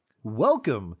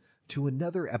Welcome to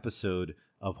another episode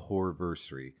of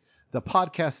Horrorversary, the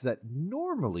podcast that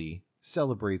normally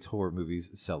celebrates horror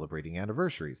movies celebrating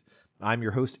anniversaries. I'm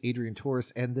your host, Adrian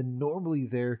Torres, and the normally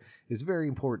there is very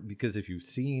important because if you've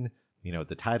seen,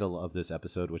 the title of this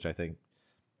episode, which I think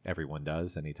everyone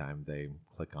does anytime they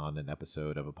click on an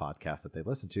episode of a podcast that they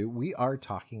listen to, we are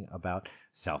talking about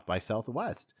South by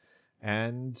Southwest.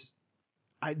 And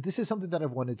this is something that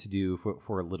I've wanted to do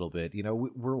for a little bit.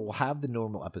 We'll have the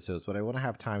normal episodes, but I want to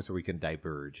have times where we can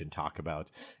diverge and talk about,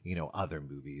 other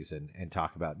movies and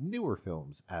talk about newer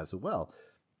films as well.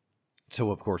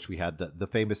 So, of course, we had the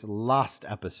famous Lost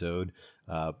episode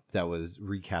that was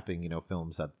recapping,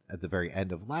 films at the very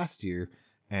end of last year.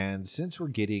 And since we're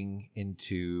getting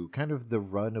into kind of the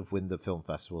run of when the film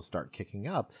festivals start kicking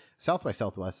up, South by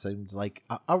Southwest seems like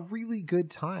a really good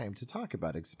time to talk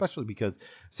about it, especially because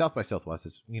South by Southwest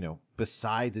is,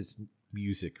 besides its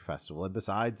music festival and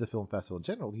besides the film festival in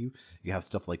general, you have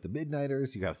stuff like the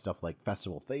Midnighters, you have stuff like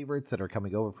festival favorites that are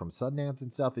coming over from Sundance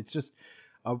and stuff. It's just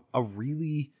a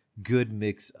really good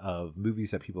mix of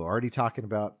movies that people are already talking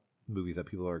about, movies that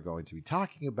people are going to be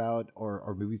talking about,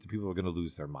 or movies that people are going to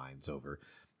lose their minds over.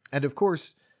 And of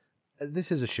course,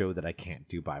 this is a show that I can't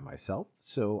do by myself,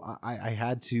 so I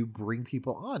had to bring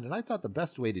people on. And I thought the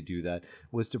best way to do that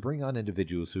was to bring on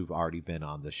individuals who've already been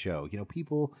on the show.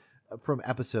 People from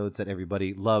episodes that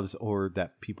everybody loves or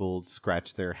that people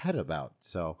scratch their head about.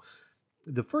 So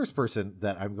the first person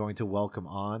that I'm going to welcome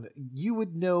on, you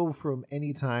would know from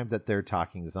any time that they're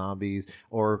talking zombies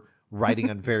or writing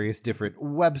on various different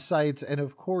websites. And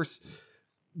of course,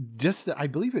 I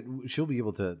believe she'll be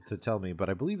able to tell me, but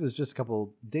I believe it was just a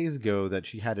couple days ago that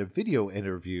she had a video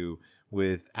interview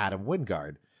with Adam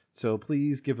Wingard. So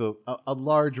please give a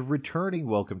large returning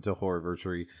welcome to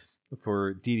Horrorversary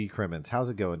for Dee Dee Crimmins. How's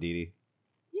it going, Dee Dee?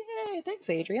 Yay, thanks,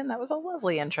 Adrian. That was a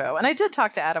lovely intro. And I did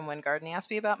talk to Adam Wingard, and he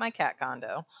asked me about my cat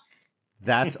condo.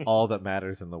 That's all that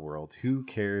matters in the world. Who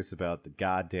cares about the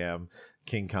goddamn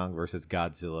King Kong versus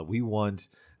Godzilla? We want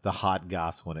the hot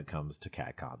goss when it comes to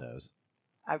cat condos.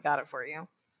 I've got it for you.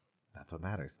 That's what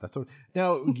matters.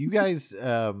 Now, you guys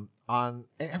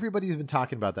everybody's been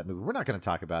talking about that movie. We're not going to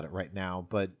talk about it right now,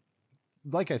 but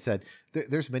like I said,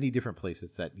 there's many different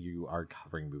places that you are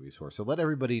covering movies for. So let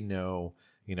everybody know,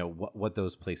 what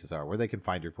those places are, where they can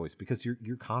find your voice, because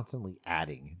you're constantly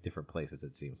adding different places,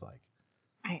 it seems like.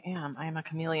 I am a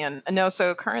chameleon. No,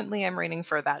 so currently I'm writing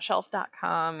for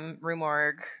thatshelf.com, Rue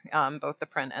both the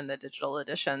print and the digital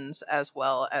editions, as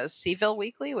well as Seaville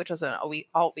Weekly, which is an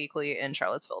alt weekly in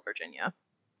Charlottesville, Virginia.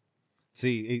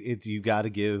 See, you got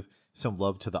to give some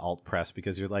love to the alt press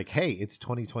because you're like, hey, it's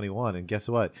 2021, and guess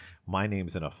what? My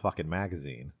name's in a fucking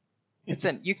magazine.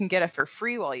 You can get it for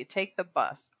free while you take the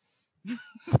bus.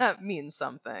 That means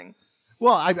something.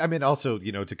 Well, I mean, also,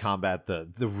 to combat the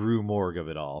Rue Morgue of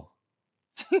it all.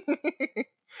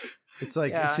 It's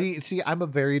like, Yeah. see, I'm a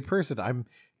varied person. I'm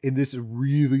in this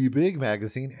really big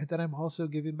magazine, and then I'm also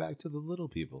giving back to the little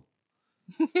people.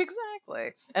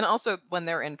 Exactly. And also, when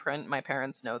they're in print, my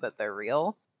parents know that they're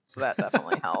real, so that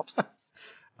definitely helps.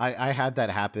 I had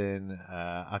that happen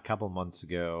a couple months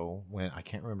ago when I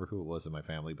can't remember who it was in my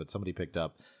family, but somebody picked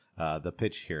up the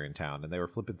pitch here in town, and they were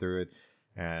flipping through it,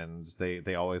 and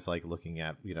they always like looking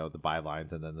at the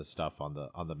bylines and then the stuff on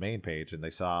the main page, and they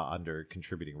saw under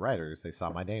contributing writers, they saw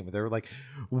my name, and they were like,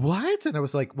 "What?" And I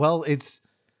was like, "Well, it's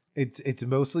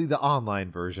mostly the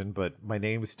online version, but my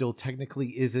name still technically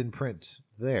is in print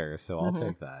there, so I'll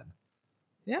take that."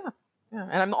 Yeah.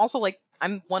 And I'm also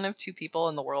I'm one of two people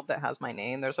in the world that has my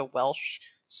name. There's a Welsh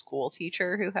school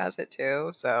teacher who has it too.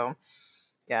 So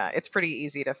yeah, it's pretty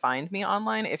easy to find me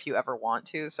online if you ever want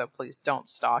to. So please don't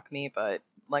stalk me. But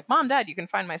like, Mom, Dad, you can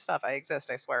find my stuff. I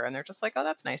exist, I swear. And they're just like, oh,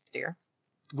 that's nice, dear.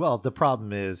 Well, the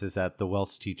problem is that the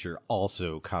Welsh teacher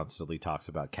also constantly talks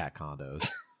about cat condos.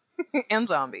 And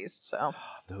zombies. So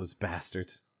Those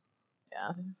bastards.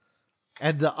 yeah.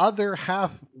 And the other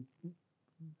half,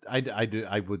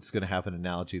 I was going to have an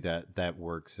analogy that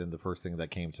works, and the first thing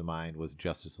that came to mind was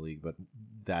Justice League, but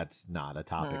that's not a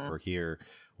topic for here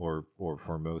or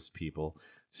for most people.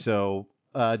 So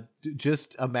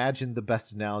just imagine the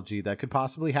best analogy that could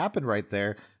possibly happen right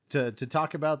there to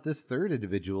talk about this third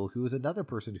individual, who is another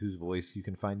person whose voice you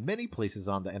can find many places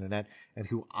on the internet, and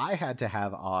who I had to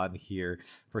have on here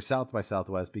for South by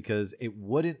Southwest because it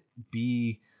wouldn't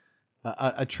be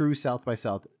a true South by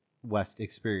Southwest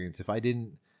experience if I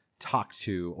didn't talk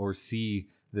to or see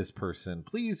this person.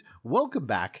 Please welcome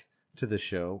back to the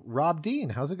show, Rob Dean.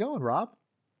 How's it going, Rob?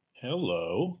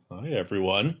 Hello. Hi,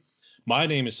 everyone. My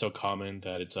name is so common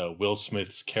that it's Will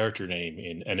Smith's character name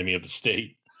in Enemy of the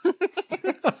State.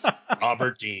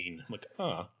 Robert Dean. I'm like,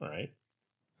 all right.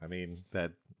 I mean,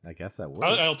 I guess that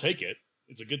works. I'll take it.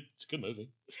 It's a good movie.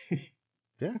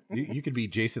 Yeah, you could be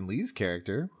Jason Lee's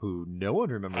character, who no one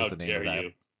remembers How the name dare of that.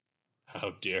 you?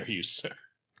 How dare you, sir?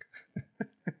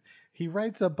 He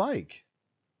rides a bike.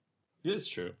 It is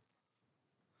true.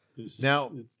 It's the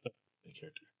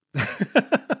character.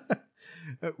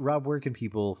 Rob, where can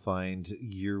people find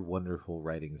your wonderful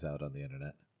writings out on the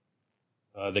internet?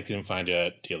 They can find it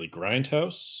at Daily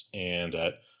Grindhouse and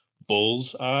at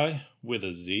Bullseye with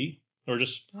a Z, or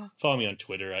just follow me on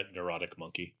Twitter at Neurotic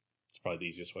Monkey. It's probably the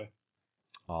easiest way.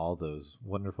 All those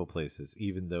wonderful places,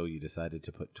 even though you decided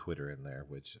to put Twitter in there,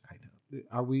 which I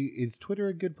know. Is Twitter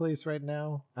a good place right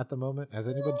now at the moment? Has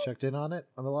anybody checked in on it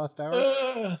on the last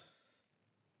hour?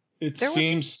 It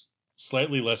seems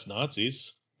slightly less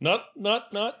Nazis. Not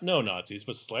no Nazis,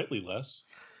 but slightly less.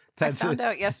 I found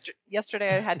out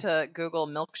yesterday I had to Google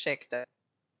milkshake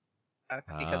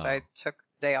because I took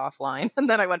day offline and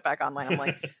then I went back online. I'm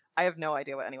like, I have no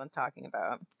idea what anyone's talking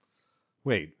about.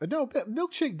 Wait, no,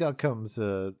 Milkshake Duck comes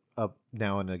up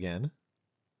now and again.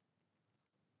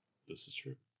 This is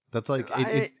true. That's like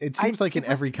it seems like an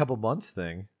every couple months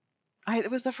thing. It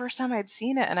was the first time I'd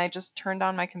seen it, and I just turned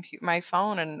on my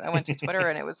phone, and I went to Twitter,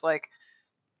 and it was like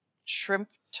shrimp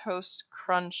toast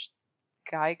crunch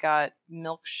guy got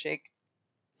milkshake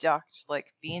ducked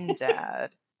like Bean Dad.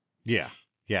 Yeah.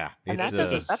 And that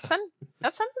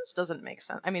sentence doesn't make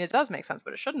sense. I mean, it does make sense,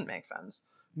 but it shouldn't make sense.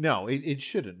 No, it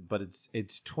shouldn't. But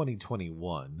it's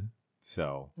 2021,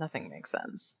 so nothing makes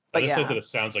sense. But I just think that it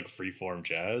sounds like freeform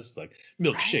jazz, like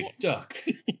milkshake duck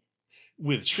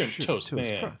with shrimp toast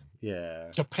man.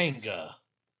 Yeah, Topanga.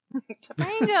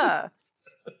 Topanga.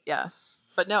 Yes,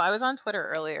 but no, I was on Twitter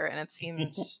earlier, and it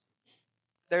seemed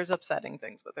there's upsetting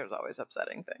things, but there's always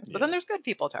upsetting things. But then there's good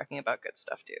people talking about good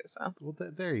stuff too. So well,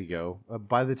 there you go.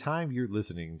 By the time you're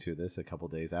listening to this, a couple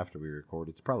days after we record,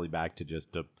 it's probably back to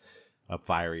just a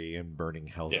fiery and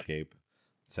burning hellscape. Yeah.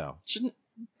 So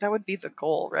that would be the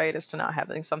goal, right? Is to not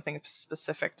having something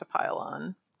specific to pile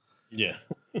on. Yeah.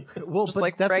 Well, just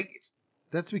but like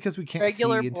that's because we can't see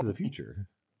into the future.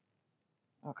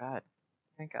 Oh God,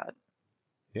 thank God.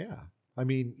 Yeah. I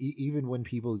mean, even when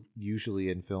people usually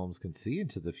in films can see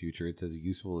into the future, it's as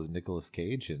useful as Nicolas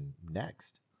Cage in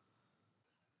Next.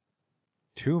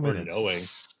 2 minutes. Or knowing.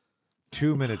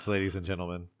 2 minutes, ladies and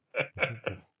gentlemen.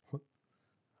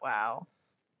 Wow.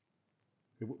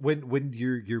 When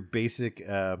your basic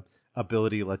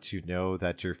ability lets you know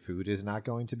that your food is not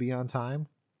going to be on time.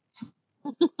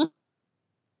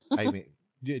 I mean,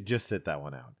 just sit that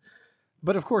one out.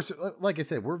 But of course, like I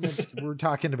said, we're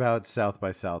talking about South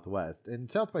by Southwest, and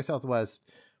South by Southwest.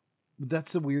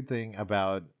 That's the weird thing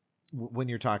about when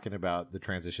you're talking about the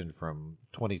transition from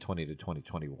 2020 to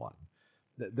 2021.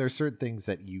 There's certain things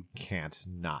that you can't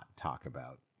not talk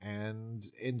about, and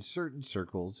in certain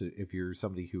circles, if you're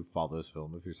somebody who follows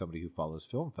film, if you're somebody who follows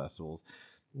film festivals,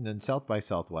 then South by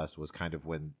Southwest was kind of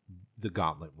when the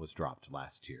gauntlet was dropped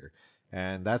last year,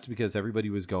 and that's because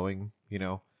everybody was going,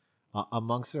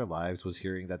 amongst their lives, was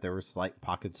hearing that there were slight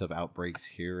pockets of outbreaks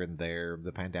here and there.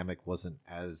 The pandemic wasn't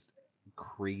as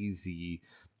crazy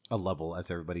a level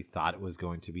as everybody thought it was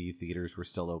going to be. Theaters were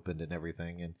still open and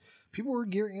everything, and people were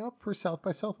gearing up for South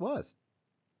by Southwest.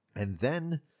 And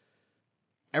then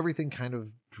everything kind of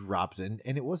dropped, and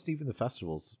it wasn't even the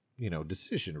festival's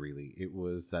decision, really. It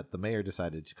was that the mayor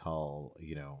decided to call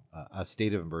a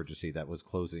state of emergency that was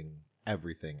closing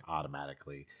everything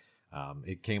automatically.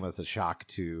 It came as a shock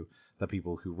to the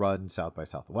people who run South by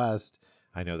Southwest.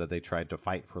 I know that they tried to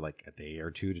fight for like a day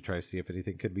or two to try to see if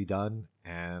anything could be done,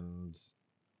 and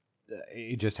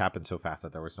it just happened so fast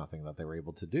that there was nothing that they were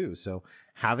able to do. So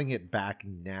having it back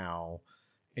now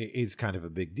is kind of a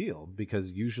big deal, because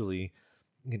usually,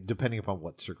 depending upon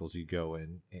what circles you go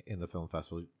in the film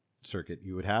festival circuit,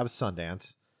 you would have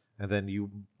Sundance, and then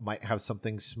you might have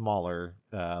something smaller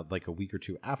like a week or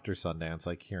two after Sundance.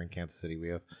 Like here in Kansas City, we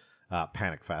have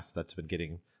Panic Fest that's been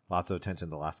getting lots of attention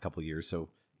the last couple of years. So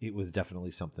it was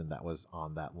definitely something that was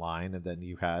on that line. And then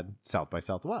you had South by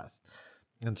Southwest.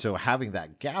 And so having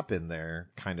that gap in there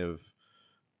kind of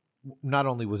not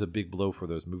only was a big blow for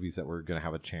those movies that were going to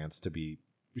have a chance to be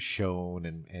shown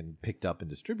and picked up and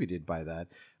distributed by that,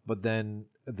 but then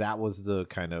that was the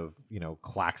kind of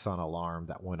klaxon alarm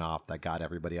that went off that got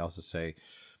everybody else to say,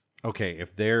 okay,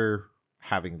 if they're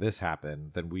having this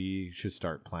happen, then we should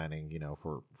start planning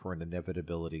for an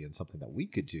inevitability and something that we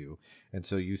could do. And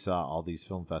so you saw all these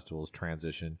film festivals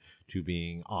transition to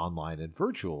being online and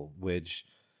virtual, which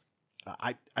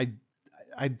I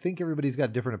think everybody's got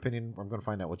a different opinion. I'm going to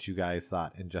find out what you guys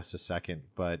thought in just a second,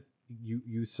 but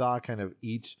you saw kind of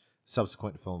each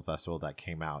subsequent film festival that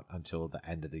came out until the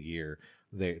end of the year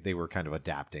they were kind of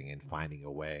adapting and finding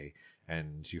a way.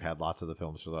 And you had lots of the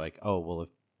films were like, oh well,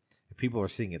 if people are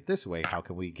seeing it this way, how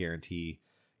can we guarantee,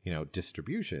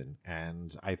 distribution?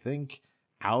 And I think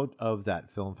out of that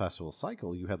film festival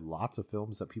cycle, you had lots of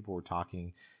films that people were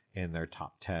talking in their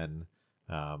top 10,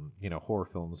 horror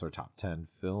films or top 10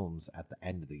 films at the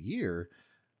end of the year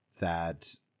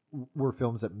that were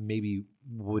films that maybe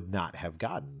would not have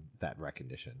gotten that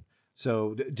recognition.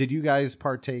 So, did you guys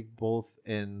partake both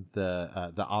in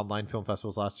the online film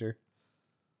festivals last year?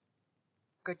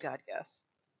 Good God, yes.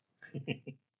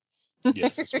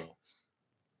 Yes, as well.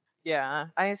 Yeah,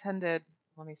 I attended.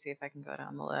 Let me see if I can go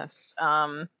down the list.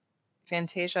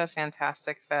 Fantasia,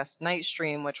 Fantastic Fest,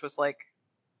 Nightstream, which was like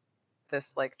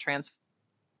this like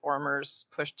Transformers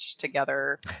pushed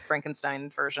together Frankenstein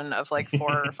version of like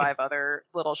 4 or 5 other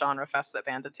little genre fests that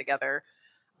banded together.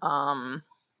 Um,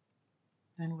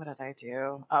 then what did I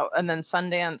do? Oh, and then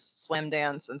Sundance, Slam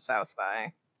Dance, and South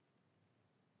by.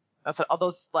 That's all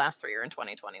those last 3 are in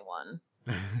 2021.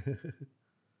 Rob,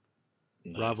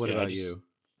 Nice. what Yeah, about you?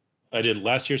 I did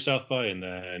last year's South by, and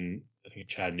then I think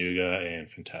Chattanooga and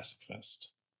Fantastic Fest,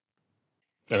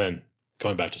 and then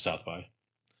going back to South by.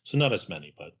 So not as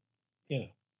many, but yeah,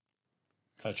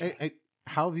 I try.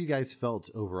 How have you guys felt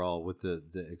overall with the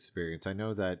experience? I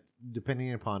know that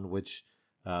depending upon which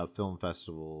film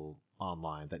festival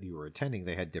online that you were attending,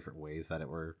 they had different ways that it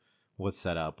was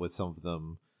set up. With some of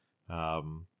them,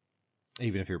 um,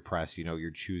 even if you're press,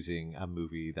 you're choosing a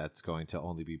movie that's going to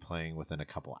only be playing within a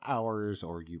couple hours,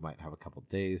 or you might have a couple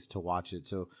days to watch it.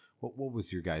 So, what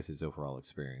was your guys' overall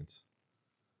experience?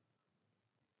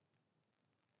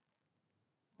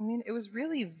 I mean, it was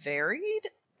really varied.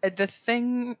 The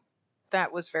thing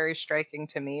that was very striking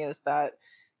to me is that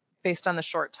based on the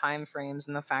short time frames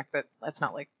and the fact that it's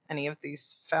not like any of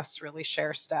these fests really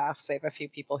share staff, save a few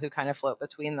people who kind of float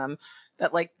between them,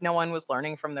 that like no one was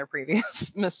learning from their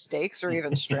previous mistakes or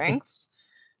even strengths.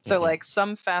 So Mhm. like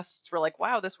some fests were like,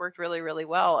 wow, this worked really, really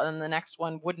well. And then the next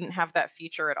one wouldn't have that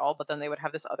feature at all, but then they would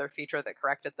have this other feature that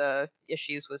corrected the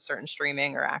issues with certain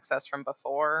streaming or access from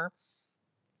before.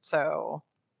 So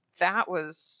that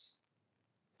was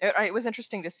it was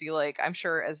interesting to see. Like, I'm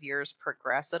sure as years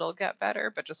progress it'll get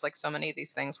better, but just like so many of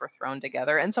these things were thrown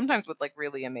together, and sometimes with like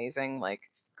really amazing like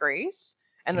grace,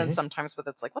 and then Mhm. sometimes with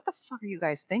it's like, what the fuck are you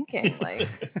guys thinking? Like,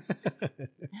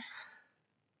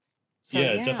 so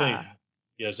Yeah, definitely. yeah.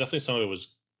 Yeah, it's definitely some of it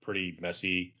was pretty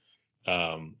messy.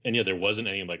 And yeah, there wasn't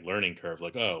any like learning curve.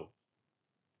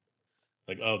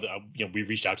 We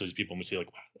reached out to these people and we say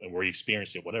like, wow, were you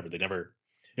experiencing it? Whatever. They never,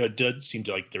 it did seem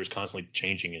to like there was constantly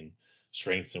changing in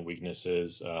strengths and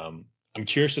weaknesses. I'm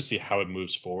curious to see how it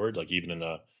moves forward, like even in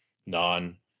a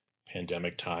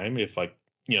non-pandemic time, if like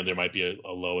there might be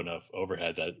a low enough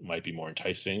overhead that might be more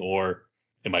enticing, or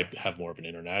it might have more of an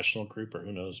international group, or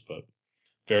who knows. But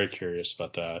very curious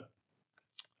about that.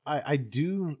 I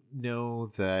do know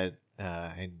that,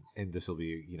 and this will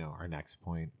be our next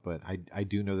point, but I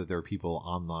do know that there are people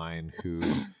online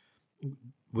who,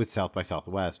 with South by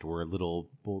Southwest, were a little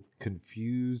both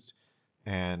confused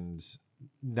and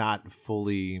not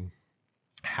fully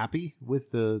happy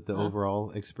with the Mm.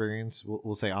 overall experience.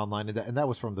 We'll say online, and that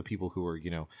was from the people who were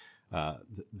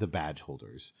the badge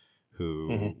holders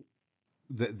who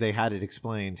Hmm. they had it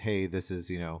explained. Hey, this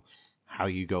is how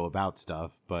you go about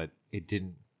stuff, but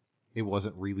it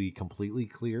wasn't really completely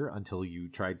clear until you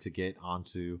tried to get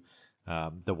onto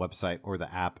the website or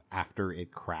the app after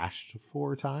it crashed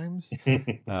 4 times,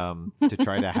 to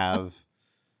try to have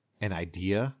an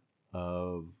idea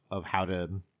of how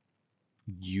to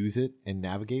use it and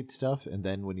navigate stuff. And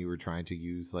then when you were trying to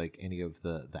use like any of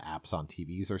the apps on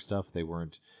TVs or stuff, they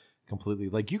weren't completely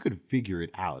like you could figure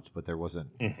it out, but there wasn't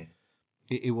Hmm.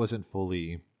 it wasn't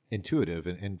fully intuitive.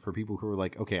 And for people who were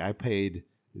like, okay, I paid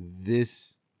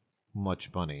this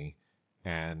much money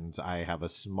and I have a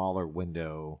smaller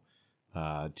window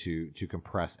to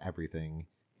compress everything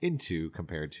into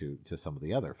compared to some of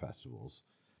the other festivals.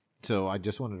 So I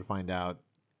just wanted to find out,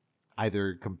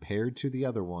 either compared to the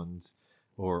other ones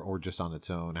or just on its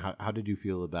own, how did you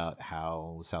feel about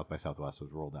how South by Southwest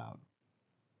was rolled out?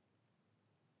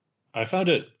 I found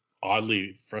it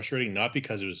oddly frustrating, not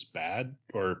because it was bad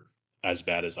or as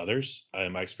bad as others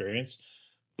in my experience,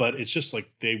 but it's just like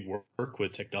they work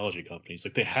with technology companies.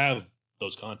 Like they have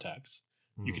those contacts.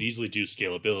 You could Hmm. easily do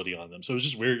scalability on them. So it was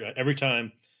just weird every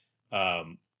time.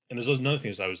 And there's another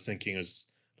thing I was thinking is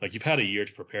like you've had a year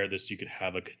to prepare this. You could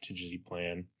have a contingency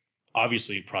plan.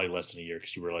 Obviously, probably less than a year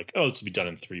because you were like, oh, this will be done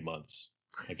in 3 months.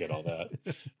 I get all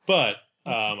that, but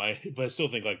I still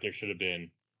think like there should have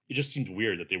been. It just seemed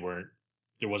weird that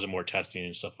there wasn't more testing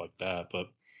and stuff like that. But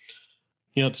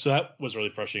So that was really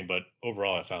frustrating. But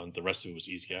overall, I found the rest of it was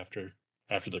easy after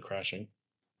the crashing.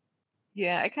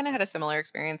 Yeah, I kind of had a similar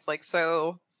experience. Like,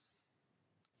 so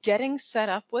getting set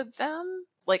up with them,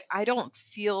 like, I don't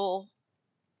feel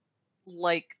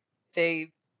like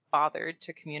they bothered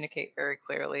to communicate very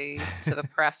clearly to the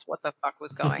press what the fuck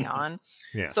was going on.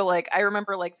 Yes. So like I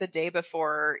remember like the day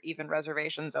before even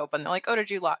reservations open, they're like, "Oh, did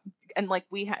you lock?" And like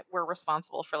we're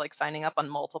responsible for like signing up on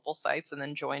multiple sites and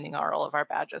then joining all of our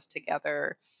badges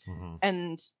together. Mhm.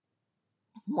 And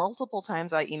multiple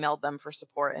times I emailed them for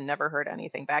support and never heard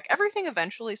anything back. Everything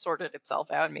eventually sorted itself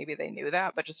out. Maybe they knew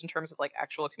that, but just in terms of like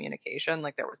actual communication,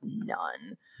 like there was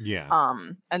none. Yeah.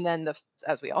 And then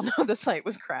as we all know, the site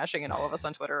was crashing, and all of us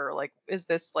on Twitter are like, "Is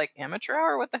this like amateur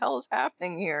hour? What the hell is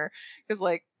happening here?" Because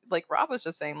like Rob was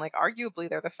just saying, like arguably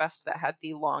they're the fest that had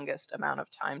the longest amount of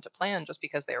time to plan, just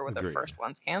because they were the Agreed. first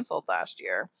ones canceled last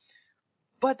year.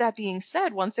 But that being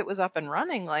said, once it was up and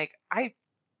running, like I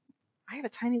have a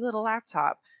tiny little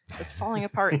laptop that's falling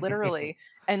apart literally,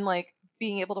 and like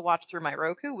being able to watch through my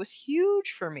Roku was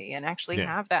huge for me, and actually Yeah.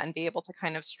 have that and be able to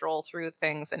kind of stroll through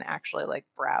things and actually like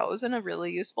browse in a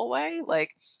really useful way.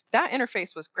 Like that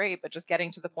interface was great, but just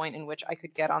getting to the point in which I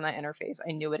could get on that interface,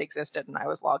 I knew it existed and I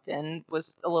was logged in,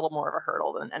 was a little more of a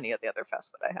hurdle than any of the other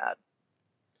fests that I had.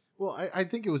 Well, I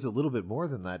think it was a little bit more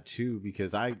than that too,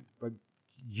 because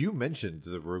you mentioned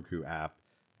the Roku app,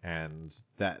 and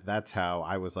that's how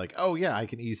I was like, oh yeah, I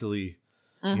can easily,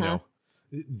 you Mm-hmm. know,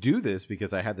 do this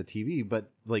because I had the TV. But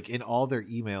like in all their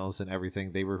emails and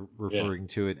everything, they were Yeah. referring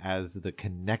to it as the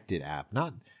Connected app,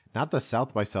 not the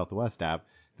South by Southwest app.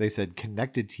 They said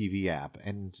Connected TV app,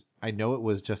 and I know it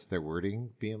was just their wording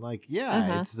being like, yeah,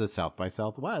 Mm-hmm. it's the South by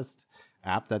Southwest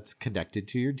app that's connected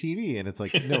to your TV, and it's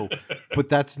like, no, but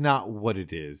that's not what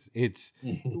it is. It's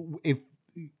if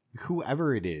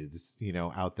whoever it is,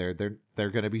 out there, they're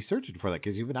going to be searching for that,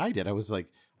 because even I did. I was like,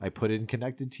 I put in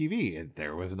connected TV and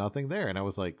there was nothing there, and I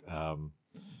was like,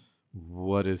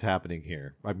 what is happening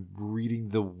here? I'm reading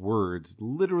the words,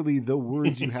 literally the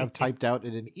words you have typed out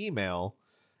in an email,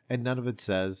 and none of it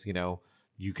says,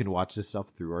 you can watch this stuff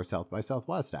through our South by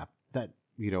Southwest app,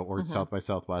 or Mm-hmm. South by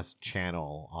Southwest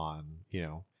channel on,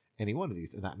 any one of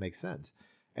these, and that makes sense.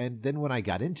 And then when I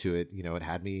got into it, it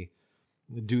had me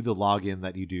do the login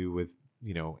that you do with,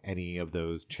 any of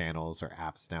those channels or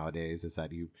apps nowadays, is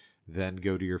that you then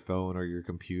go to your phone or your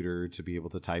computer to be able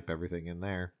to type everything in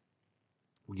there.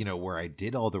 Where I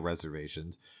did all the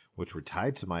reservations, which were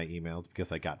tied to my emails,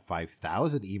 because I got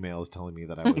 5,000 emails telling me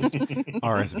that I was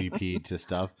RSVP'd to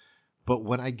stuff. But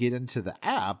when I get into the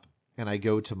app and I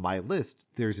go to my list,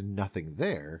 there's nothing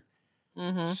there.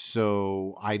 Mm-hmm.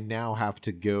 So I now have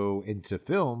to go into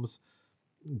films,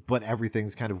 but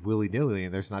everything's kind of willy nilly,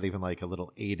 and there's not even like a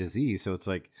little A to Z. So it's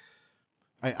like,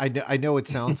 I know it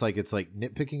sounds like it's like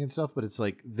nitpicking and stuff, but it's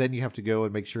like then you have to go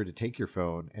and make sure to take your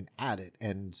phone and add it.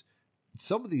 And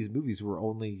some of these movies were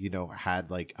only, had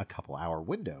like a couple hour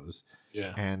windows.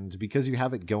 Yeah. And because you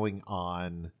have it going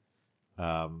on,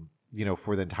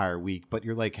 for the entire week, but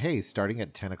you're like, hey, starting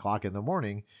at 10 o'clock in the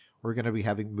morning, we're going to be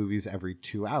having movies every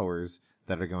 2 hours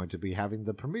that are going to be having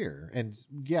the premiere. And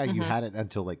yeah, you Mm-hmm. had it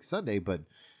until like Sunday, but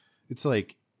it's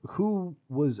like, who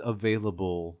was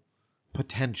available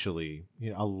potentially,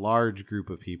 a large group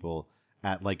of people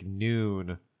at like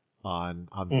noon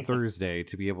on Thursday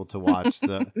to be able to watch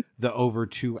the over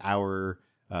 2 hour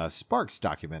Sparks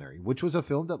documentary, which was a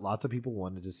film that lots of people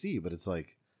wanted to see, but it's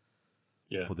like,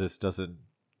 Yeah. well, this doesn't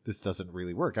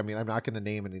really work. I mean, I'm not going to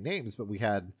name any names, but we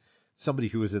had somebody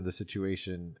who was in the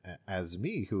situation as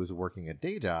me, who was working a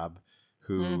day job,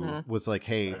 who Mm-hmm. was like,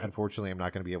 hey, Right. unfortunately, I'm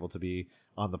not going to be able to be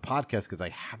on the podcast because I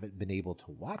haven't been able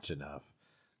to watch enough,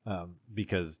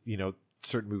 because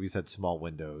certain movies had small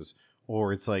windows,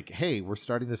 or it's like, hey, we're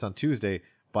starting this on Tuesday,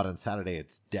 but on Saturday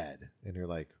it's dead, and you're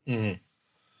like, Mhm.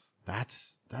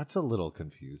 that's a little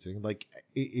confusing. Like,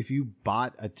 if you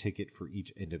bought a ticket for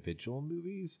each individual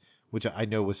movies, which I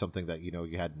know was something that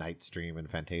you had Nightstream and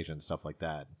Fantasia and stuff like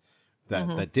that, that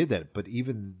Mm-hmm. that did that. But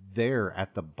even there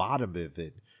at the bottom of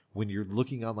it, when you're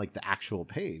looking on like the actual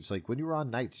page, like when you were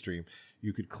on Nightstream,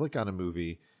 you could click on a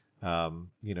movie,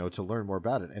 to learn more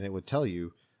about it, and it would tell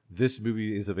you this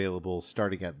movie is available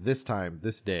starting at this time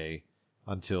this day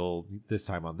until this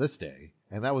time on this day,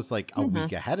 and that was like a Mm-hmm.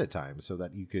 week ahead of time, so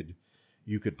that you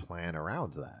could plan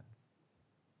around that.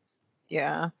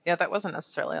 Yeah. Yeah, that wasn't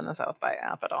necessarily on the South by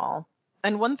app at all.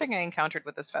 And one thing I encountered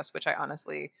with this fest, which I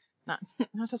honestly, not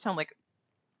not to sound like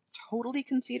totally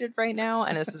conceited right now,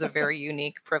 and this is a very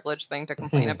unique privileged thing to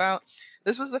complain about.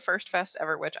 This was the first fest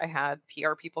ever which I had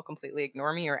PR people completely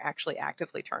ignore me or actually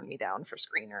actively turn me down for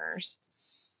screeners.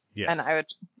 Yes.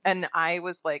 And I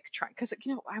was like trying, because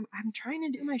I'm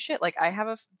trying to do my shit. Like I have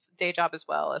a day job as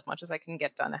well. As much as I can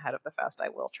get done ahead of the fest, I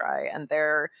will try. And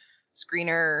their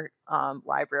screener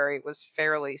library was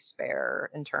fairly spare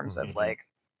in terms of Mhm. like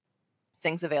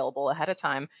things available ahead of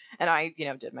time. And I,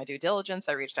 did my due diligence.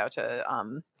 I reached out to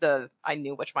I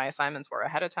knew which my assignments were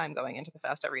ahead of time going into the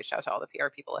fest. I reached out to all the PR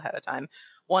people ahead of time,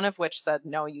 one of which said,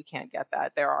 no, you can't get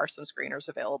that. There are some screeners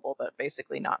available, but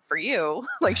basically not for you.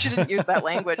 Like she didn't use that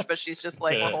language, but she's just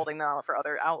like, we're holding them out for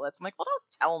other outlets. I'm like, well,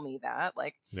 don't tell me that.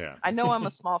 Like, Yeah. I know I'm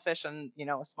a small fish in,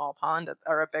 a small pond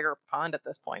or a bigger pond at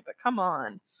this point, but come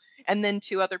on. And then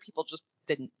two other people just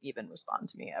didn't even respond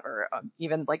to me ever.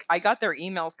 Even like I got their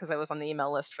emails because I was on the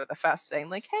email list for the fest saying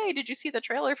like, hey, did you see the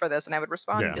trailer for this? And I would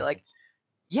respond and be Yeah. like,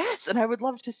 yes, and I would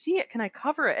love to see it. Can I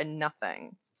cover it? And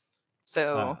nothing.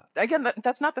 So again,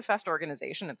 that's not the fest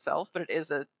organization itself, but it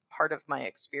is a part of my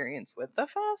experience with the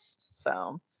fest.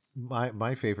 So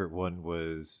My favorite one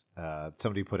was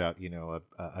somebody put out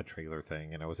a trailer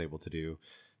thing, and I was able to do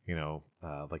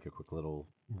like a quick little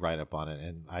write up on it,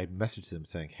 and I messaged them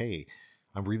saying, hey,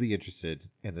 I'm really interested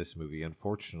in this movie.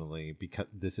 Unfortunately, because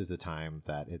this is the time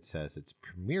that it says it's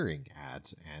premiering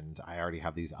at, and I already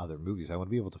have these other movies, I want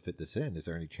to be able to fit this in. Is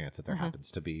there any chance that there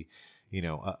happens to be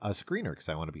a screener, because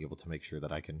I want to be able to make sure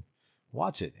that I can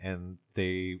watch it? And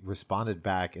they responded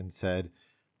back and said,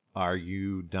 are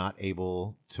you not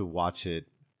able to watch it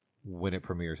when it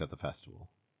premieres at the festival?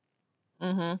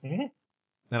 mm-hmm.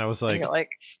 And I was And you're like,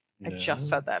 like, I No. just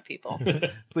said that, people.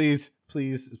 please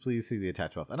see the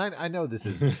attached wealth. And I know this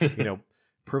is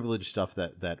privileged stuff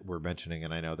that we're mentioning,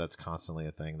 and I know that's constantly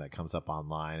a thing that comes up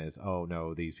online is, oh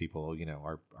no, these people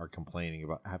are complaining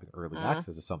about having early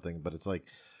access to something. But it's like,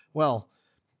 well,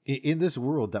 in this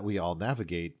world that we all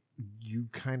navigate, you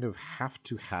kind of have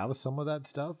to have some of that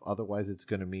stuff. Otherwise, it's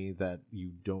going to mean that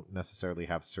you don't necessarily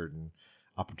have certain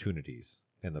opportunities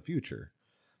in the future,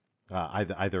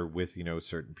 either with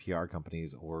certain PR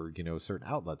companies or certain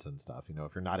outlets and stuff.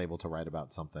 If you're not able to write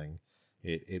about something,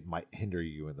 it might hinder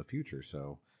you in the future.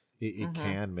 So it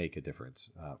can make a difference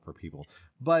for people.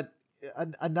 But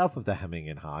enough of the hemming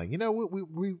and hawing.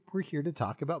 We're here to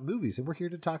talk about movies, and we're here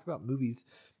to talk about movies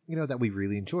that we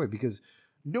really enjoy, because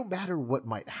no matter what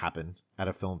might happen at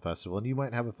a film festival, and you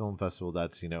might have a film festival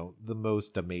that's the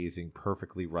most amazing,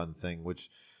 perfectly run thing, which,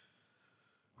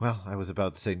 well, I was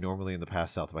about to say normally in the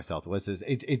past South by Southwest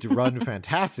it's run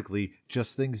fantastically,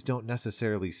 just things don't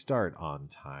necessarily start on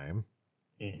time.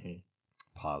 Mm-hmm.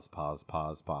 Pause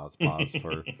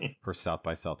for South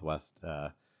by Southwest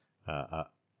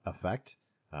effect,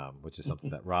 which is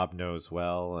something that Rob knows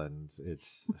well, and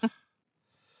it's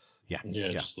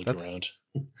Yeah, just look that's around.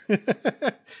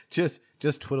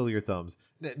 just twiddle your thumbs.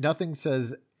 Nothing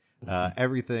says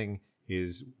everything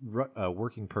is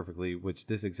working perfectly, which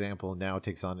this example now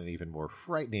takes on an even more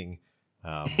frightening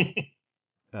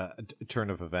turn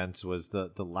of events. Was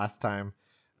the last time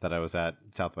that I was at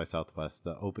South by Southwest,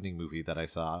 the opening movie that I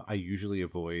saw, I usually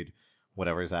avoid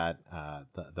whatever's at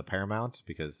the Paramount,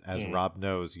 because as Rob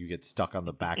knows, you get stuck on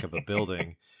the back of a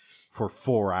building for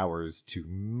 4 hours to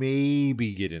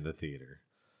maybe get in the theater.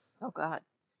 Oh God.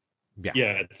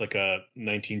 Yeah, it's like a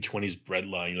 1920s bread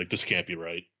line. You're like, this can't be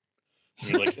right. And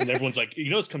you're like, and everyone's like,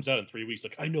 this comes out in 3 weeks.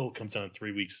 Like, I know it comes out in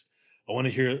 3 weeks. I want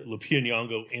to hear Lupita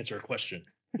Nyong'o answer a question.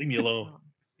 Leave me alone.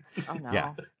 Oh no.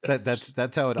 Yeah,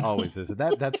 that's how it always is.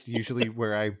 That's usually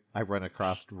where I run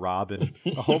across Rob and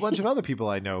a whole bunch of other people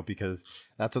I know, because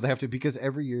that's what they have to. Because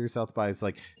every year South by is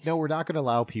like, no, we're not going to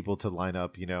allow people to line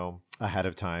up, ahead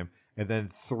of time, and then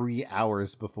 3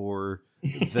 hours before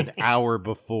the hour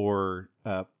before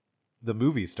the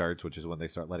movie starts, which is when they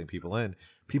start letting people in,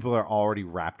 people are already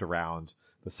wrapped around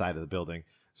the side of the building.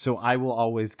 So I will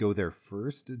always go there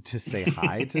first to say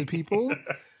hi to people.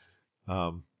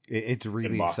 It's And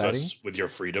really mock exciting. us with your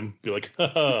freedom. Be like,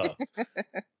 haha,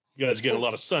 you guys get a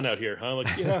lot of sun out here, huh?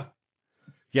 Like, yeah.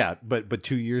 Yeah, but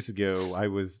 2 years ago I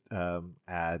was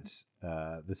at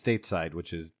the stateside,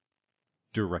 which is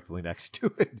directly next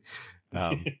to it.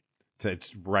 So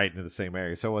it's right in the same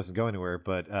area, so I wasn't going anywhere.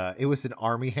 But it was an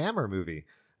Army Hammer movie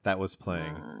that was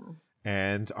playing,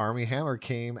 and Army Hammer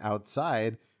came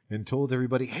outside and told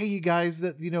everybody, "Hey, you guys,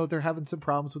 that they're having some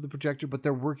problems with the projector, but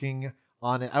they're working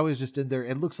on it." I was just in there.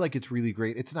 It looks like it's really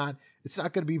great. It's not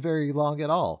going to be very long at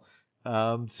all.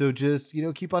 So just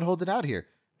keep on holding out here.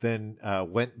 Then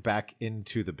went back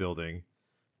into the building,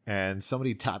 and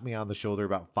somebody tapped me on the shoulder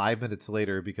about 5 minutes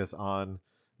later, because on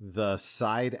the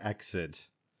side exit,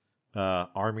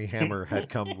 Army Hammer had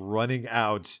come running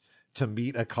out to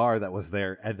meet a car that was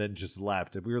there, and then just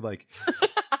left. And we were like,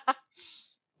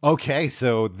 Okay,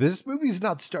 so this movie's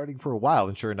not starting for a while,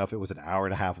 and sure enough, it was an hour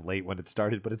and a half late when it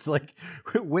started. But it's like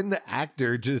when the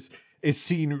actor just is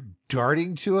seen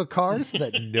darting to a car so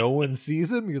that no one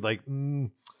sees him. You're like,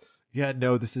 yeah,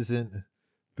 no, this isn't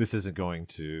going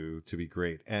to be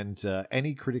great. And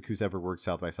any critic who's ever worked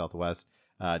South by Southwest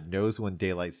knows when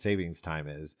daylight savings time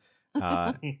is,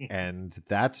 uh, and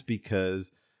that's because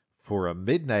for a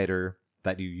midnighter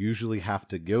that you usually have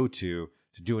to go to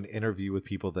do an interview with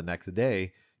people the next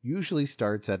day usually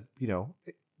starts at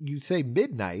you say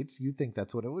midnight, you think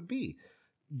that's what it would be.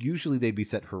 Usually they'd be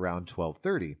set for around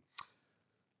 12:30.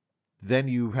 Then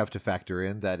you have to factor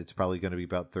in that it's probably going to be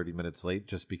about 30 minutes late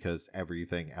just because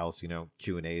everything else,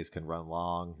 Q&As can run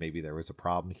long. Maybe there was a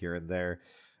problem here and there.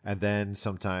 And then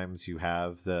sometimes you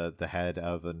have the head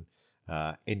of an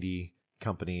indie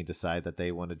company decide that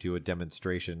they want to do a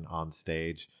demonstration on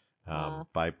stage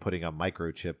by putting a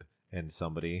microchip in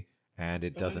somebody, and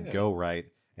it doesn't go right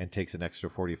and takes an extra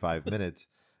 45 minutes.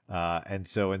 And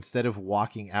so instead of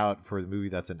walking out for the movie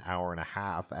that's an hour and a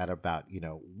half at about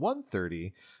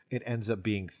 1:30, it ends up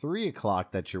being 3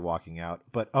 o'clock that you're walking out.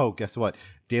 But oh, guess what?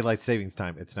 Daylight savings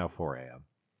time. It's now 4 a.m.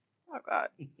 Oh God.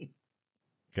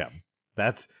 Yeah,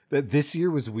 this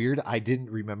year was weird. I didn't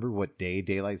remember what day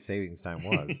daylight savings time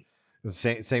was.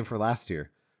 The same for last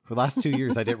year. For the last 2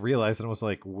 years, I didn't realize, and I was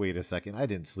like, wait a second, I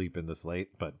didn't sleep in this late.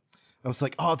 But I was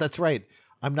like, oh, that's right.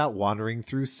 I'm not wandering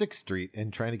through 6th Street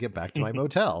and trying to get back to my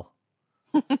motel.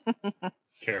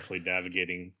 Carefully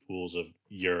navigating pools of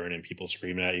urine and people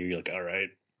screaming at you. You're like, all right,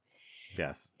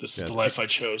 Yes, this yes. is the life I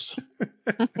chose.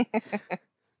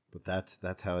 But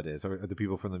that's how it is. Or the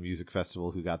people from the music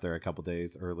festival who got there a couple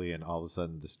days early, and all of a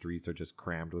sudden the streets are just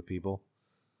crammed with people.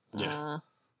 Yeah.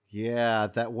 Yeah,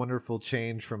 that wonderful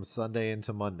change from Sunday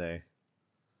into Monday.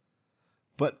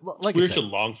 But like We I were said, too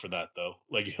long for that though.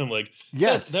 Like I'm like,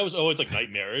 yes. that was always like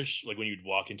nightmarish. Like when you'd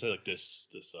walk into like this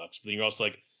sucks. But then you're also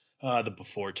like, the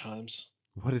before times.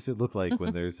 What does it look like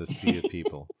when there's a sea of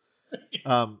people?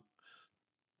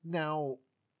 Now,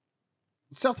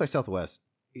 South by Southwest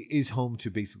is home to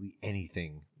basically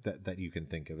anything that you can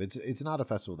think of. It's not a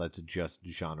festival that's just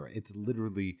genre. It's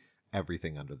literally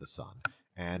everything under the sun.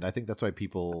 And I think that's why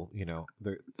people,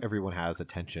 everyone has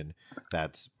attention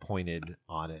that's pointed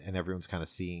on it, and everyone's kind of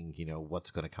seeing,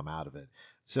 what's going to come out of it.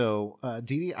 So,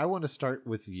 Dee Dee, I want to start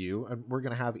with you, and we're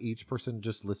going to have each person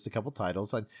just list a couple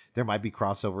titles. And there might be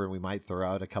crossover, and we might throw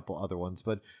out a couple other ones,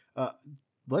 but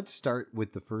let's start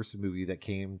with the first movie that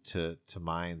came to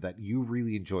mind that you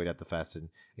really enjoyed at the fest, and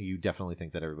you definitely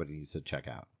think that everybody needs to check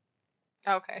out.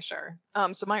 Okay, sure.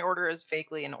 So my order is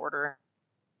vaguely in order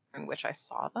in which I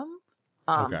saw them.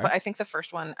 Okay. But I think the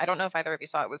first one, I don't know if either of you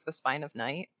saw it, was The Spine of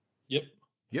Night. Yep.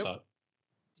 Yep.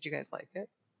 Did you guys like it?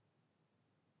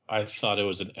 I thought it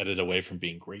was an edit away from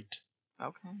being great.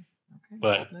 Okay.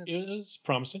 But it was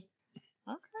promising.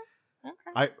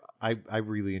 Okay. I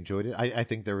really enjoyed it. I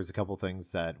think there was a couple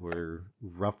things that were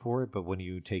rough for it, but when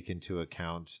you take into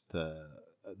account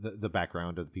the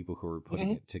background of the people who were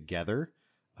putting it together,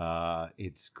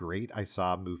 it's great. I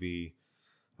saw a movie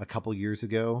a couple years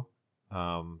ago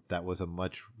that was a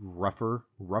much rougher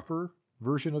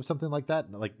version of something like that.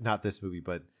 Like not this movie,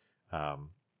 but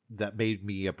that made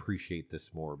me appreciate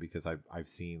this more because I've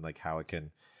seen like how it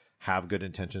can have good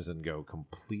intentions and go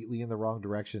completely in the wrong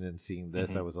direction. And seeing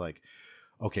this, I was like,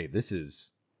 okay, this is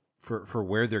for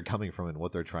where they're coming from and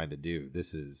what they're trying to do.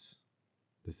 This is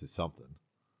something.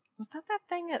 Was that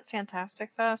thing at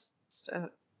Fantastic Fest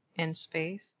in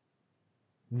space?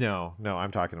 No,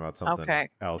 I'm talking about something Okay.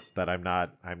 else that I'm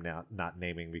not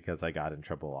naming because I got in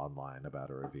trouble online about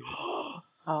a review.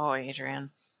 Oh, Adrian.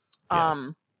 Yes.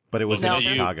 But it was No, in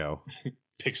you- Chicago. It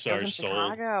was Pixar in stole.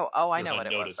 Chicago. Oh, I your know what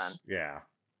it was Unnoticed. Yeah.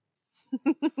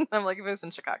 then. I'm like, if it was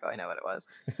in Chicago, I know what it was.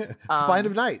 Spine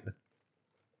of Night.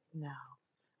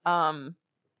 No.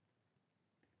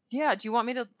 Yeah, do you want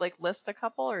me to like list a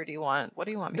couple, or what do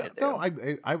you want me to do? No,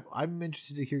 I'm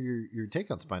interested to hear your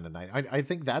take on Spine of Night. I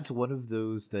think that's one of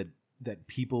those that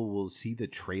people will see the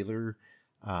trailer,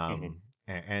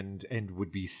 and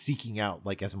would be seeking out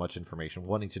like as much information,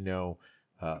 wanting to know,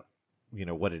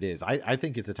 what it is. I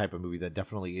think it's a type of movie that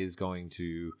definitely is going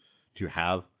to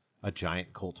have a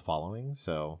giant cult following.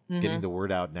 So getting the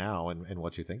word out now and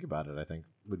what you think about it, I think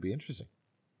would be interesting.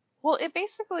 Well, it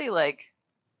basically like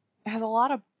has a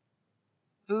lot of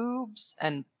boobs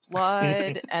and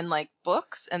blood and like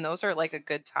books, and those are like a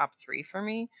good top 3 for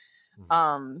me.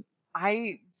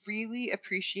 I really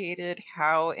appreciated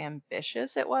how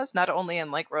ambitious it was, not only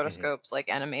in like Hmm. rotoscopes, like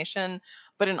animation,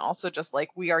 but in also just like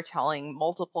we are telling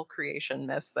multiple creation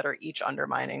myths that are each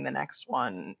undermining the next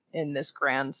one in this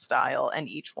grand style, and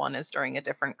each one is during a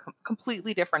different,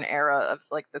 completely different era of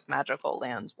like this magical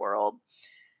lands world.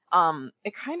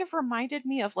 It kind of reminded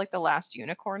me of like The Last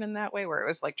Unicorn in that way, where it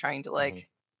was like trying to Hmm. like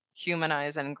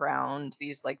humanize and ground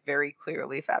these like very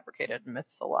clearly fabricated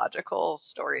mythological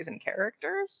stories and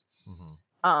characters. Hmm.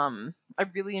 I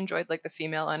really enjoyed like the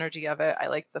female energy of it. I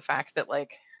liked the fact that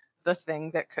like the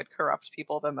thing that could corrupt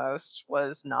people the most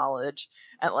was knowledge,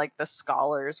 and like the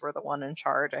scholars were the one in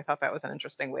charge. I thought that was an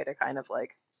interesting way to kind of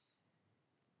like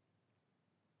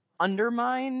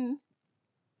undermine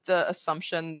the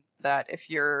assumption that if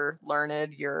you're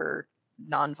learned, you're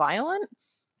nonviolent.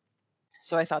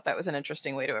 So I thought that was an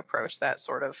interesting way to approach that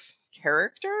sort of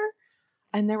character.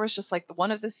 And there was just like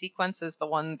one of the sequences, the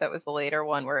one that was the later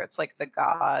one, where it's like the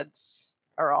gods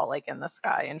are all like in the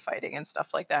sky and fighting and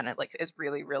stuff like that. And it like is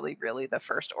really, really, really the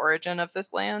first origin of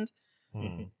this land. Hmm.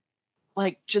 Hmm.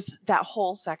 Like just that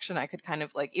whole section, I could kind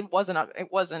of like it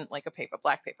wasn't like a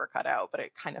black paper cutout, but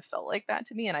it kind of felt like that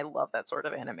to me. And I love that sort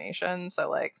of animation. So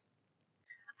like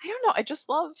I don't know, I just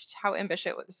loved how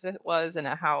ambitious it was and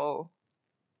how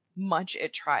much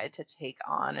it tried to take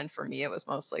on, and for me it was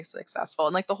mostly successful.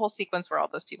 And like the whole sequence where all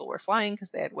those people were flying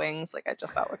because they had wings, like I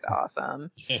just thought looked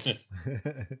awesome.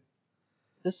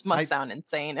 This must I sound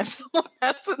insane if someone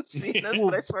hasn't seen this,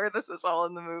 but well, I swear this is all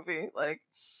in the movie. Like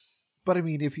but I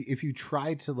mean, if you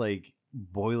try to like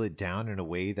boil it down in a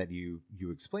way that you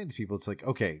explain to people, it's like,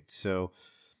 okay, so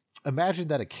imagine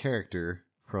that a character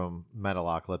from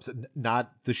Metalocalypse,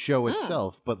 not the show mm,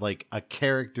 itself, but like a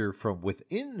character from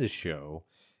within the show,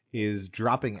 is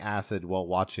dropping acid while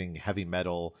watching heavy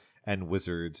metal and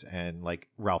wizards and like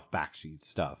Ralph Bakshi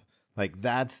stuff. Like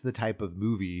that's the type of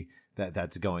movie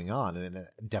that's going on, and it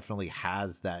definitely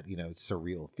has that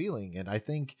surreal feeling. And I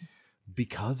think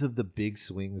because of the big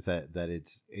swings that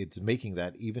it's making,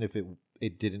 that even if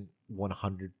it didn't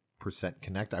 100%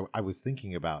 connect, I was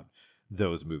thinking about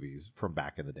those movies from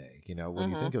back in the day. When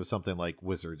you mhm, think of something like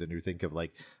Wizards and you think of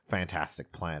like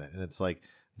Fantastic Planet, and it's like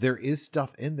there is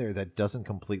stuff in there that doesn't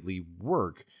completely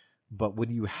work, but when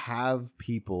you have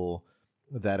people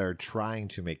that are trying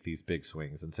to make these big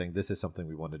swings and saying this is something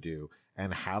we want to do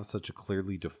and have such a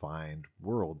clearly defined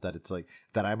world, that it's like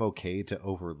that I'm okay to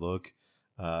overlook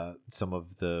some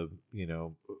of the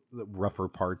the rougher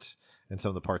parts and some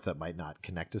of the parts that might not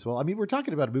connect as well. I mean, we're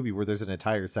talking about a movie where there's an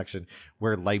entire section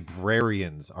where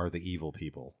librarians are the evil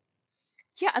people.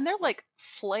 yeah, and they're like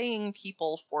flaying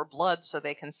people for blood so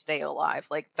they can stay alive.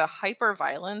 Like the hyper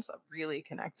violence really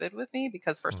connected with me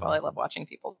because first of all Hmm. I love watching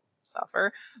people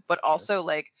suffer, but Sure. also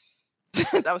like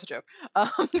that was a joke.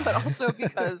 But also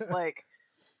because like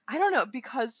I don't know,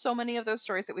 because so many of those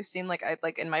stories that we've seen, like I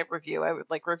like in my review, I would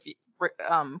like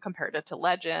compared it to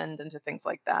Legend and to things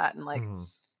like that, and like Hmm.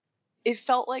 it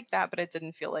felt like that, but it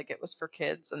didn't feel like it was for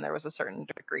kids, and there was a certain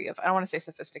degree of I don't want to say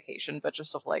sophistication, but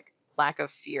just of like lack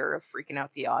of fear of freaking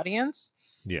out the audience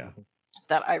Yeah. Hmm.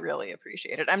 that I really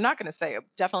appreciated. I'm not going to say it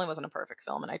definitely wasn't a perfect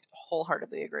film, and I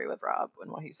wholeheartedly agree with Rob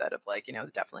and what he said of like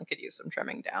definitely could use some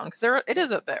trimming down because it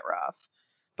is a bit rough,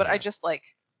 but I Yeah. just like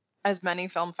as many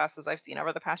film fests as I've seen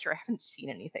over the past year, I haven't seen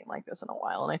anything like this in a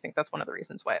while, and I think that's one of the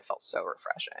reasons why it felt so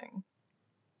refreshing.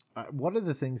 One of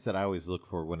the things that I always look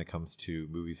for when it comes to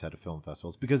movies at a film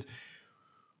festivals, because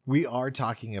we are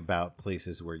talking about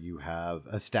places where you have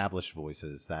established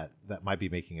voices that might be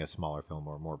making a smaller film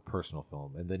or a more personal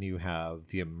film, and then you have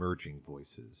the emerging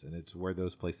voices, and it's where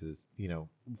those places,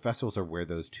 festivals are where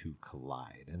those two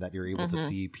collide, and that you're able to Hmm.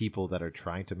 see people that are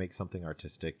trying to make something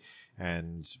artistic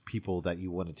and people that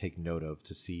you want to take note of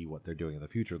to see what they're doing in the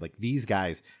future. Like these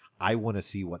guys, I want to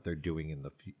see what they're doing in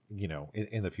the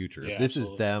in the future. If Yeah, this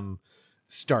is absolutely. them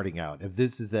starting out, if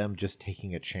this is them just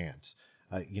taking a chance,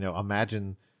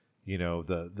 imagine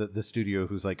the studio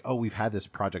who's like, oh, we've had this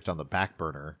project on the back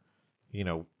burner,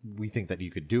 we think that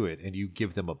you could do it, and you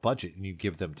give them a budget and you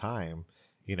give them time,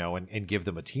 and give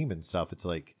them a team and stuff. It's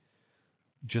like,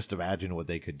 just imagine what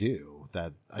they could do.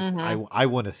 That i Hmm. i, I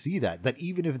want to see that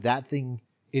even if that thing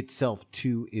itself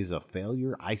too is a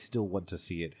failure, I still want to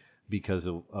see it because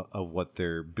of what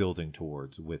they're building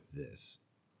towards with this.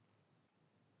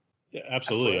 Yeah,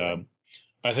 absolutely. Absolutely.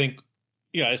 I think,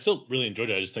 yeah, I still really enjoyed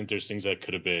it. I just think there's things that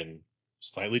could have been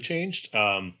slightly changed.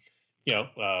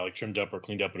 Like trimmed up or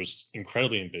cleaned up. It was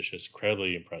incredibly ambitious,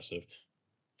 incredibly impressive.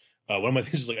 One of my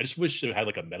things is like I just wish it had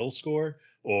like a metal score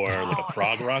or like a Oh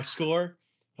prog rock yeah. score.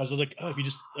 I was like, oh,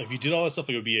 if you did all that stuff,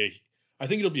 it would be a. I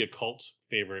think it'll be a cult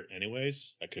favorite,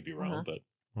 anyways. I could be Hmm. wrong, but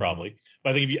probably.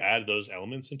 But I think if you add those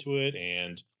elements into it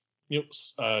and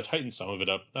tighten some of it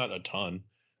up, not a ton,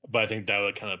 but I think that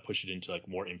would kind of push it into like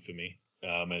more infamy,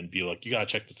 and be like, you gotta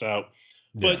check this out.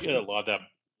 But a lot of that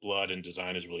blood and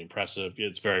design is really impressive.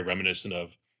 It's very reminiscent of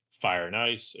Fire and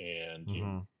Ice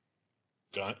and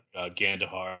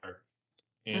Gandahar,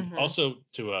 and also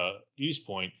to Yu's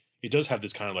point, it does have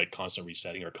this kind of like constant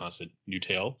resetting or constant new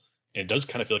tale, and it does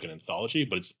kind of feel like an anthology,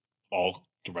 but it's all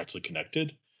directly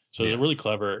connected. So there's a really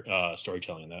clever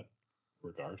storytelling in that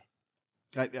regard.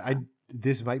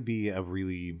 This might be a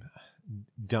really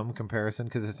dumb comparison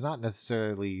because it's not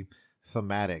necessarily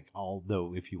thematic.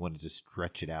 Although if you wanted to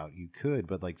stretch it out, you could.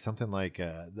 But like something like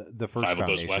the first Five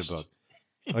Foundation book.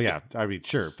 Oh yeah, I mean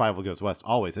sure, Fievel Goes West.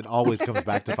 Always, it always comes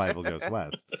back to Fievel Goes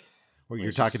West. Where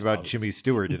you're talking about Jimmy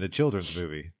Stewart in a children's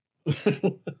movie.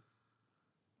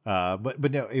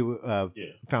 But no,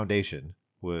 Foundation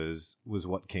was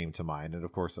what came to mind, and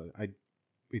of course,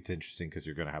 it's interesting because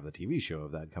you're going to have the TV show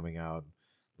of that coming out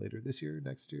later this year,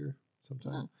 next year,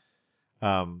 sometime.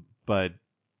 But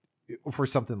for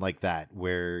something like that,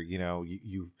 where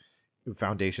you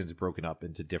Foundation's broken up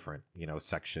into different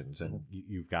sections, and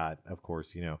you've got, of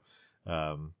course, the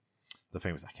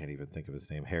famous, I can't even think of his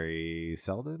name, Harry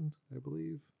Seldon, I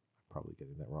believe. Probably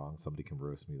getting that wrong. Somebody can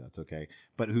roast me. That's okay.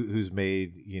 But who's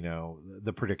made,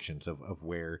 the predictions of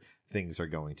where things are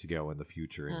going to go in the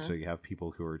future. And so you have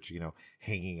people who are,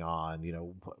 hanging on,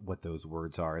 what those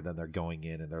words are. And then they're going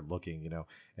in and they're looking,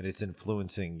 and it's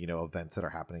influencing, events that are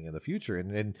happening in the future.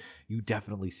 And you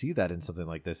definitely see that in something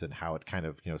like this and how it kind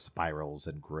of, spirals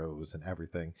and grows and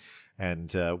everything.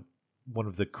 And one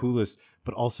of the coolest,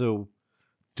 but also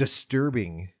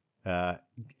disturbing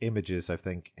images I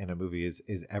think in a movie is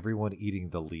everyone eating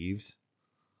the leaves.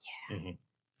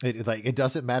 It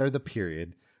doesn't matter the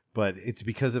period, but it's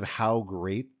because of how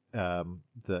great the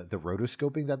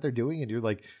rotoscoping that they're doing, and you're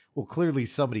like, well, clearly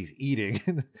somebody's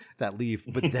eating that leaf,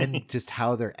 but then just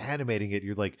how they're animating it,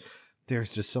 you're like,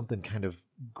 there's just something kind of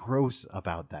gross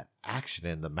about that action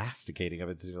and the masticating of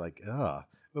it. So you're like,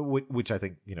 which I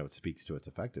think it speaks to its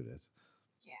effectiveness.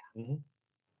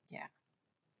 Yeah.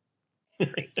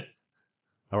 Great.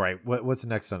 All right, what's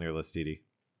next on your list, Dee?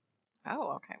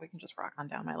 Oh, okay. We can just rock on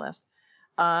down my list.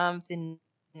 The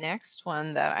next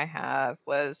one that I have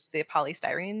was the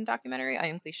polystyrene documentary, I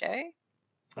Am Cliche.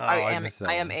 Oh, I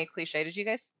am a cliche. Did you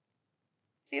guys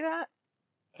see that?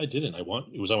 I didn't. It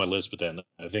was on my list, but then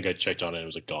I think I checked on it and it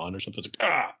was like gone or something. It's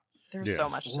like, there's so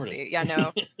much to see. Yeah,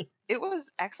 no, it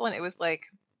was excellent. It was like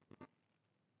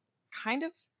kind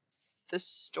of the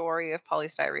story of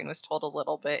polystyrene was told a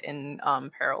little bit in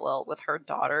parallel with her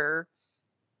daughter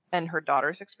and her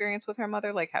daughter's experience with her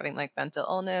mother, like having like mental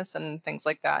illness and things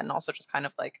like that, and also just kind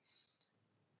of like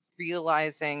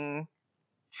realizing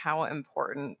how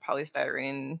important it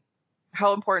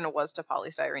was to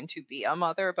polystyrene to be a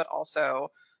mother, but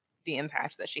also the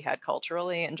impact that she had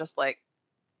culturally, and just like,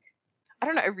 I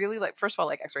don't know, I really like, first of all,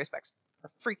 like X-Ray Specs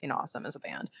are freaking awesome as a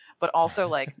band, but also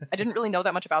like I didn't really know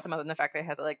that much about them other than the fact they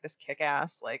had like this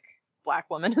kick-ass like black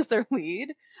woman as their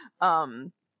lead.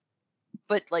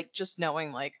 But like just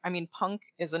knowing, like, I mean, punk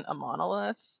isn't a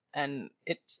monolith, and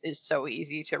it is so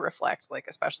easy to reflect, like,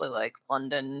 especially like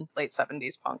London late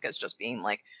 70s punk as just being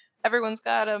like, everyone's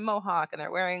got a mohawk and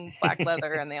they're wearing black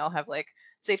leather and they all have like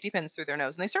safety pins through their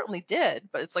nose, and they certainly did,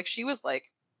 but it's like she was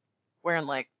like wearing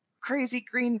like crazy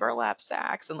green burlap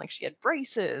sacks, and like she had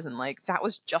braces, and like that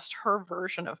was just her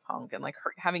version of punk, and like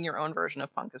having your own version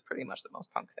of punk is pretty much the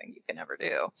most punk thing you can ever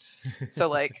do. So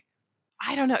like,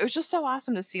 I don't know, it was just so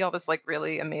awesome to see all this like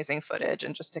really amazing footage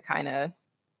and just to kind of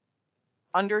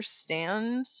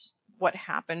understand what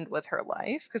happened with her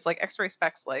life, because like X-Ray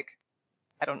Specs, like,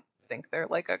 I don't think they're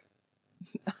like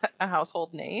a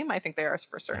household name. I think they are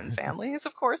for certain families,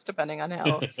 of course, depending on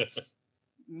how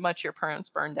much your parents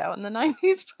burned out in the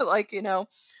 90s, but like,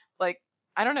 like,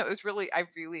 I don't know, I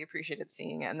really appreciated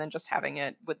seeing it, and then just having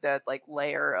it with the like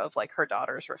layer of like her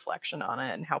daughter's reflection on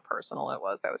it and how personal it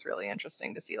was. That was really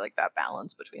interesting to see, like, that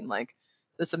balance between like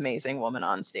this amazing woman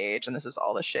on stage and this is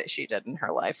all the shit she did in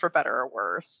her life, for better or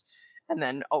worse, and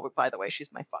then, oh, by the way,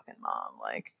 she's my fucking mom,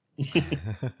 like.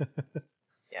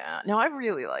 Yeah, no, I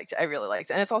really liked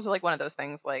it, and it's also like one of those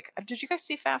things, like, did you guys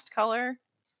see Fast Color?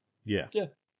 Yeah.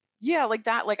 Yeah, like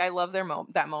that. Like, I love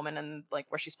that moment, and like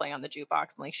where she's playing on the jukebox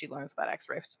and like she learns about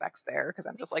X-Ray Specs there, because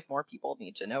I'm just like, more people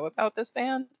need to know about this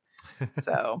band.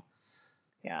 So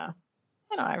yeah,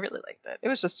 I know, I really liked it. It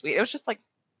was just sweet. It was just like,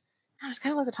 I was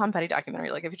kind of like the Tom Petty documentary.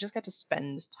 Like, if you just get to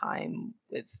spend time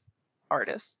with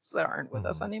artists that aren't with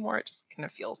us anymore, it just kind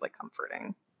of feels like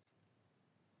comforting.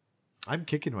 I'm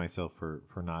kicking myself for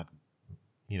not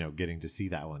getting to see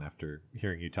that one after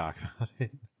hearing you talk about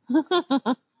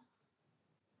it.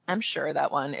 I'm sure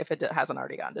that one, if it hasn't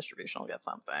already gotten distribution, will get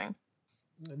something.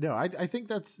 No, I think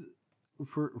that's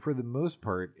for the most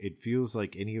part. It feels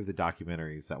like any of the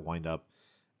documentaries that wind up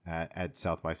at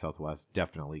South by Southwest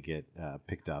definitely get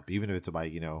picked up, even if it's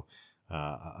by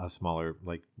a smaller,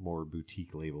 like more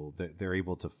boutique label. They're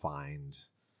able to find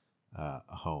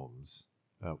homes.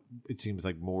 It seems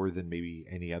like more than maybe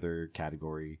any other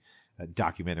category,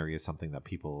 documentary is something that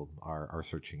people are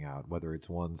searching out. Whether it's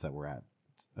ones that were at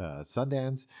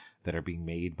Sundance that are being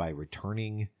made by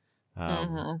returning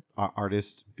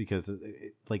artists, because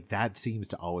like that seems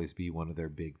to always be one of their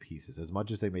big pieces. As much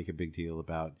as they make a big deal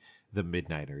about the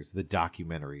Midnighters, the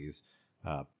documentaries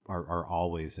are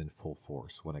always in full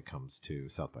force when it comes to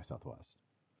South by Southwest.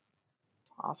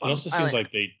 Awesome. It also seems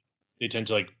like they tend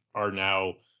to like are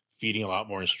now feeding a lot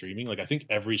more in streaming. Like I think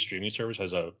every streaming service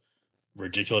has a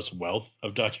ridiculous wealth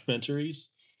of documentaries,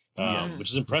 Yes. which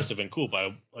is impressive and cool.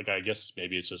 But like I guess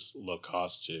maybe it's just low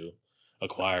cost to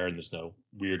acquire and there's no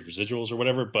weird residuals or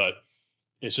whatever. But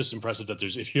it's just impressive that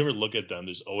there's, if you ever look at them,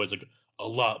 there's always like a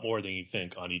lot more than you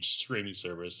think on each streaming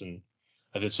service. And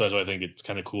I think so. I think it's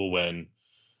kind of cool when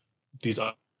these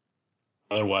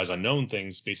otherwise unknown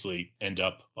things basically end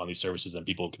up on these services and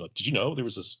people can like, did you know there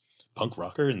was this punk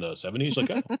rocker in the 70s?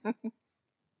 Like, oh.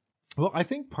 Well, I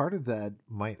think part of that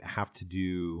might have to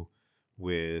do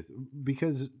with,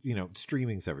 because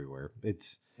streaming's everywhere.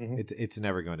 It's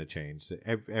never going to change.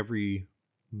 Every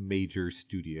major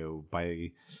studio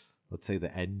by, let's say,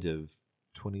 the end of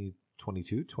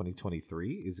 2022,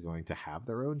 2023 is going to have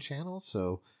their own channel.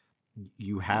 So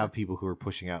you have people who are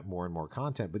pushing out more and more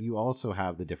content, but you also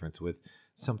have the difference with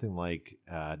something like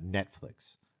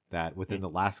Netflix, that within the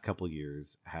last couple of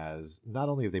years has, not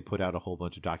only have they put out a whole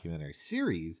bunch of documentary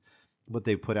series, but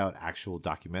they've put out actual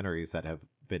documentaries that have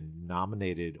been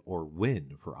nominated or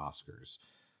win for Oscars.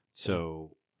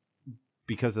 So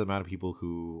because of the amount of people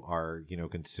who are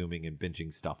consuming and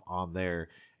binging stuff on there,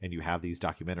 and you have these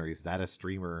documentaries that a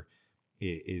streamer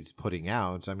is putting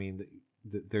out, I mean,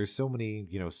 there's so many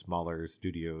smaller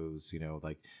studios,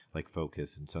 like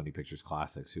Focus and Sony Pictures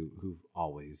Classics, who've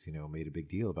always made a big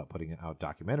deal about putting out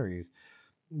documentaries.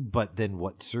 But then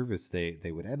what service they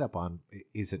would end up on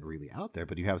isn't really out there.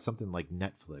 But you have something like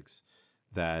Netflix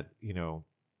that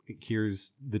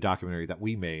here's the documentary that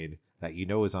we made that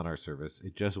is on our service.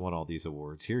 It just won all these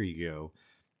awards. Here you go.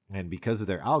 And because of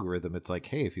their algorithm, it's like,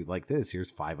 hey, if you like this, here's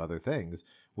 5 other things,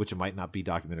 which might not be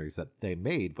documentaries that they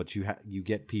made, but you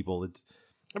get people.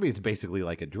 It's basically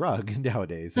like a drug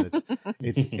nowadays, and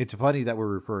it's funny that we're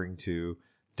referring to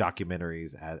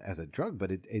documentaries as a drug,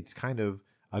 but it's kind of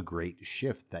a great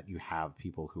shift that you have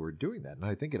people who are doing that, and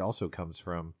I think it also comes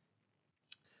from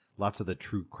lots of the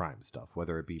true crime stuff,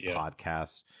 whether it be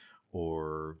podcasts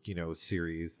or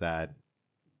series that,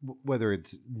 whether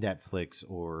it's Netflix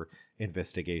or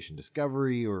Investigation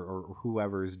Discovery or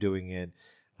whoever's doing it,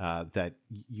 that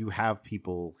you have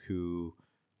people who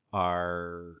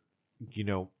are,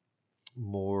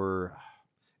 more,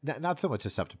 not so much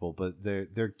susceptible, but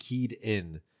they're keyed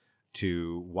in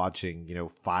to watching,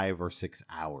 5 or 6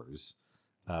 hours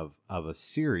of a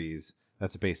series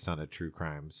that's based on a true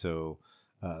crime. So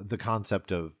the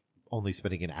concept of only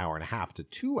spending an hour and a half to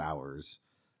 2 hours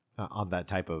on that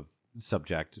type of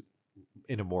subject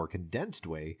in a more condensed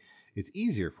way is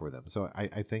easier for them. So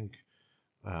I think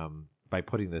by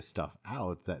putting this stuff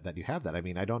out that you have that. I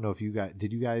mean, I don't know if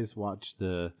did you guys watch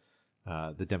the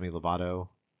Demi Lovato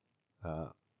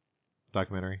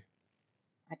documentary?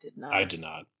 I did not. I did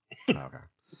not. Okay.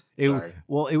 Sorry.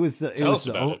 It was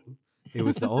about it. It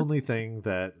was the only thing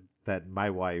that my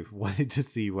wife wanted to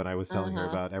see when I was telling her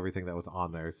about everything that was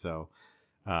on there. So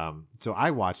so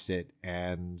I watched it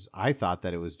and I thought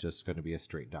that it was just going to be a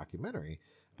straight documentary.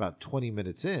 About 20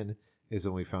 minutes in is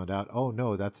when we found out, oh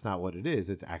no, that's not what it is.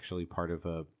 It's actually part of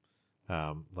a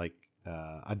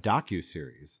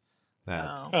docu-series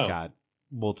that's got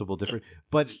multiple different,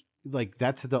 but like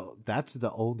that's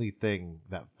the only thing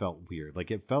that felt weird.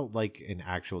 Like it felt like an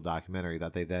actual documentary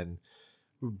that they then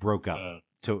broke up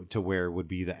to where would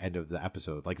be the end of the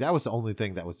episode. Like that was the only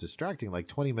thing that was distracting. Like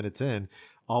 20 minutes in,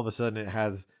 all of a sudden it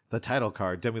has the title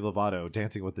card, Demi Lovato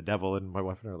dancing with the devil, and my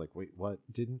wife and I are like, wait, what?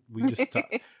 Didn't we just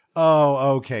talk?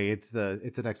 Oh, okay, it's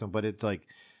the next one. But it's like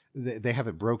they have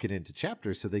it broken into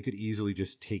chapters, so they could easily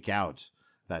just take out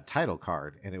that title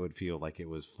card and it would feel like it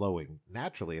was flowing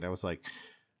naturally. And I was like,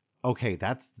 okay,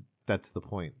 that's the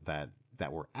point that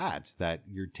we're at, that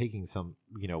you're taking some,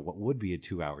 what would be a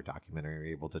 2-hour documentary,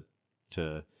 you're able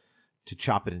to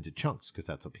chop it into chunks because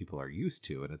that's what people are used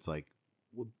to. And it's like,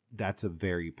 well, that's a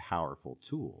very powerful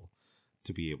tool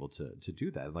to be able to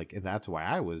do that. Like, and that's why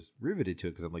I was riveted to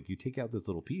it, because I'm like, you take out those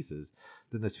little pieces,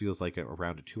 then this feels like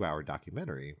around a 2 hour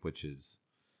documentary, which is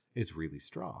really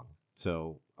strong.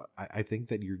 So I think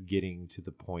that you're getting to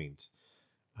the point,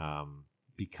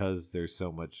 because there's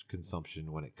so much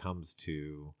consumption when it comes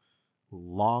to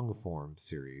long form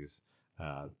series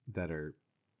that are,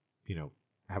 you know,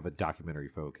 have a documentary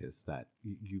focus, that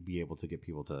you be able to get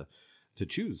people to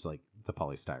choose like the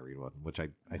polystyrene one, which I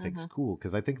think is cool,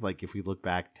 because I think like if we look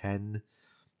back 10,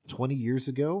 20 years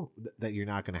ago, that you're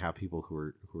not going to have people who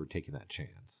are taking that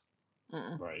chance.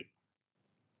 Right.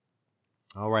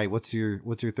 All right, what's your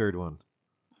third one?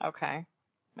 Okay.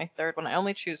 My third one. I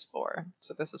only choose 4,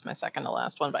 so this is my second to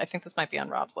last one, but I think this might be on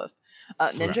Rob's list.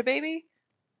 Ninja Okay. Baby.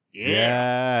 Yeah.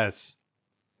 Yes.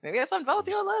 Maybe it's on both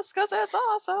your lists because it's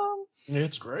awesome.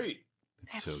 It's great.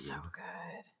 It's so good.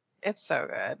 good. It's so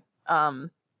good.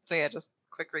 So yeah, just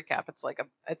quick recap.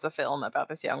 It's a film about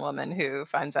this young woman who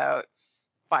finds out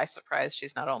by surprise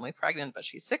she's not only pregnant, but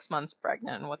she's 6 months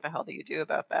pregnant. And what the hell do you do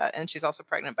about that? And she's also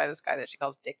pregnant by this guy that she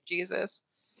calls Dick Jesus,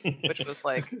 which was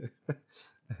like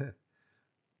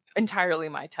entirely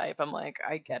my type. I'm like,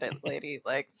 I get it, lady.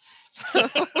 Like, so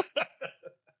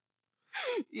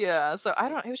yeah. So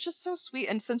it was just so sweet.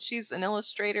 And since she's an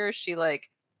illustrator, she like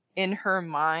in her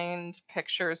mind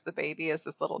pictures the baby as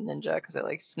this little ninja because it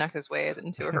like snuck his way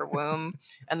into her womb,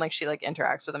 and like she like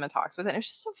interacts with him and talks with it. And it was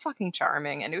just so fucking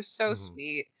charming, and it was so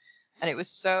sweet, and it was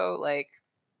so like,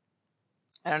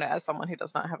 I don't know, as someone who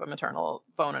does not have a maternal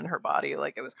bone in her body,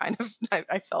 like it was kind of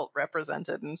I felt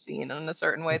represented and seen in a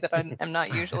certain way that I am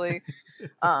not usually,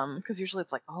 because usually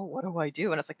it's like, oh, what do I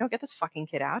do? And it's like, no, get this fucking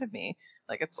kid out of me.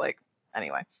 Like it's like,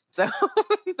 anyway, so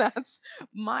that's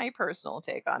my personal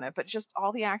take on it. But just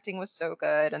all the acting was so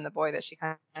good, and the boy that she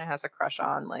kind of has a crush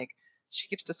on, like she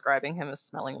keeps describing him as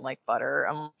smelling like butter.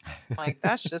 I'm like,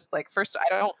 that's just like, first, I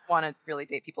don't want to really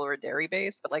date people who are dairy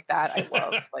based, but like that I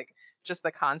love. Like just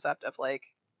the concept of like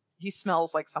he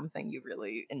smells like something you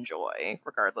really enjoy,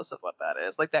 regardless of what that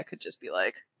is. Like that could just be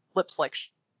like lips like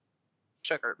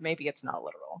sugar. Maybe it's not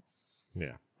literal.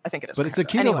 Yeah. I think it is. But for it's her, a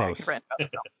though. keto Anyway, I mos. could rant about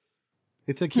this.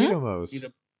 It's a keto mos.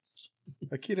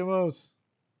 A keto mos.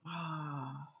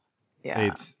 Yeah.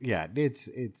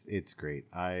 It's great.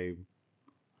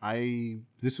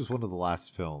 This was one of the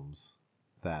last films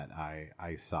that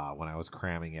I saw when I was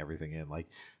cramming everything in. Like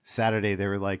Saturday, they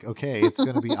were like, okay, it's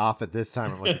going to be off at this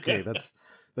time. I'm like, okay,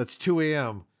 that's 2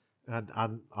 a.m.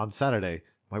 On Saturday.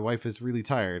 My wife is really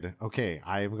tired. Okay,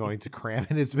 I am going to cram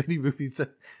in as many movies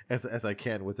as I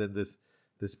can within this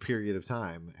period of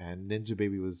time. And Ninja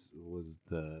Baby was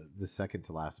the second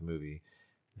to last movie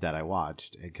that I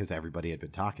watched, because everybody had been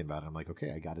talking about it. I'm like,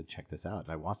 okay, I got to check this out.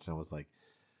 And I watched it and I was like,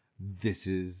 this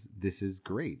is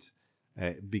great.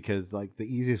 Because like the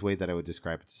easiest way that I would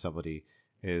describe it to somebody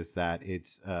is that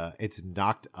it's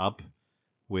knocked up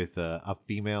with a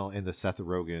female in the Seth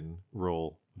Rogen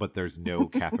role, but there's no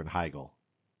Katherine Heigl.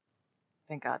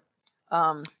 Thank God.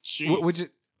 Would you?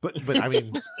 But I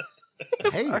mean,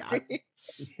 hey,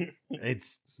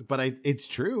 it's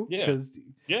true, because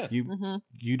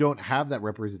you don't have that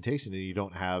representation, and you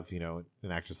don't have an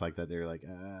actress like that. They're like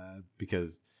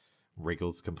because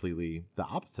Rachel's completely the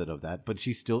opposite of that, but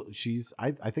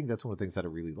I think that's one of the things that I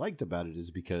really liked about it,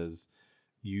 is because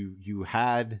you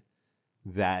had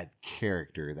that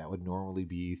character that would normally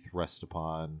be thrust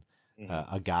upon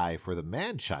a guy for the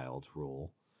man-child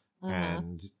role,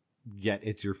 and yet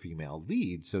it's your female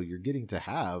lead, so you're getting to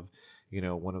have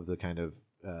one of the kind of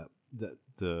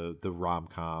the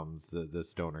rom-coms, the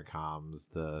stoner coms,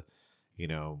 the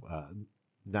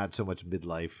not so much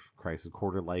midlife crisis,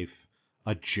 quarter life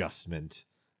adjustment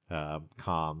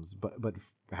comms, but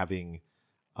having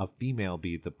a female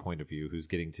be the point of view who's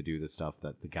getting to do the stuff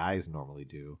that the guys normally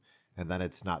do, and then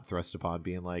it's not thrust upon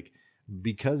being like,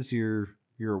 because you're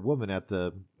a woman at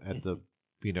the the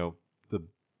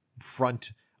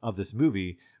front of this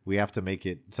movie, we have to make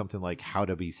it something like How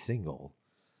to Be Single,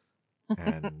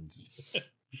 and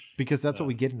because that's what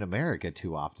we get in America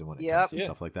too often when it comes to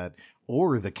stuff like that,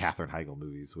 or the Katherine Heigl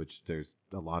movies, which there's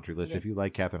a laundry list. If you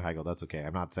like Katherine Heigl, that's okay.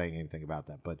 I'm not saying anything about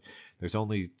that, but there's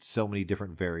only so many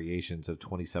different variations of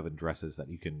 27 dresses that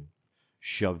you can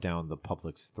shove down the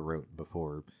public's throat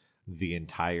before the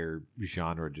entire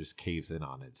genre just caves in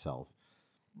on itself.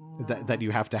 That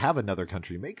you have to have another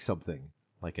country make something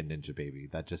like a Ninja Baby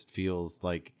that just feels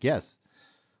like, yes,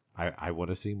 I want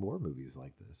to see more movies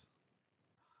like this.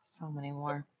 So many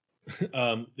more.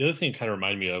 The other thing it kind of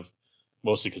reminded me of,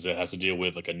 mostly because it has to deal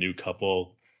with like a new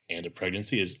couple and a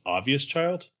pregnancy, is Obvious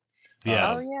Child.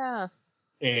 Yeah. Oh yeah.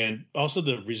 And also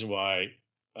the reason why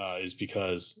is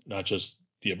because not just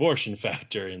the abortion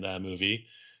factor in that movie,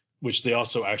 which they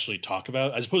also actually talk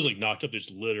about. As opposed to like Knocked Up,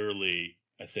 there's literally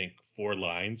I think 4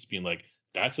 lines being like,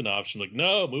 "That's an option." Like,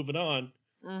 no, moving on.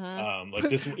 Mm-hmm. Like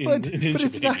this but Ninja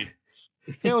it's not. Baby.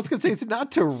 Yeah, I was gonna say it's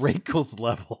not to Rakel's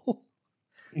level.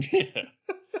 Yeah,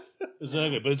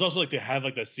 exactly. But it's also like they have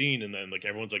like that scene, and then like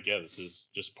everyone's like, "Yeah, this is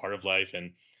just part of life."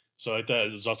 And so like that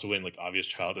is also in like Obvious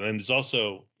Child, and then there's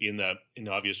also in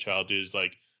Obvious Child is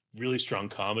like really strong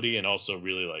comedy and also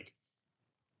really like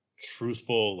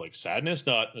truthful like sadness,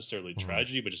 not necessarily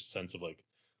tragedy, but just a sense of like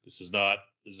this is not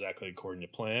exactly according to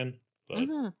plan. But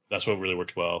Mm-hmm. that's what really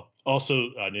worked well. Also,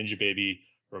 Ninja Baby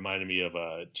reminded me of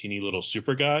a teeny little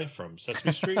super guy from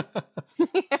Sesame Street.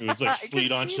 It was like I could slid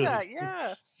see onto. that.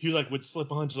 Yeah. He like would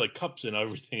slip onto like cups and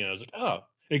everything, and I was like, oh,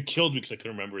 it killed me because I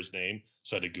couldn't remember his name,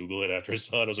 so I had to Google it after I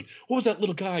saw it. I was like, what was that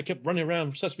little guy? I kept running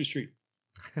around Sesame Street.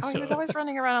 Oh, he was always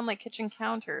running around on like kitchen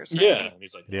counters, Yeah, right? and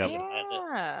he's like, Yep.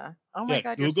 Yeah. Oh my yeah.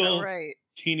 God, you're so Google right.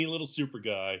 teeny little super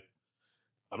guy.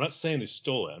 I'm not saying they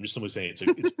stole it. I'm just simply saying it's a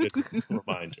good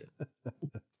reminder.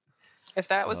 If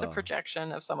that was a Uh,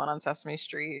 projection of someone on Sesame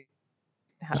Street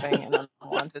having an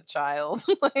unwanted child,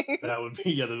 like That would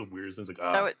be the weirdest things. Like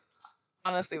that would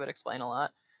honestly would explain a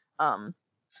lot. Um,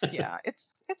 yeah,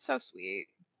 it's so sweet.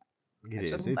 it It's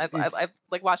is. just It's I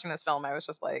like watching this film. I was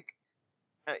just like,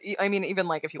 I mean, even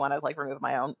like if you want to like remove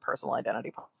my own personal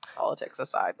identity politics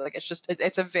aside, like it's just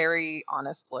it's a very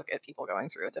honest look at people going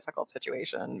through a difficult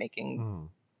situation, making mm.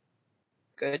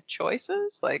 good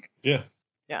choices. Like, yeah,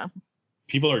 yeah,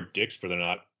 people are dicks, but they're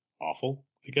not awful.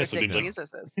 I they're guess dick like,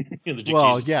 Jesuses. the Dick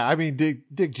Well, Jesus. yeah. I mean,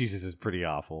 Dick Jesus is pretty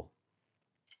awful.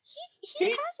 He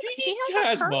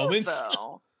has a curve moments.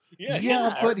 though. Yeah, he has Yeah, a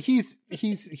Yeah. but curve.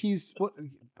 he's what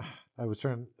I was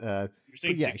trying. You're But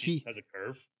saying yeah, Dick Jesus he. has a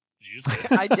curve? Did you just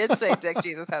say I did say Dick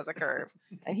Jesus has a curve,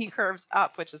 and he curves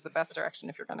up, which is the best direction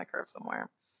if you're going to curve somewhere.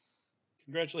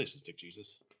 Congratulations, Dick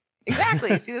Jesus.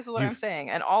 Exactly. See, this is what I'm You've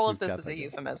saying, and all of you've this got is that a going.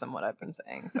 euphemism. What I've been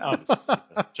saying. So Obviously,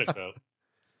 checks out.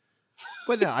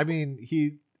 But no, I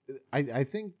mean I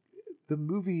think the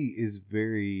movie is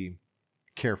very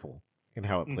careful in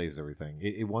how it Mm. plays everything.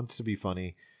 It wants to be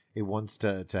funny. It wants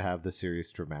to have the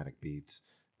serious dramatic beats.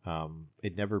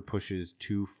 It never pushes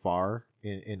too far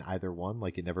in either one.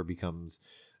 Like it never becomes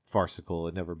farcical.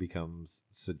 It never becomes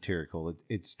satirical.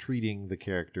 It's treating the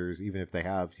characters, even if they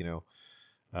have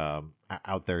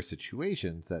out there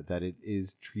situations, that it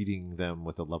is treating them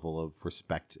with a level of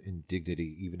respect and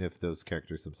dignity, even if those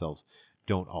characters themselves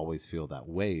don't always feel that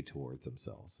way towards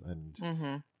themselves. And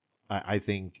hmm I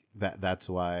think that's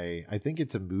why I think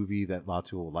it's a movie that lots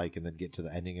of people will like and then get to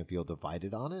the ending and feel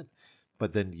divided on it.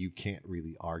 But then you can't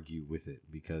really argue with it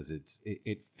because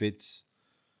it fits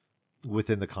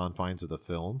within the confines of the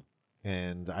film.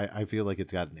 And I feel like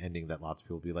it's got an ending that lots of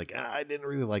people will be like, I didn't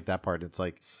really like that part. It's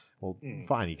like, well, Mm.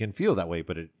 fine, you can feel that way,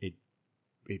 but it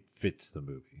fits the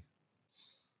movie.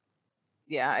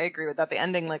 yeah, I agree with that. The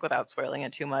ending, like without spoiling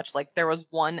it too much, like there was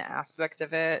one aspect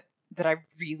of it that I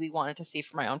really wanted to see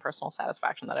for my own personal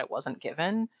satisfaction that I wasn't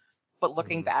given. But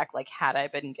looking Mhm. back, like had I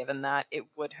been given that, it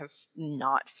would have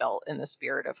not felt in the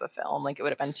spirit of the film. Like it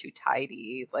would have been too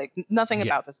tidy. Like nothing Yeah.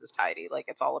 about this is tidy. Like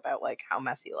it's all about like how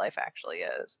messy life actually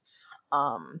is.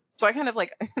 So I kind of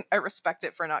like I respect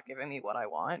it for not giving me what I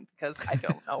want because I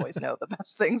don't always know the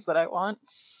best things that I want.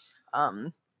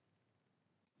 Um,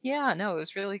 yeah, no, it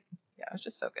was really yeah, it was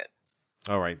just so good.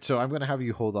 All right, so I'm gonna have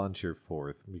you hold on to your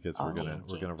fourth because we're Oh.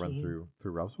 gonna run through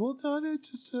Ralph's. Well, no,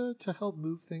 just to help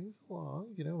move things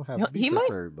along. Be He fair might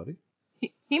for everybody.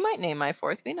 he might name my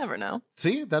fourth. We never know.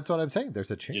 See, that's what I'm saying. There's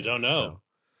a chance. You don't know.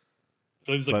 So, I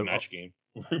feel like it's like a but match game.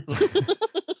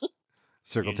 You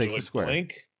circle takes a enjoyed square.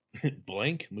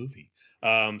 blank movie.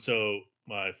 So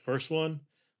my first one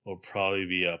will probably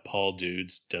be Paul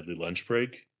Dude's Deadly Lunch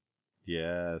Break.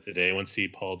 Yes, Did anyone see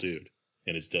Paul Dude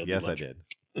and his Deadly yes, I Lunch? did.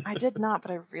 I did not,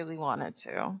 but I really wanted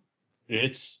to.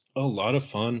 It's a lot of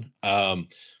fun.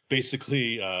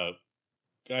 Basically,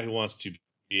 guy who wants to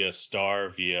be a star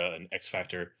via an X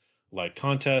Factor like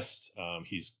contest.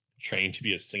 He's trained to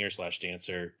be a singer slash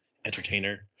dancer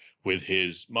entertainer with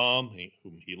his mom,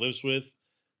 whom he lives with.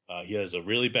 He has a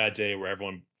really bad day where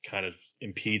everyone kind of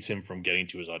impedes him from getting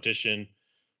to his audition,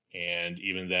 and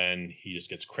even then, he just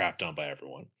gets crapped on by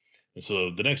everyone. And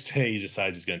so the next day, he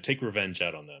decides he's going to take revenge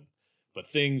out on them. But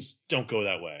things don't go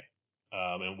that way.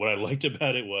 And what I liked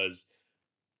about it was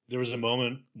there was a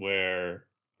moment where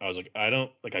I was like, I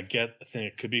don't like. I think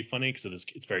it could be funny because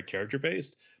it's very character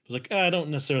based. I was like, I don't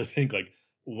necessarily think like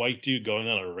white dude going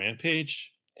on a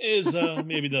rampage is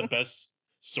maybe the best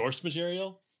source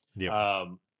material. Yep.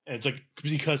 And it's like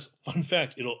because fun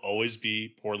fact, it'll always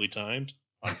be poorly timed.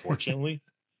 Unfortunately,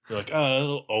 you're like, oh,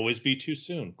 it'll always be too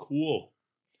soon. Cool.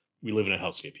 we live in a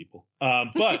hellscape, people.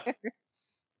 But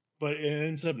it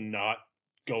ends up not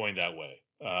going that way.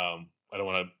 I don't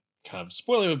want to kind of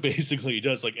spoil it, but basically, it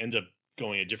does like end up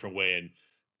going a different way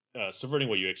and subverting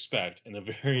what you expect, and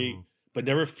but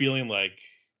never feeling like,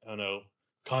 I don't know,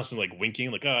 constantly like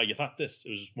winking, like, you thought this.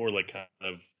 It was just more like kind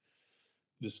of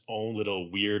this own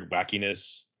little weird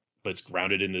wackiness, but it's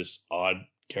grounded in this odd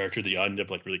character that you end up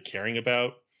like really caring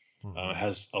about. It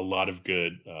has a lot of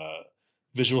good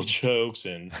visual jokes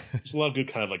and there's a lot of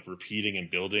good kind of like repeating and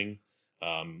building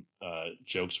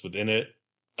jokes within it.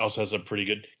 Also has a pretty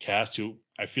good cast who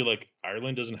I feel like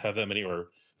Ireland doesn't have that many, or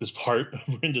this part of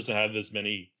Britain doesn't have this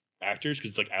many actors,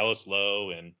 because it's like Alice Lowe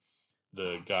and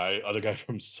the other guy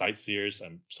from Sightseers.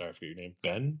 I'm sorry for your name,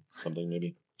 Ben something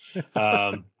maybe.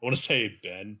 I want to say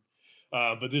Ben,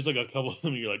 but there's like a couple of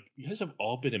them. You're like, you guys have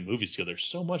all been in movies together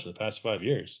so much in the past 5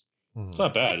 years. It's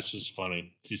not bad. It's just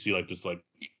funny to see like this, like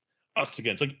us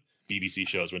against like BBC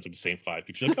shows where it's like the same 5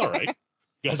 people. You're like, all right,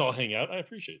 you guys all hang out. I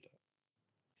appreciate that.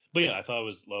 But yeah, I thought it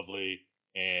was lovely,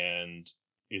 and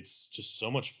it's just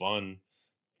so much fun.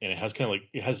 And it has kind of like,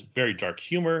 it has very dark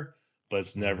humor, but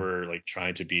it's never like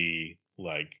trying to be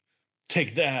like,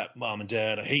 take that, mom and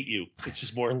dad, I hate you. It's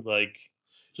just more like,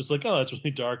 oh, it's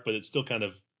really dark, but it's still kind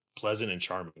of pleasant and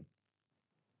charming.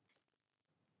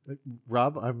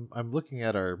 Rob, I'm looking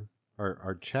at our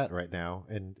chat right now,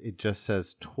 and it just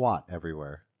says twat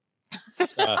everywhere.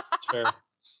 It's fair.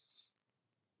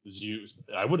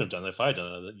 I wouldn't have done that if I had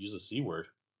done it. Use the C word.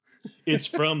 It's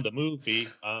from the movie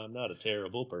I'm Not a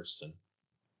Terrible Person.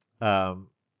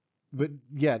 But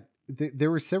yeah, there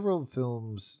were several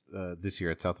films this year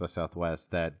at South by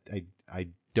Southwest that I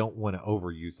don't want to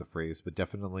overuse the phrase, but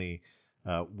definitely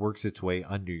works its way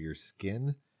under your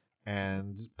skin.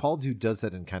 And Paul Dew does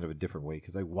that in kind of a different way,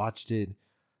 because I watched it,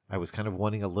 I was kind of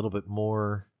wanting a little bit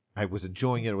more. I was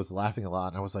enjoying it, I was laughing a lot,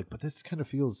 and I was like, but this kind of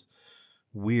feels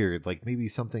weird, like maybe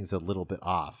something's a little bit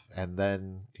off. And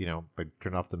then, I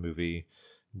turned off the movie,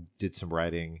 did some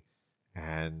writing,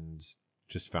 and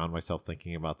just found myself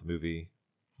thinking about the movie.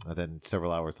 And then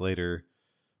several hours later,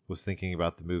 was thinking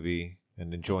about the movie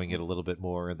and enjoying it a little bit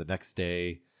more. And the next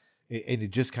day, and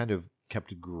it just kind of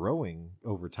kept growing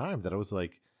over time, that I was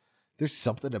like, there's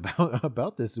something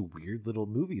about this weird little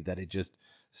movie that it just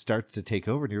starts to take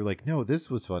over. And you're like, no, this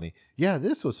was funny. Yeah,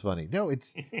 this was funny. No,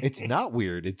 it's not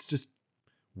weird. It's just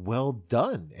well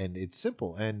done, and it's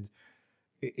simple, and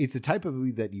it's a type of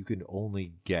movie that you can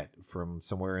only get from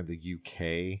somewhere in the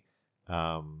UK,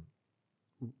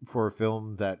 for a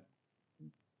film that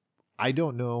I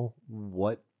don't know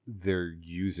what they're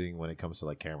using when it comes to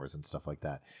like cameras and stuff like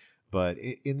that, but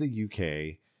in the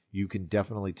UK you can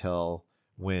definitely tell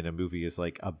when a movie is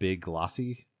like a big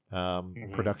glossy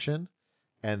production,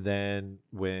 and then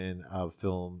when a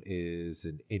film is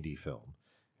an indie film.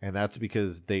 And that's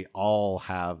because they all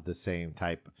have the same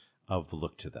type of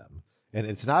look to them. And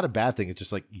it's not a bad thing. It's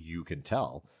just like you can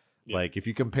tell. Yeah. Like if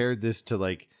you compared this to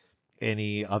like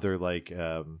any other like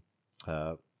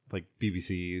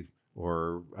BBC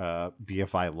or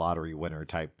BFI lottery winner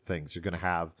type things, you're going to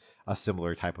have a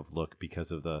similar type of look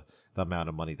because of the amount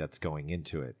of money that's going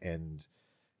into it. And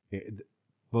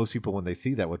most people, when they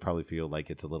see that, would probably feel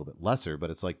like it's a little bit lesser, but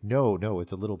it's like, no,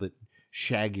 it's a little bit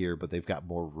shaggier, but they've got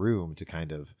more room to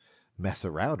kind of mess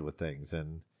around with things.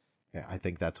 And I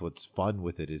think that's what's fun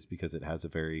with it, is because it has a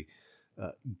very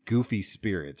goofy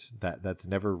spirit that's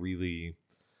never really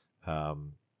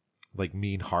like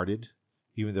mean-hearted,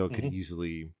 even though it could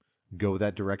easily go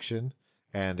that direction.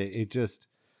 And it just,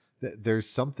 there's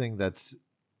something that's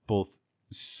both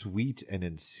sweet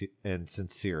and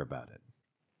sincere about it.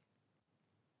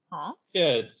 Aw.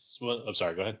 Yeah, I'm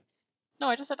sorry, go ahead. No,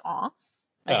 I just said aw.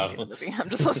 I didn't see the movie. I'm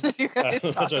just listening to you guys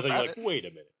talk about it. Wait a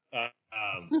minute.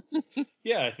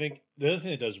 Yeah, I think the other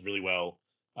thing it does really well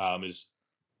is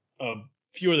a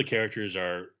few of the characters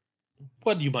are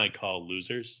what you might call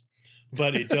losers,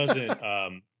 but it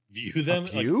doesn't view them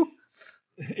like,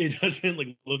 it doesn't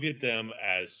like look at them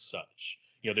as such.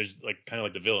 There's like kind of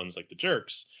like the villains, like the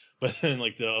jerks, but then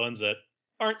like the ones that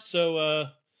aren't so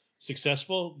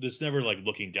successful, there's never like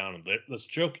looking down on them. This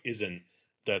joke isn't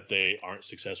that they aren't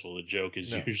successful. The joke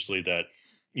is usually that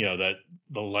that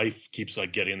the life keeps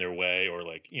like getting in their way, or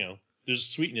like there's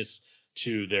sweetness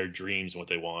to their dreams and what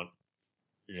they want.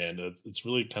 And it's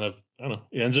really kind of, I don't know,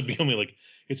 it ends up being like,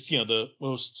 it's the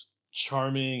most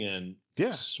charming and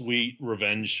sweet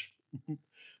revenge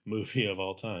movie of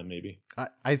all time, maybe.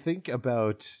 I think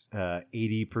about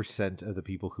 80% of the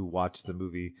people who watch the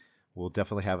movie will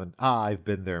definitely have an I've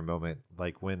been there moment,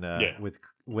 like when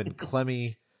when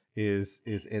Clemmy is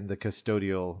in the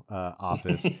custodial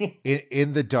office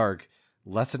in the dark,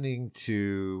 listening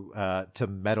to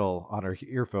metal on her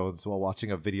earphones while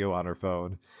watching a video on her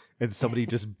phone, and somebody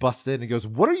just busts in and goes,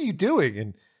 "What are you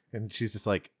doing?" And she's just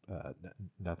like,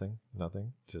 nothing,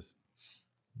 just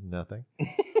nothing."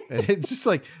 And it's just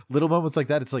like little moments like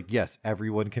that. It's like, yes,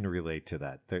 everyone can relate to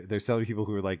that. There's so many people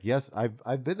who are like, yes,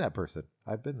 I've been that person.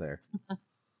 I've been there.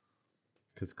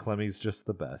 Because Clemmy's just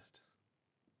the best.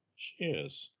 She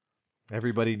is.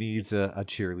 Everybody needs a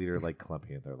cheerleader like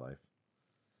Clemmy in their life.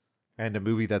 And a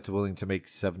movie that's willing to make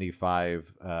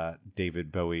 75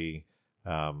 David Bowie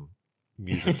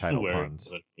music title puns.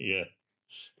 Yeah.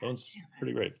 That one's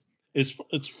pretty great.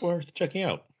 It's worth checking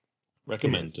out.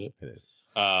 Recommend it. It is.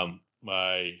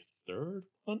 My third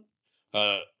one.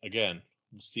 Again,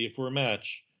 we'll see if we're a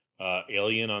match.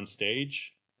 Alien on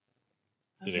Stage.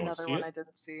 That's another one I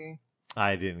didn't see.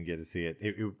 I didn't get to see it.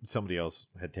 Somebody else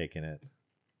had taken it.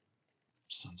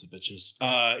 Sons of bitches.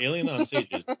 Alien on Stage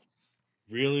is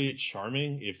really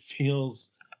charming. It feels,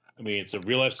 I mean, it's a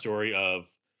real life story of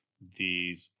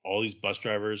all these bus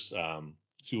drivers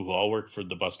who all work for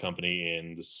the bus company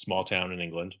in this small town in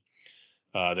England.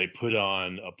 They put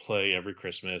on a play every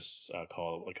Christmas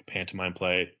called like a pantomime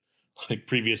play. Like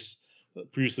previously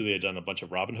they had done a bunch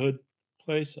of Robin Hood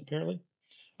plays apparently.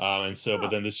 But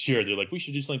then this year they're like, we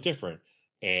should do something different.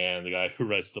 And the guy who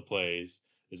writes the plays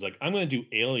is like, I'm going to do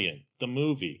Alien, the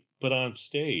movie, but on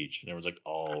stage. And everyone's like,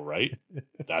 all right,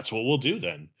 that's what we'll do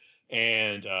then.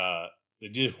 And they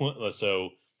did so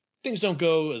things don't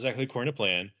go exactly according to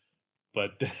plan,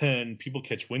 but then people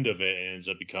catch wind of it and it ends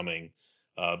up becoming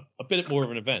a bit more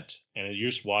of an event. And you're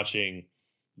just watching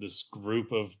this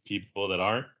group of people that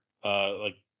aren't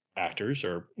like actors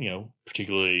or,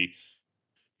 particularly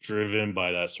driven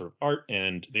by that sort of art,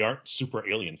 and they aren't super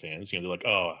Alien fans. They're like,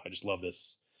 oh, I just love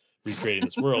this, recreating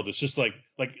this world. It's just like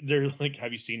they're like,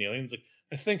 have you seen Aliens? Like,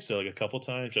 I think so, like a couple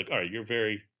times. Like, all right, you're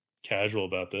very casual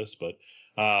about this, but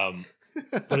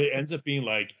it ends up being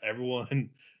like everyone.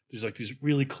 There's like these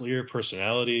really clear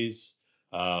personalities,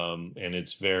 and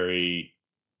it's very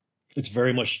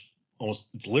much almost,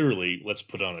 it's literally let's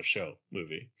put on a show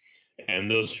movie, and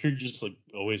those are just like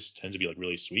always tend to be like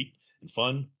really sweet and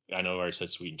fun. I know I already said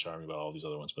sweet and charming about all these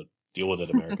other ones, but deal with it,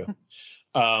 America.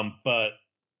 But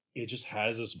it just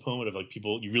has this moment of like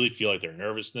people, you really feel like their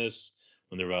nervousness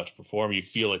when they're about to perform. You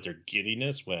feel like their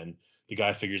giddiness when the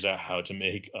guy figures out how to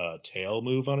make a tail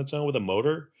move on its own with a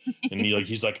motor, and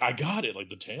he's like, I got it, like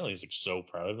the tail. And he's like so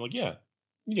proud of him, like, yeah,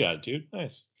 you got it, dude,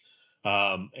 nice.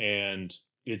 And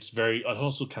it's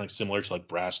also kind of similar to like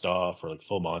Brastoff or like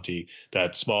Full Monty,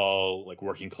 that small like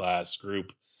working class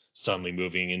group suddenly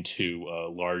moving into a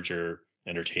larger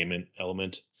entertainment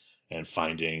element and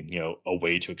finding a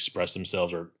way to express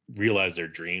themselves or realize their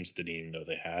dreams that they didn't even know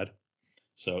they had.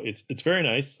 So it's very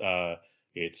nice.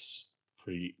 It's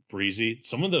pretty breezy.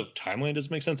 Some of the timeline doesn't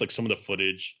make sense. Like some of the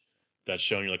footage that's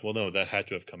shown, you're like, well, no, that had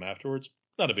to have come afterwards.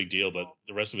 Not a big deal, but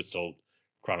the rest of it's told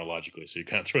chronologically, so you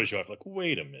kind of throws you off. Like,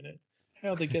 wait a minute,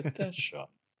 how'd they get that shot?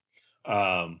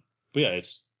 But yeah,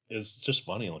 it's just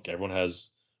funny. Like everyone has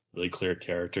really clear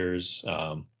characters,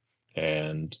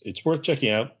 and it's worth checking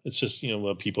out. It's just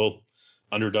a people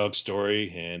underdog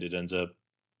story, and it ends up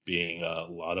being a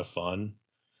lot of fun.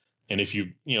 And if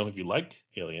you like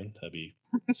Alien,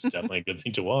 it's definitely a good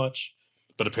thing to watch.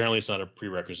 But apparently, it's not a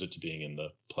prerequisite to being in the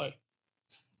play.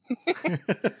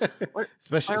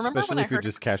 especially if you're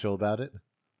just casual about it.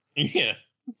 Yeah.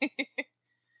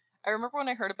 I remember when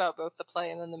I heard about both the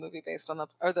play and then the movie based on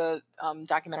the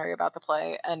documentary about the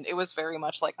play, and it was very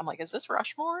much like, I'm like, is this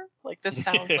Rushmore? Like, this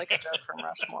sounds like a joke from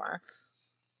Rushmore,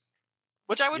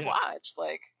 which I would watch.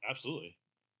 Like, absolutely.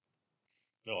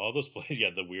 No, all those plays,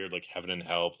 the weird like Heaven and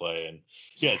Hell play, and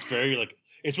it's very like,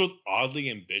 it's both oddly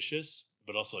ambitious,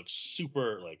 but also like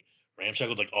super like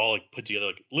ramshackle, like all like put together,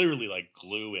 like literally like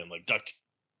glue and like duct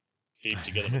tape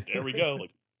together. Like, there we go,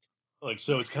 like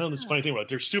so it's kind of this funny thing where like,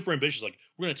 they're super ambitious, like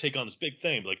we're gonna take on this big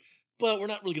thing, but we're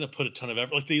not really gonna put a ton of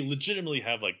effort. Like they legitimately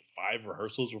have like 5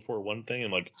 rehearsals before one thing,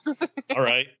 and like, all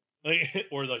right, like,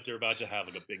 or like they're about to have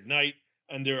like a big night.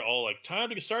 And they're all like, time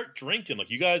to start drinking. Like,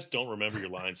 you guys don't remember your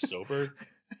lines sober.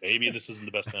 Maybe this isn't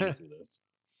the best time to do this.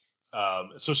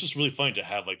 So it's just really fun to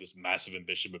have like this massive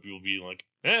ambition, but people being like,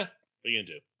 what are you gonna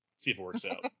do? See if it works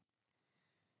out.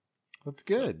 That's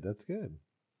good. That's good.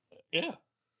 Yeah.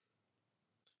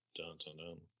 Dun, dun,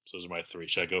 dun. So those are my 3.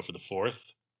 Should I go for the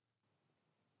 4th?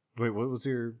 Wait, what was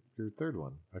your third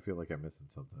one? I feel like I'm missing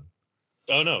something.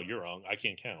 Oh no, you're wrong. I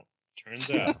can't count. Turns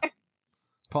out.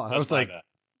 Paul, I was like,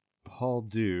 Paul,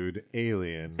 dude,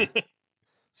 Alien,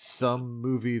 some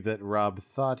movie that Rob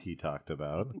thought he talked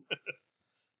about.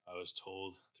 I was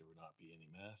told there would not be any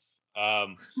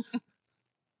meth.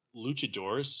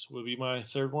 Luchadors would be my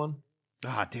third one.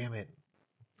 Ah, damn it.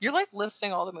 You're like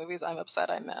listing all the movies I'm upset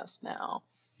I missed now.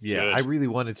 Yeah, Good I really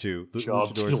wanted to. job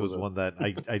Luchadors dealing was with one this.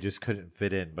 that I just couldn't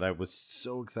fit in, but I was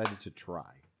so excited to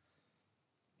try.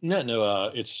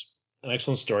 No, it's an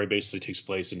excellent story. Basically, takes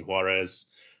place in Juarez,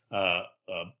 a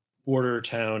border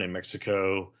town in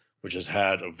Mexico, which has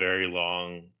had a very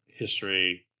long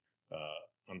history,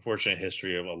 unfortunate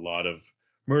history of a lot of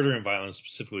murder and violence,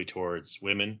 specifically towards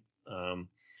women.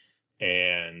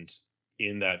 And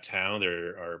in that town,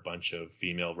 there are a bunch of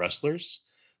female wrestlers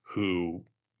who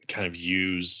kind of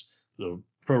use the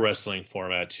pro wrestling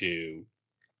format to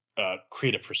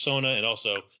create a persona, and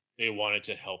also they wanted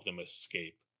to help them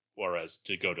escape, whereas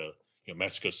to go to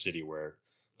Mexico City, where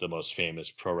the most famous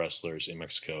pro wrestlers in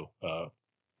Mexico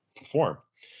perform.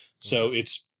 So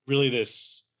it's really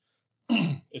this.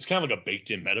 It's kind of like a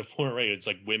baked-in metaphor, right? It's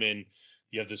like women.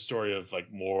 You have this story of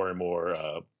like more and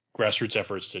more grassroots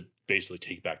efforts to basically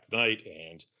take back the night,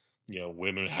 and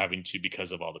women having to,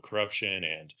 because of all the corruption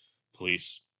and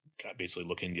police basically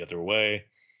looking the other way.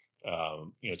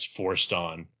 It's forced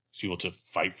on people to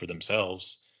fight for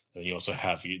themselves. And you also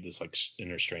have this like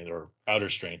inner strength or outer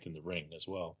strength in the ring as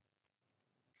well.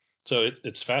 So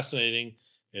it's fascinating.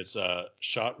 It's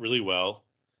shot really well.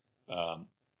 Um,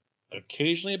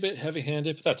 Occasionally a bit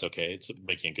heavy-handed, but that's okay. It's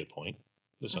making a good point.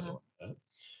 There's nothing wrong with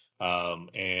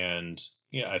that. And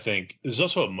I think there's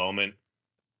also a moment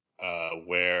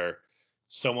where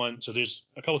someone. So there's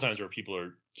a couple times where people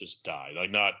are just die,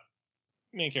 like not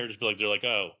main characters, but like they're like,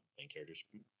 oh, main characters,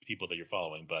 people that you're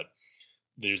following, but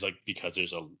there's like, because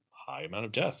there's a high amount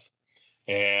of death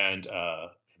and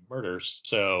murders.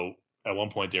 So at one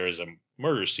point there is a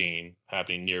murder scene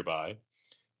happening nearby,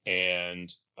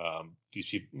 and these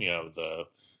people, the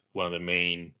one of the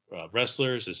main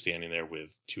wrestlers is standing there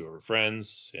with two of her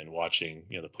friends and watching,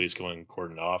 the police going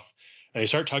cordon off, and they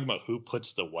start talking about who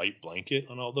puts the white blanket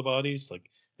on all the bodies. Like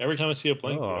every time I see a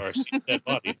blanket or see a dead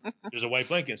body, there's a white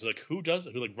blanket. So like, who does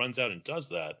it? Who like runs out and does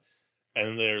that?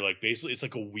 And they're like, basically, it's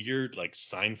like a weird, like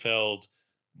Seinfeld,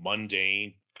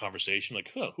 mundane conversation.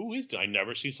 Like, huh, who is that? I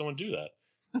never see someone do that.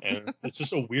 And it's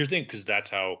just a weird thing because that's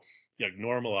how like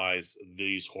normalized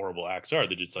these horrible acts are.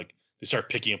 That it's like they start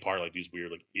picking apart like these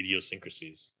weird like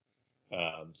idiosyncrasies.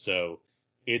 So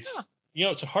it's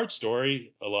it's a hard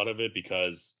story, a lot of it,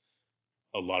 because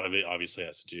a lot of it obviously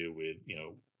has to do with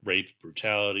rape,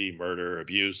 brutality, murder,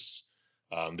 abuse.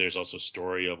 There's also a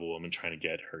story of a woman trying to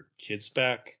get her kids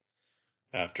back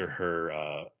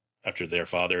after after their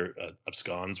father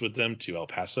absconds with them to El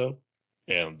Paso,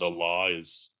 and the law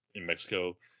is in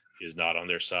Mexico is not on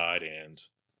their side, and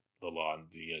the law in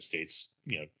the United States,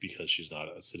 because she's not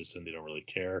a citizen, they don't really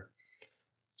care.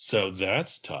 So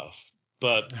that's tough,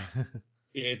 but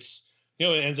it's it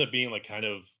ends up being like kind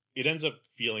of it ends up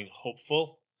feeling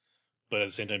hopeful, but at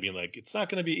the same time being like it's not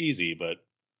going to be easy, but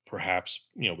perhaps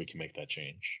we can make that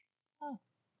change. Oh.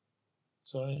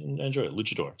 So I enjoy it.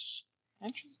 Luchadors.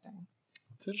 Interesting.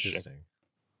 It's interesting.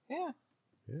 Yeah.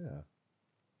 Yeah.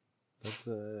 That's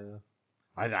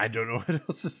I don't know what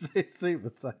else to say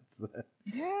besides that.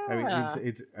 Yeah. I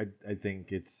mean, I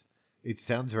think it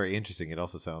sounds very interesting. It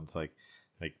also sounds like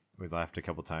we laughed a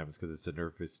couple times because it's a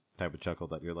nervous type of chuckle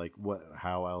that you're like, what?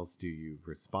 How else do you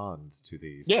respond to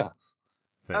these? Yeah.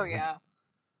 Things? Oh yeah.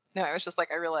 No, I was just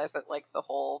like, I realized that like the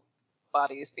whole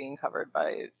bodies being covered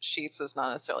by sheets is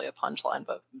not necessarily a punchline,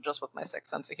 but just with my sixth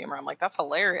sense of humor, I'm like, that's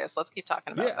hilarious. Let's keep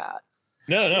talking about that.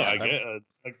 No, Yeah, I get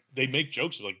like they make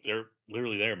jokes, like they're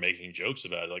literally there making jokes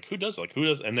about it. Like who does,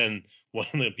 and then one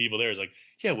of the people there is like,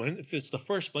 yeah, if it's the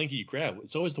first blanket you grab,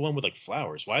 it's always the one with like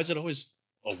flowers. Why is it always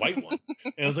a white one?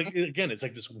 And it's like, again, it's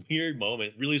like this weird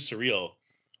moment, really surreal,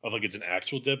 of like it's an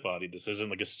actual dead body. This isn't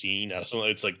like a scene.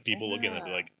 It's like people looking at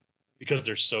it like, because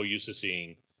they're so used to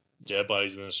seeing dead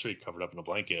bodies in the street covered up in a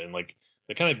blanket, and like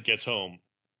it kind of gets home,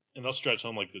 and they'll stretch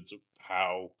home like it's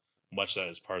how much that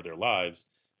is part of their lives.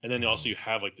 And then also you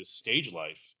have like this stage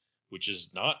life, which is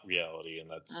not reality, and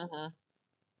that's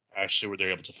actually where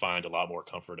they're able to find a lot more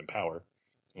comfort and power.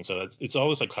 And so it's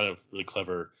always like kind of really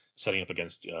clever setting up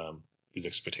against these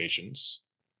expectations.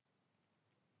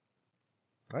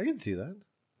 I can see that.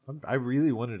 I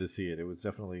really wanted to see it. It was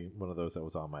definitely one of those that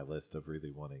was on my list of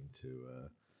really wanting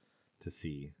to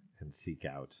see and seek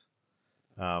out.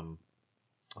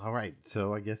 All right,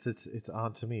 so I guess it's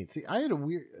on to me. See, I had a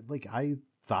weird I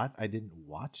thought I didn't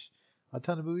watch a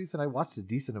ton of movies, and I watched a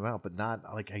decent amount, but not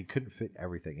like I couldn't fit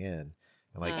everything in,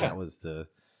 and like that was the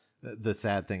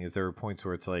sad thing is there are points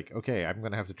where it's like, okay, I'm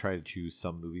gonna have to try to choose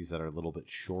some movies that are a little bit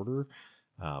shorter,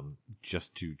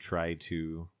 just to try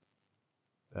to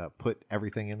put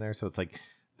everything in there. So it's like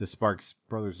the Sparks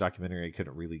Brothers documentary I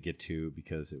couldn't really get to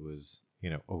because it was,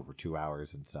 over 2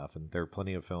 hours and stuff. And there are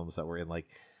plenty of films that were in like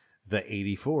the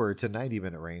 84 to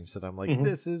 90-minute range that I'm like, Mhm.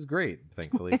 this is great.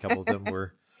 Thankfully, a couple of them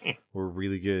were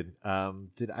really good.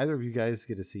 Did either of you guys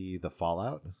get to see The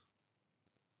Fallout?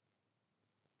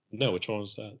 No, which one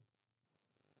was that?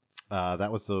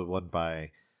 That was the one by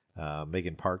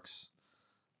Megan Parks.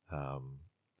 Um,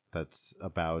 that's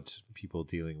about people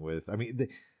dealing with. I mean,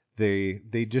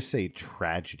 they just say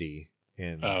tragedy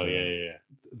in Oh yeah, yeah,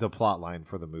 the plot line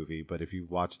for the movie, but if you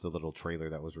watch the little trailer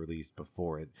that was released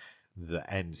before it, the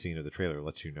end scene of the trailer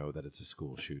lets you know that it's a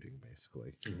school shooting,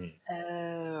 basically. yeah. Mhm.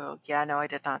 Oh, yeah, no, I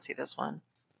did not see this one.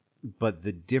 But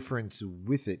the difference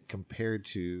with it compared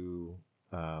to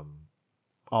um,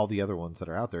 all the other ones that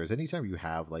are out there is anytime you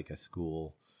have like a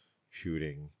school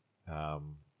shooting,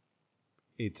 um,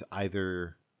 it's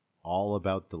either all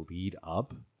about the lead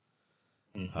up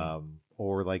Mhm.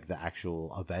 or like the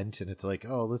actual event, and it's like,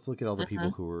 oh, let's look at all the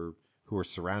people Mhm. who are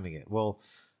surrounding it. Well,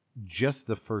 just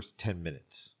the first 10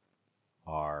 minutes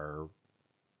are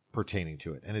pertaining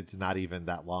to it, and it's not even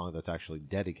that long that's actually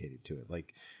dedicated to it.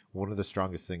 Like one of the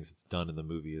strongest things that's done in the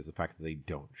movie is the fact that they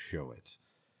don't show it.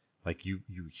 Like you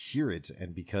hear it,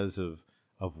 and because of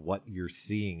what you're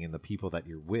seeing and the people that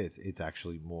you're with, it's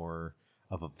actually more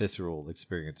of a visceral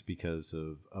experience because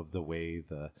of the way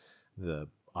the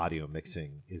audio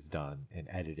mixing is done and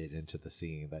edited into the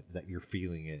scene, that you're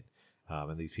feeling it.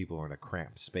 And these people are in a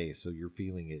cramped space, so you're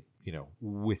feeling it,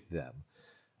 with them.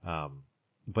 um,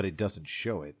 but it doesn't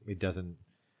show it. It doesn't.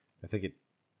 I think it.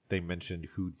 They mentioned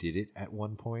who did it at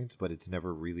one point, but it's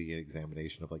never really an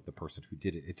examination of like the person who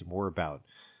did it. It's more about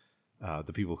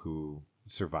the people who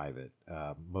survive it.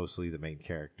 Mostly the main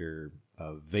character,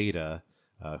 Veda,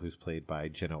 who's played by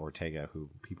Jenna Ortega, who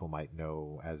people might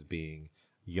know as being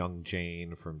young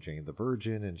Jane from Jane the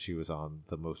Virgin, and she was on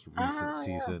the most recent Oh,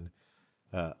 yeah. season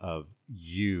of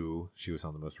You. She was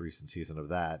on the most recent season of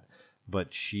that,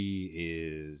 but she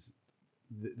is.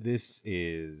 This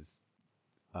is.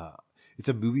 Uh, it's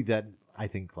a movie that I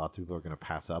think lots of people are going to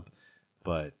pass up,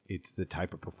 but it's the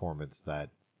type of performance that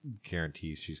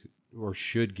guarantees she's or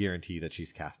should guarantee that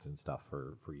she's cast in stuff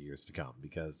for years to come,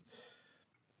 because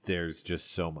there's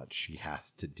just so much she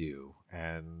has to do,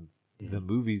 and the Mhm.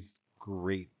 movie's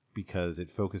great because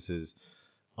it focuses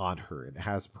on her. It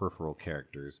has peripheral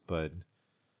characters, but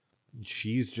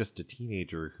she's just a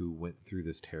teenager who went through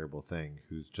this terrible thing,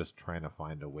 who's just trying to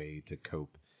find a way to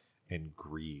cope and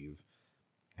grieve.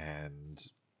 And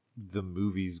the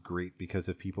movie's great because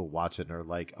if people watch it and are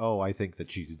like, oh, I think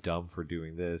that she's dumb for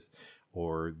doing this,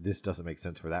 or this doesn't make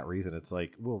sense for that reason, it's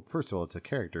like, well, first of all, it's a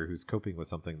character who's coping with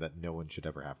something that no one should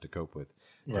ever have to cope with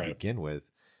to Right. begin with.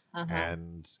 Mhm.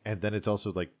 And then it's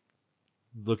also like,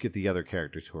 look at the other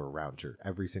characters who are around her.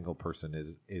 Every single person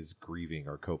is grieving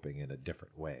or coping in a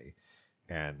different way,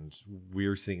 and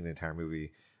we're seeing the entire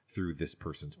movie through this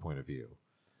person's point of view.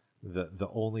 The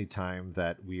only time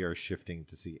that we are shifting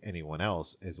to see anyone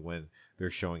else is when they're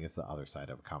showing us the other side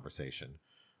of a conversation,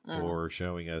 Mm. or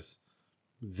showing us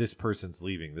this person's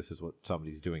leaving, this is what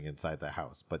somebody's doing inside the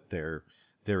house, but they're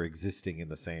existing in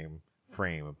the same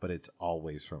frame, but it's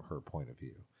always from her point of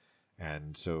view.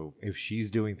 And so if she's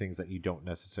doing things that you don't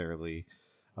necessarily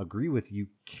agree with, you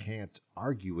can't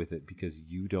argue with it because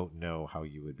you don't know how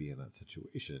you would be in that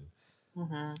situation.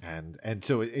 Mhm. And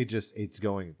so it just it's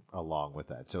going along with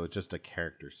that. So it's just a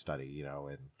character study,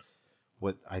 and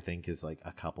what I think is like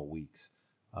a couple weeks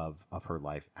of her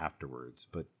life afterwards,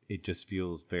 but it just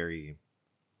feels very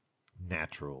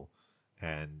natural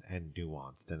and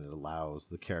nuanced, and it allows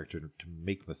the character to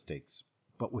make mistakes,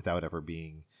 but without ever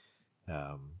being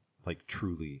um, like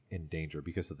truly in danger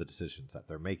because of the decisions that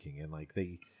they're making. And like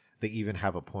they even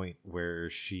have a point where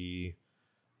she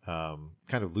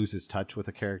kind of loses touch with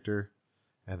a character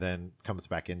and then comes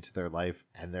back into their life,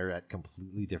 and they're at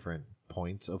completely different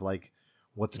points of like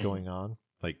what's Mhm. going on.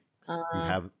 Like you Mm.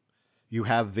 have you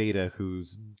have Veda,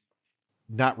 who's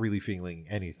not really feeling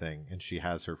anything, and she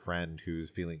has her friend who's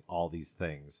feeling all these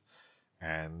things,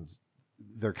 and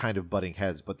they're kind of butting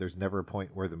heads, but there's never a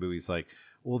point where the movie's like,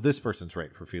 well, this person's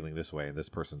right for feeling this way and this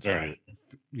person's All right.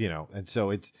 and so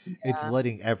it's Yeah.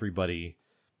 letting everybody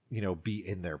be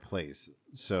in their place.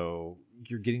 So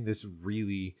you're getting this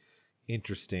really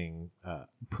interesting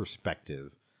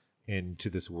perspective into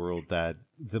this world that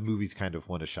the movies kind of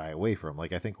want to shy away from.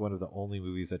 Like I think one of the only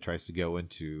movies that tries to go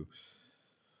into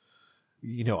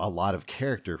a lot of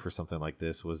character for something like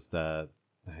this was the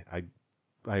I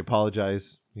I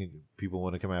apologize. People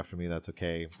want to come after me. That's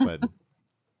okay. But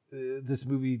this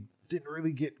movie didn't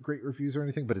really get great reviews or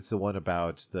anything. But it's the one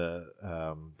about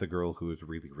the girl who was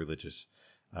really religious,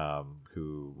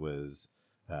 who was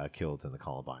killed in the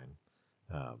Columbine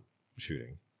um,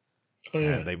 shooting, Oh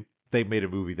yeah. and they made a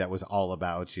movie that was all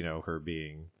about her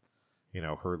being,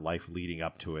 her life leading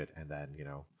up to it, and then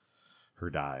her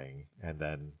dying, and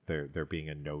then there being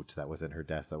a note that was in her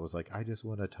desk that was like, I just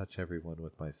want to touch everyone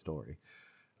with my story.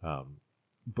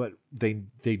 But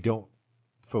they don't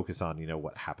focus on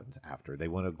what happens after. They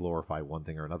want to glorify one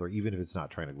thing or another, even if it's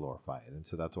not trying to glorify it. And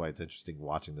so that's why it's interesting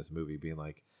watching this movie, being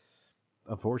like,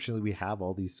 unfortunately, we have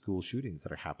all these school shootings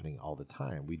that are happening all the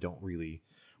time. We don't really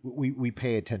we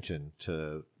pay attention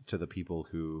to the people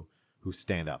who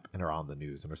stand up and are on the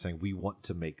news and are saying we want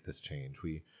to make this change.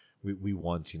 We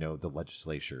want the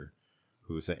legislature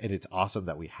who's, and it's awesome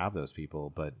that we have those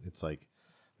people, but it's like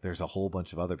there's a whole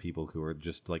bunch of other people who are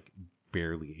just like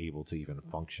barely able to even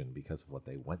function because of what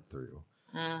they went through.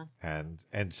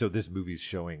 And so this movie's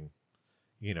showing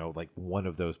like one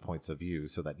of those points of view,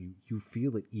 so that you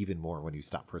feel it even more when you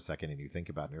stop for a second and you think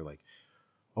about it and you're like,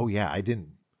 oh yeah, I didn't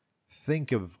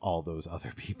think of all those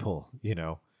other people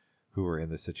who were in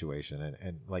this situation,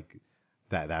 and like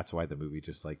that's why the movie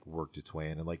just like worked its way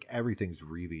in, and like everything's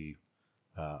really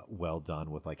well done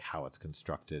with like how it's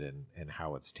constructed and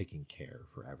how it's taking care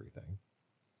for everything.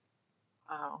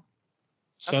 Wow.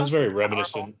 That Sounds sounds very pretty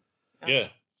powerful. reminiscent. Yeah.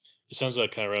 It sounds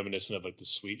like kind of reminiscent of like The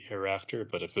Sweet Hereafter,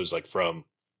 but if it was like from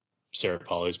Sarah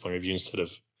Polley's point of view instead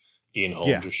of Ian Holm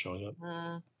Yeah, just showing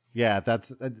up. yeah, that's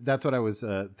what I was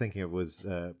thinking of, was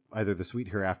either The Sweet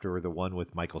Hereafter or the one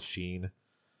with Michael Sheen.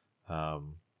 I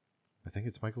think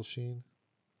it's Michael Sheen,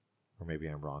 or maybe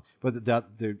I'm wrong. But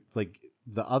they're like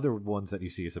the other ones that you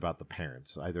see is about the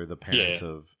parents, either the parents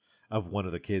Yeah. of one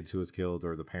of the kids who was killed,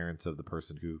 or the parents of the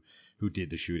person who did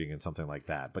the shooting, and something like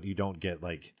that. But you don't get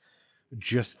like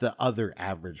just the other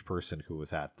average person who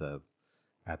was at the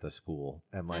school.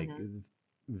 And like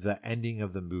the ending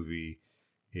of the movie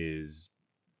is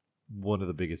one of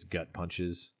the biggest gut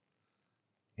punches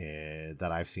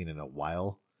that I've seen in a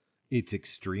while. It's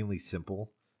extremely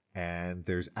simple, and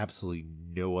there's absolutely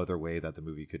no other way that the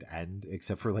movie could end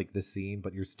except for like this scene.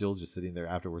 But you're still just sitting there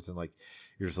afterwards, and like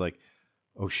you're just like,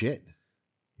 oh shit,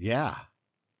 yeah,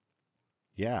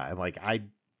 yeah, and like I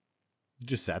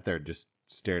just sat there and just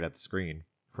stared at the screen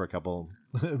for a couple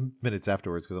minutes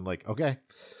afterwards, because I'm like, okay,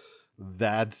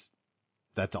 that's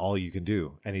that's all you can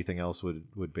do. Anything else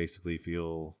would basically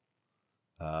feel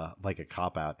like a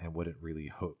cop out and wouldn't really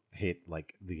hit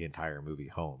like the entire movie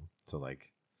home. So like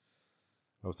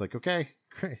I was like, okay,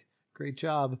 great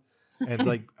job. And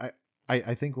like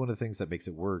I think one of the things that makes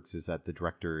it works is that the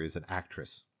director is an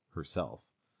actress herself,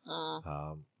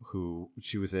 who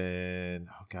she was in.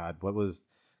 Oh God, what was,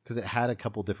 because it had a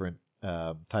couple different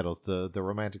titles. The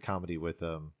romantic comedy with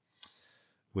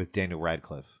Daniel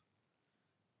Radcliffe,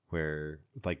 where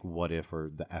like What If,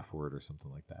 or The F Word, or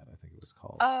something like that. I think it was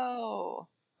called. Oh,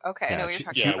 okay. I know Yeah, what you're she,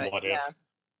 talking she Yeah, about. what Yeah, if?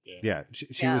 Yeah. Yeah,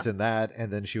 she yeah. was in that,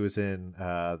 and then she was in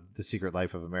The Secret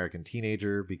Life of American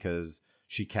Teenager, because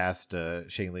she cast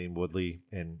Shailene Woodley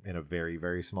in a very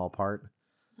very small part.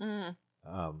 Mm,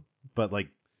 But like,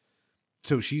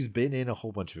 so she's been in a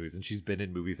whole bunch of movies, and she's been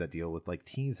in movies that deal with like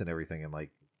teens and everything, and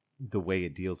like the way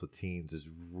it deals with teens is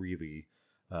really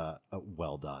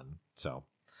well done. So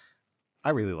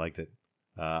I really liked it.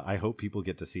 I hope people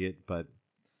get to see it, but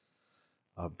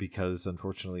because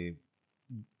unfortunately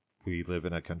we live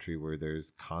in a country where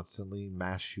there's constantly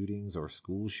mass shootings or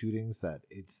school shootings, that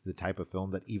it's the type of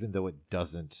film that, even though it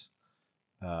doesn't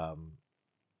um,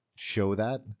 show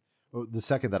that, well, the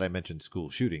second that I mentioned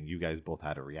school shooting, you guys both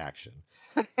had a reaction.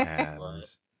 And Right. well,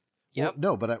 yep.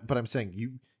 no, but I'm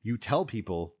saying you tell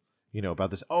people about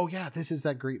this. Oh yeah, this is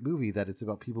that great movie that it's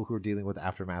about people who are dealing with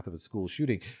aftermath of a school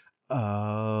shooting.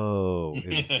 Oh,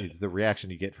 is the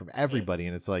reaction you get from Yeah. everybody,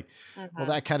 and it's like, well, Mm-hmm.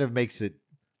 that kind of makes it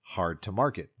hard to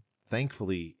market.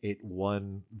 Thankfully, it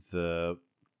won the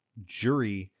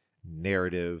jury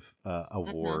narrative Mm-hmm.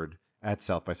 award at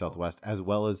South by Southwest, as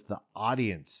well as the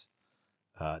audience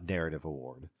narrative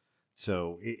award.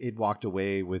 So it walked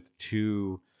away with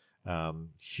two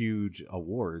huge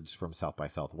awards from South by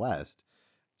Southwest.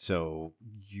 So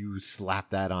you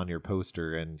slap that on your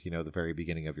poster and the very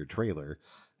beginning of your trailer.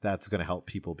 That's going to help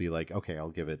people be like, okay, I'll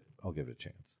give it a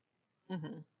chance.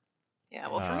 Mm-hmm. Yeah.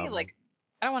 Well, for me, Um, like,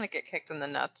 I don't want to get kicked in the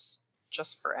nuts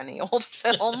just for any old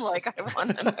film. Like, I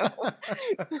want to know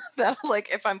that,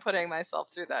 like, if I'm putting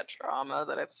myself through that trauma,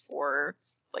 that it's for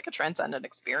like a transcendent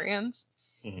experience.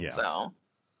 Mhm. yeah. So,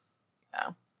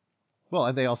 yeah. Well,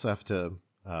 and they also have to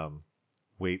um,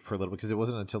 wait for a little, because it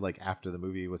wasn't until like after the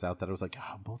movie was out that I was like,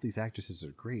 oh, both these actresses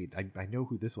are great. I know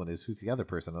who this one is. Who's the other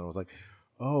person? And I was like,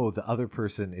 oh, the other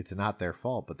person, it's not their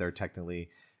fault, but they're technically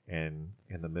and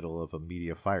in the middle of a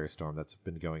media firestorm that's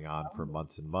been going on for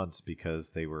months and months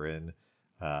because they were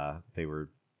they were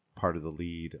part of the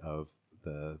lead of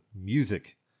the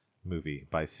music movie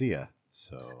by Sia.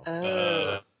 So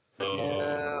Oh,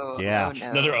 Oh, yeah, oh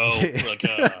no. another O. Like,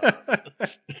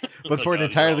 but for an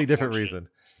these are all entirely different unfortunate.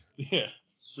 reason. Yeah,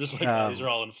 just like these are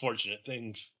all unfortunate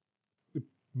things.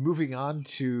 Moving on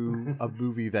to a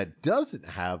movie that doesn't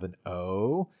have an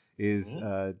O is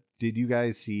did you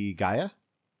guys see Gaia?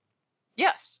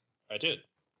 Yes. I did.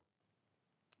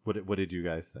 What did you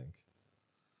guys think?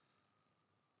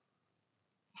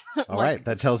 All Like, right,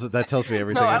 that tells me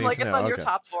everything no, I I'm need like, to it's know. on your Okay.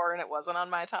 top 4 and it wasn't on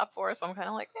my top 4, so I'm kind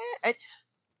of like, I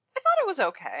thought it was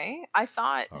okay.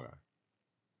 Okay.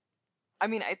 I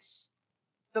mean, it's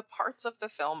the parts of the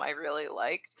film I really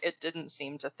liked. It didn't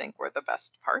seem to think were the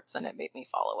best parts, and it made me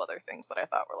follow other things that I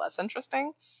thought were less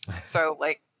interesting. So,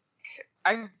 like,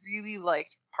 I really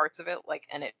liked parts of it, like,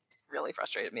 and it really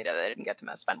frustrated me that I didn't get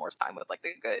to spend more time with, like,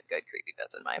 the good creepy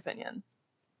bits, in my opinion.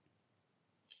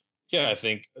 Yeah, I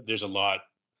think there's a lot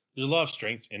of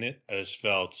strength in it. I just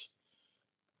felt,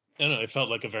 I don't know, it felt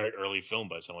like a very early film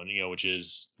by someone, which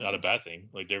is not a bad thing.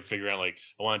 Like they're figuring out like,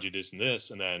 I want to do this and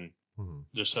this, and then Mhm.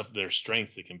 there's their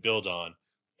strengths they can build on,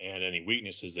 and any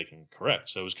weaknesses they can correct.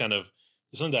 So it was kind of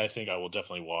it's something that I think I will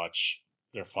definitely watch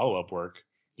their follow up work.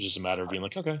 It's just a matter of being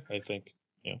like, okay, I think,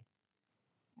 Yeah.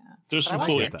 there's But some I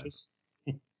cool get that. images.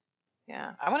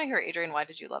 Yeah. I want to hear, Adrian, why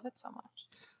did you love it so much?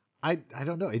 I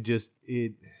don't know.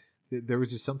 There was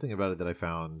just something about it that I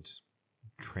found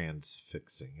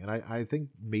transfixing, and I think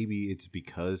maybe it's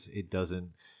because it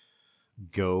doesn't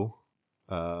go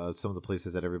some of the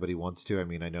places that everybody wants to. I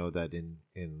mean, I know that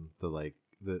in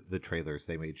the trailers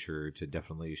they made sure to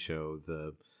definitely show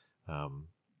um,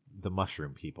 the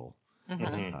mushroom people,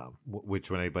 Mm-hmm. Mhm. which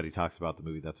when anybody talks about the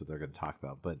movie, that's what they're going to talk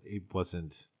about. But it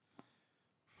wasn't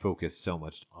focused so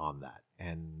much on that,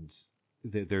 and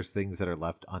there's things that are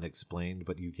left unexplained,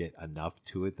 but you get enough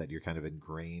to it that you're kind of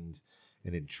ingrained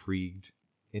and intrigued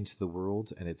into the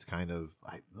world, and it's kind of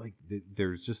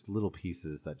there's just little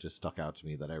pieces that just stuck out to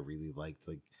me that I really liked.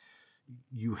 Like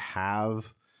you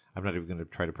have, I'm not even going to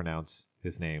try to pronounce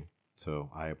his name, so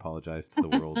I apologize to the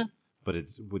world, but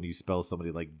it's when you spell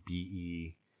somebody like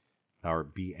B-E or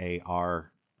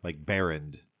B-A-R, like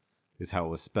Barrand is how it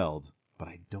was spelled, but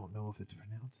I don't know if it's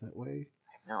pronounced that way.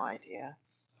 I have no idea.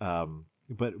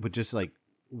 But just like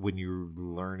when you're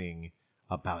learning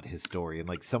about his story and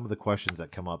like some of the questions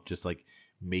that come up just like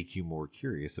make you more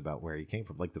curious about where he came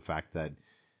from, like the fact that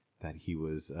he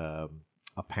was a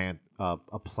plant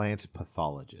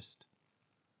pathologist,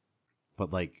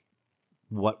 but like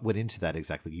what went into that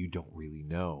exactly you don't really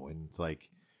know, and it's like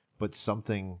but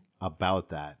something about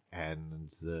that and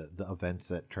the events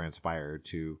that transpire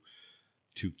to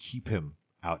keep him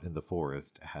out in the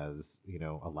forest has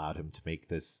allowed him to make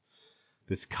this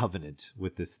covenant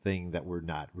with this thing that we're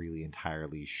not really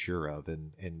entirely sure of,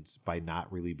 and by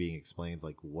not really being explained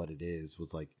like what it is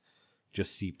was like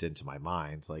just seeped into my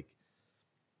mind like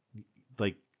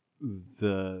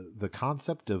the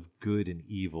concept of good and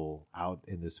evil out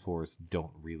in this forest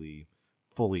don't really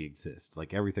fully exist.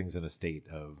 Like everything's in a state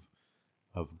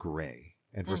of gray,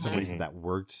 and for some Mhm. reason that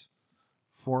worked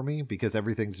for me because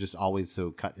everything's just always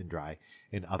so cut and dry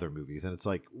in other movies, and it's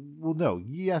like, well, no,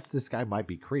 yes, this guy might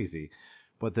be crazy,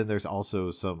 but then there's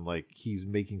also some like he's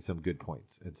making some good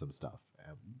points and some stuff.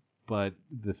 But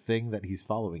the thing that he's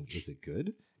following, is it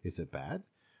good, is it bad?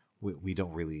 We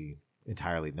don't really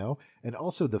entirely know. And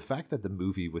also the fact that the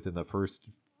movie within the first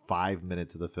 5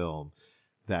 minutes of the film,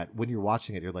 that when you're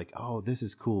watching it you're like, oh, this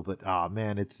is cool, but oh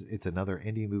man, it's another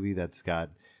indie movie that's got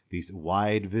these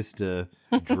wide vista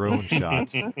drone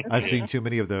shots. I've seen too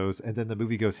many of those. And then the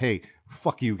movie goes, hey,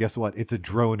 fuck you, guess what, it's a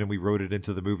drone and we wrote it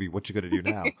into the movie, what you gonna do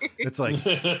now? It's like,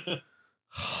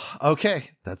 okay,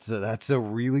 that's a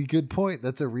really good point,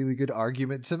 that's a really good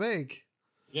argument to make.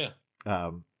 Yeah.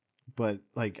 But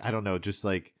like, I don't know, just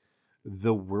like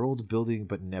the world building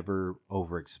but never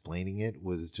over explaining it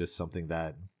was just something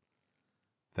that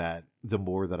the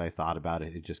more that I thought about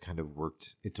it, it just kind of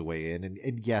worked its way in.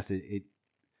 And yes, it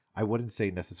I wouldn't say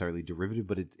necessarily derivative,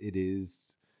 but it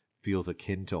is feels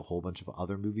akin to a whole bunch of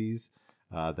other movies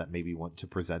that maybe want to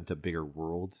present a bigger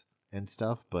world and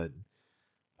stuff. But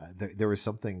there was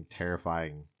something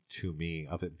terrifying to me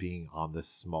of it being on this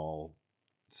small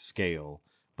scale,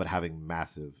 but having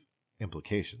massive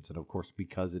implications. And of course,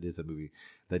 because it is a movie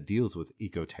that deals with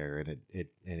eco terror and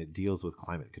it deals with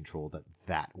climate control,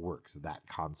 that works. That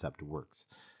concept works.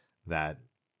 That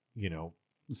you know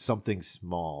something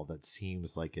small that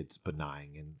seems like it's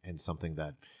benign and something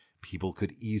that people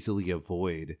could easily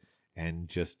avoid and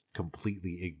just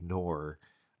completely ignore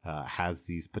has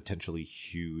these potentially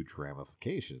huge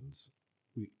ramifications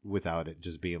without it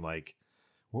just being like,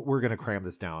 we're going to cram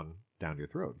this down your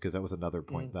throat. Because that was another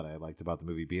point that I liked about the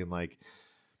movie, being like,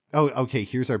 oh, okay,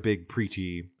 here's our big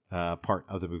preachy part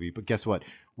of the movie, but guess what?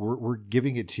 We're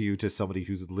giving it to you to somebody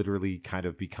who's literally kind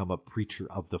of become a preacher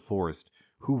of the forest,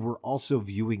 who we're also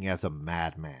viewing as a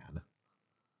madman.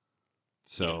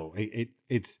 So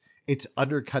it's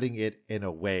undercutting it in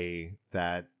a way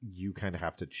that you kind of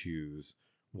have to choose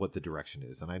what the direction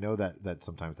is. And I know that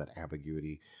sometimes that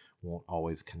ambiguity won't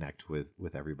always connect with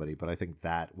everybody, but I think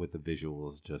that with the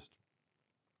visuals just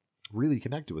really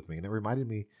connected with me, and it reminded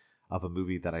me of a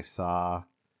movie that I saw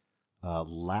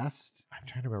last. I'm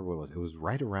trying to remember what it was. It was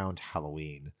right around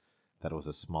Halloween. That it was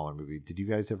a smaller movie. Did you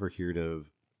guys ever hear of?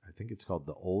 I think it's called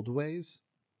The Old Ways.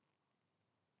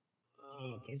 I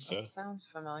don't think so. That sounds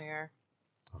familiar.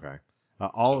 Okay.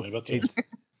 Tell me about that. It's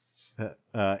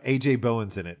AJ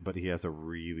Bowen's in it, but he has a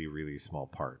really really small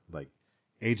part. Like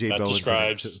AJ That Bowen's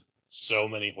describes in it. so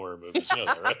many horror movies. You know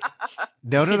that, right?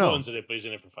 No. Bowen's in it, but he's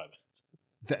in it for 5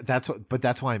 minutes.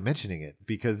 That's why I'm mentioning it,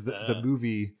 because the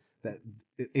movie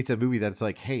it's a movie that's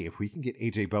like, hey, if we can get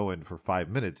AJ Bowen for 5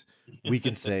 minutes, we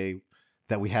can say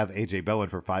that we have AJ Bowen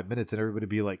for 5 minutes, and everybody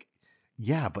be like,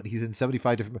 yeah, but he's in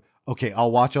 75 different. Okay,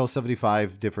 I'll watch all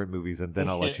 75 different movies and then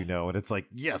I'll let you know. And it's like,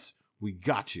 yes, we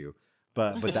got you.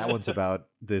 But that one's about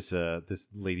this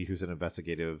lady who's an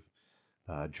investigative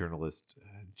journalist.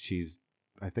 She's,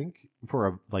 I think,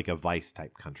 for a Vice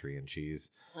type country, and she's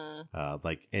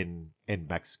like in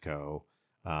Mexico,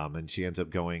 and she ends up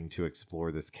going to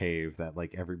explore this cave that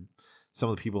like some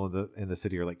of the people in the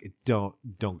city are like, don't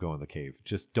go in the cave,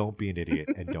 just don't be an idiot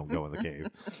and don't go in the cave.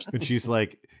 And she's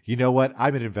like, you know what,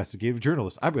 I'm an investigative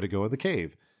journalist, I'm going to go in the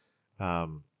cave.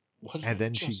 And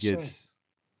then she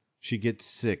gets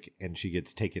sick, and she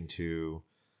gets taken to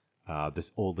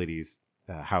this old lady's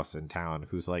house in town,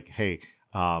 who's like, hey,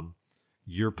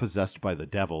 you're possessed by the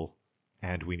devil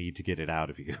and we need to get it out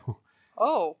of you.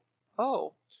 Oh.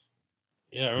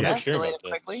 Yeah, I remember That hearing escalated about that.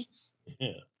 quickly.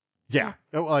 Yeah. Yeah.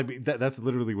 Oh, well, I mean, that's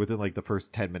literally within like the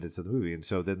first 10 minutes of the movie. And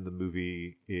so then the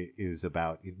movie is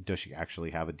about, does she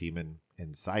actually have a demon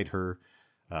inside her?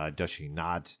 Does she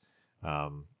not?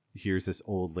 Here's this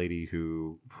old lady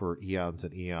who, for eons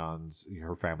and eons,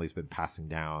 her family's been passing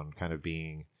down, kind of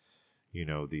being,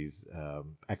 these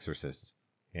exorcists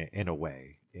in a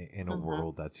way, in a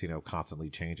world that's, constantly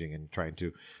changing and trying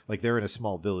to, like, they're in a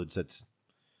small village that's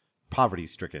poverty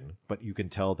stricken, but you can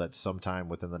tell that sometime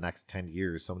within the next 10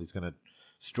 years, somebody's going to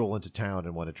stroll into town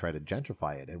and want to try to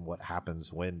gentrify it. And what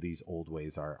happens when these old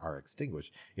ways are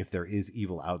extinguished? If there is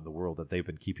evil out in the world that they've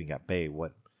been keeping at bay,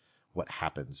 what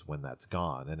happens when that's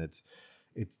gone? And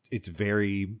it's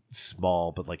very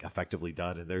small, but like effectively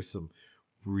done. And there's some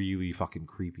really fucking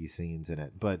creepy scenes in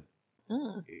it, but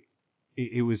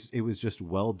it was just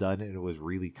well done, and it was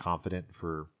really confident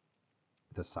for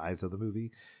the size of the movie.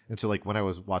 And so like when I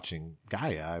was watching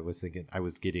Gaia, I was thinking I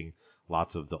was getting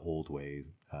lots of the old way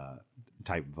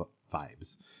type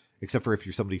vibes, except for if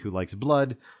you're somebody who likes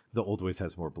blood, the old ways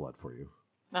has more blood for you.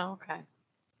 Oh, okay.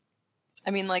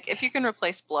 I mean, like, if you can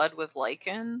replace blood with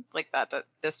lichen, like that,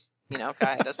 this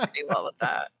guy does pretty well with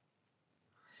that.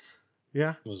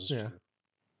 Yeah.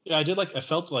 Yeah, I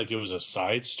felt like it was a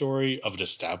side story of an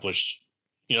established,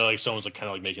 like someone's like kind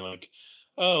of like making like,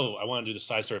 oh, I want to do the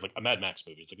side story of like a Mad Max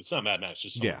movie. It's like, it's not Mad Max,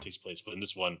 just something that takes place within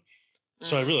this one.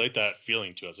 So I really like that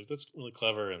feeling too. I was like, that's really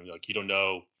clever. And like, you don't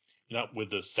know, you're not with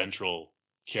the central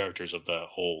characters of the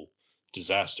whole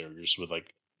disaster. You're just with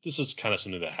like, this is kind of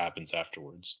something that happens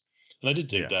afterwards. And I did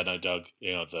dig that. And I dug,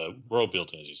 the world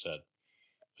building, as you said.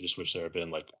 I just wish there had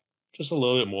been like just a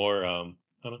little bit more, I don't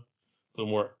know, a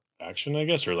little more action, I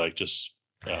guess, or like just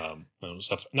I don't know,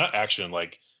 stuff. Not action,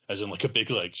 like as in like a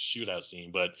big like shootout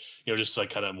scene, but just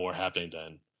like kind of more happening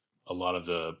than a lot of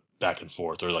the back and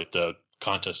forth or like the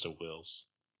contest of wills.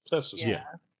 That's just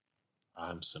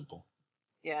I'm simple.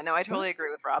 Yeah, no, I totally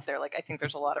agree with Rob there. Like, I think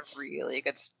there's a lot of really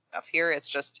good stuff here. It's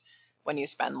just when you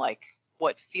spend like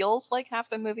what feels like half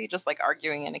the movie just like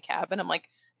arguing in a cabin, I'm like,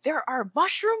 there are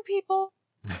mushroom people.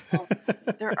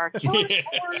 There are killer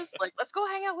spores. Like, let's go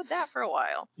hang out with that for a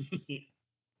while.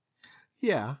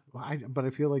 Yeah, but I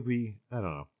feel like I don't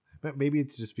know. But maybe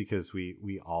it's just because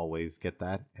we always get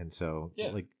that, and so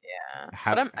like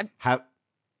have.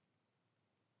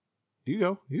 You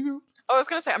go. Oh, I was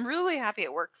gonna say I'm really happy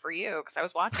it worked for you because I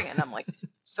was watching it and I'm like,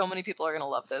 so many people are gonna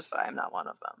love this, but I'm not one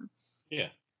of them. Yeah,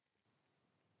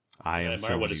 I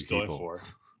admire what it's going for.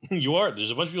 You are. There's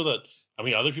a bunch of people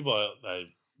other people I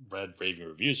read raving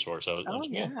reviews for. So and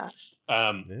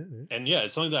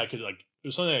it's something that I could like. It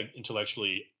was something I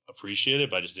intellectually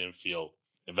appreciated, but I just didn't feel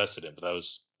invested in. But that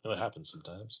was It happens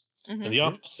sometimes. Mhm. And the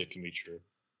opposite can be true.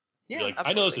 You're Yeah, like,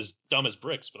 I know this absolutely. is dumb as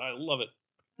bricks, but I love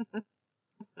it.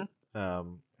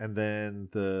 And then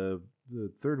the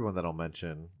third one that I'll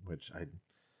mention, which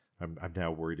I'm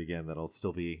now worried again that I'll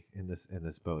still be in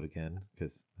this boat again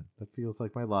because that feels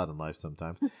like my lot in life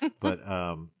sometimes. But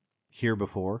Here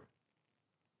Before.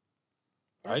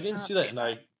 I I've didn't not see that, seen and that.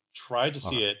 I tried to Okay.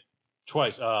 see it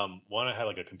twice. One I had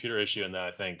like a computer issue, and then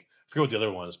I forget what the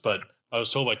other one was, but I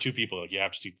was told by two people like you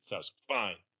have to see this. I was like,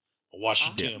 fine. I'll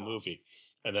watch the Yeah. damn movie,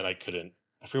 and then I couldn't.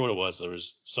 I forget what it was.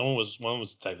 One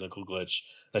was a technical glitch,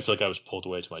 and I feel like I was pulled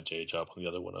away to my day job on the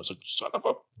other one. I was like, son of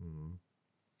a. Mm.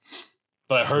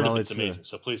 But I heard Well, it's it's amazing,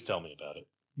 so please tell me about it.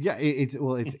 yeah, it's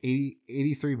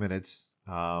 83 minutes.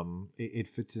 It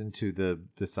fits into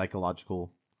the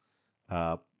psychological,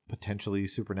 uh, potentially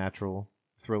supernatural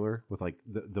thriller with like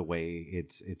the way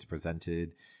it's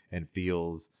presented and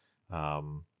feels.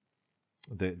 Um,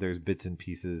 there's bits and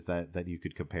pieces that you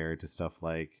could compare to stuff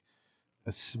like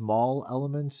a small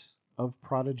element of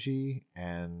Prodigy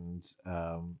and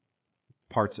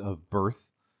parts of Birth,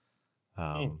 Hmm,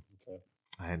 um, okay.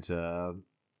 and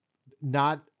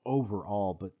not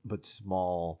overall, but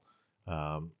small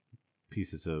um,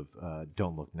 pieces of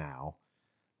Don't Look Now,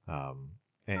 um,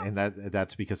 and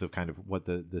that's because of kind of what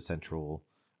the central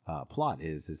plot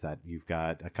is that you've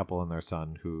got a couple and their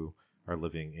son who are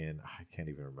living in, I can't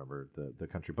even remember the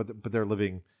country, but they're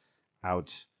living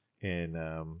out in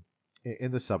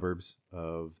in the suburbs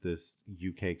of this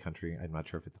UK country. I'm not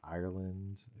sure if it's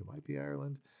Ireland. It might be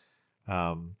Ireland.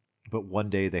 Um, but one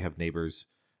day they have neighbors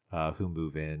who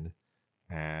move in,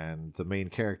 and the main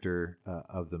character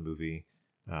of the movie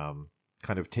um,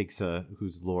 kind of takes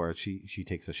who's Laura. She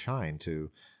takes a shine to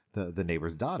the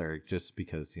neighbor's daughter just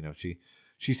because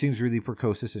she seems really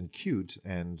precocious and cute,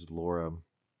 and Laura,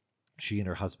 she and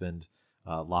her husband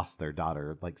lost their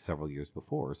daughter like several years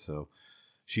before, so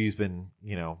she's been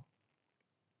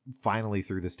finally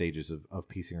through the stages of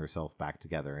piecing herself back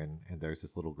together, and there's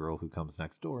this little girl who comes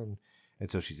next door,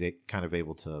 and so she's kind of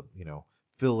able to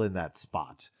fill in that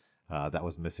spot that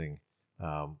was missing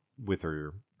with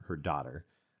her daughter,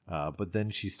 but then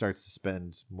she starts to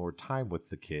spend more time with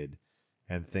the kid,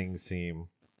 and things seem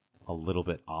a little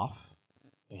bit off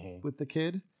Hmm. with the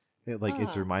kid.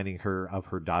 It's Hmm. reminding her of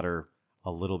her daughter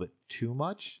a little bit too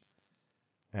much,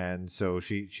 and so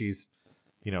she's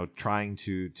trying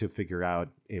to figure out,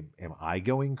 am I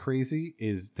going crazy?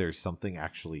 Is there something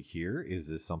actually here? Is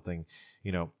this something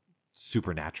you know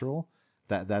supernatural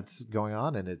that's going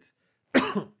on? And it's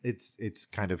it's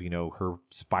kind of her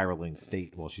spiraling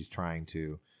state while she's trying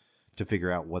to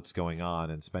figure out what's going on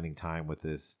and spending time with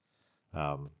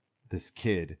um this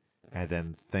kid, and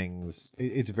then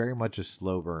it's very much a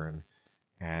slow burn,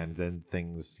 and then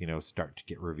things start to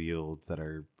get revealed that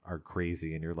are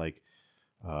crazy, and you're like,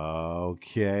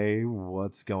 okay,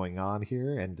 what's going on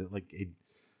here? And like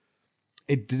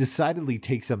it decidedly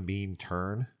takes a mean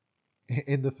turn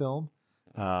in the film.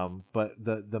 But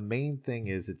the main thing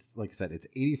is, it's like I said, it's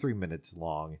 83 minutes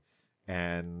long,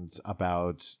 and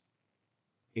about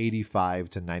 85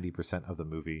 to 90% of the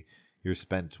movie you're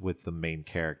spent with the main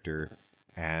character,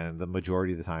 and the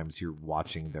majority of the times you're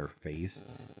watching their face,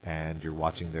 and you're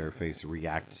watching their face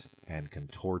react and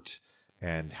contort,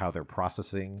 and how they're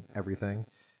processing everything.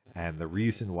 And the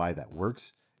reason why that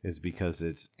works is because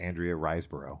it's Andrea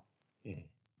Riseborough. Hmm.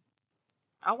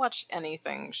 I'll watch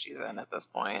anything she's in at this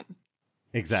point.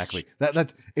 Exactly.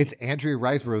 That's it's Andrea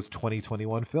Riseborough's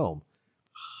 2021 film,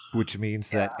 which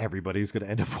means Yeah. that everybody's going to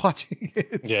end up watching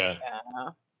it. Yeah. Yeah.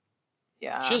 She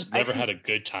Yeah. has I never didn't. had a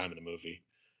good time in a movie.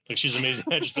 Like she's amazing.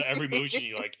 Just every movie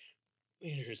she like,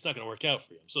 it's not gonna work out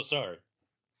for you. I'm so sorry.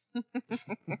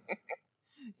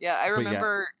 Yeah, I But yeah,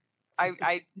 remember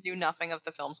I knew nothing of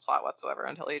the film's plot whatsoever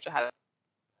until you had it.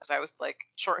 Because I was like,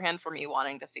 shorthand for me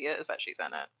wanting to see it is that she's in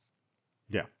it.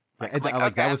 yeah, yeah. Like I'm And like, like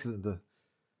okay, that was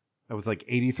that was like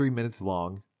 83 minutes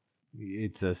long.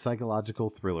 It's a psychological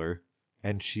thriller,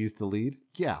 and she's the lead.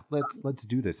 Yeah, let's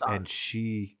do this. done. And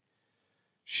she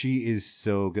is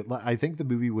so good. I think the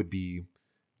movie would be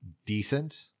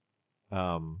decent,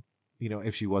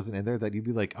 if she wasn't in there. That you'd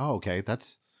be like, oh, okay,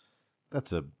 that's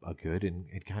a good and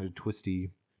kind of twisty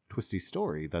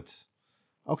story. That's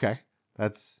okay.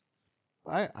 That's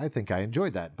I think I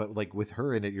enjoyed that. But like with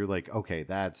her in it, you're like, okay,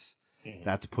 Hmm.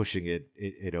 that's pushing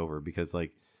it over, because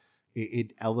like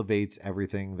it elevates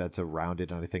everything that's around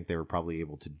it, and I think they were probably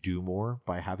able to do more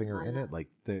by having her in it. Like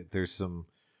there's some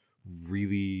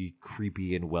really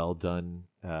creepy and well done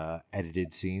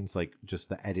edited scenes, like just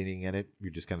the editing in it.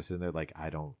 You're just kind of sitting there like, I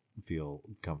don't feel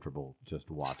comfortable just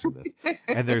watching this.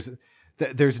 And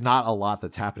there's not a lot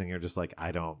that's happening. You're just like,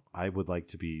 I would like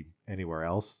to be anywhere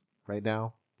else right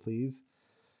now, please.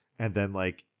 And then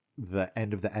like the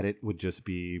end of the edit would just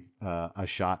be a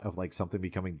shot of like something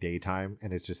becoming daytime,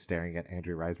 and it's just staring at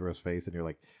Andrea Riseborough's face, and you're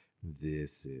like,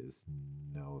 this is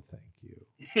no thank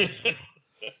you.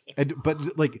 And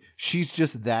but like she's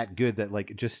just that good that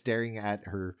like just staring at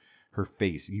her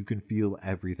face, you can feel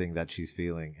everything that she's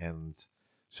feeling. And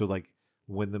so like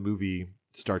when the movie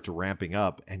starts ramping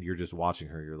up and you're just watching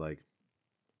her, you're like,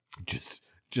 just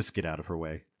get out of her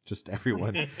way. Just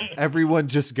everyone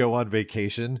just go on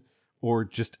vacation or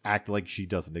just act like she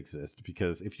doesn't exist,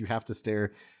 because if you have to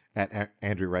stare at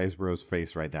Andrew Riseborough's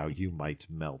face right now, you might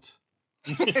melt.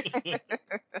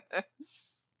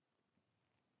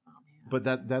 But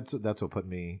that's what put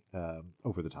me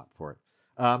over the top for it.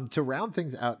 To round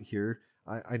things out here,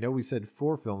 I know we said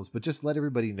 4 films, but just let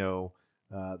everybody know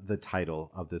the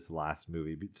title of this last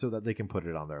movie so that they can put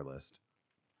it on their list.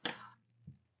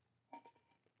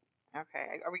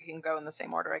 Okay, we can go in the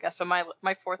same order, I guess. So my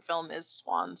 4th film is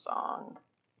Swan Song.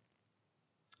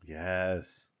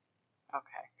 Yes.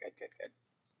 Okay, good.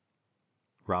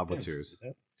 Rob, what's yours?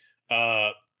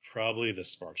 Probably the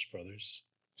Sparks Brothers.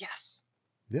 Yes.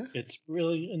 Yeah. It's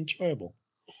really enjoyable.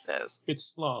 It is.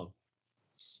 It's long.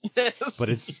 It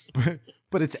is.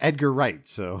 But it's Edgar Wright,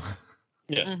 so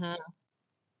Yeah. Mm-hmm.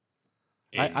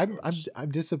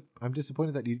 I'm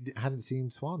disappointed that you hadn't seen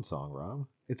Swan Song, Rob.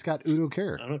 It's got Udo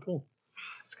Kier. I don't know, cool.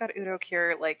 It's got Udo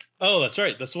Kier, like. Oh, that's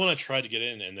right. That's the one I tried to get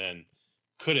in and then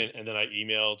couldn't, and then I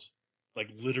emailed like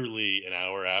literally an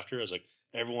hour after. I was like,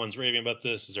 everyone's raving about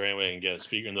this. Is there any way I can get a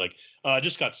speaker? And they're like, it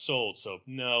just got sold, so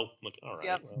no. I'm like, all right.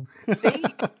 Yep. Well.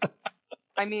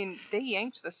 They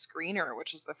yanked the screener,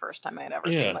 which is the first time I had ever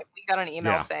Yeah. seen. Like, we got an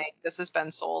email saying this has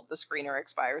been sold. The screener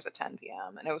expires at 10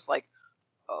 p.m. And it was like,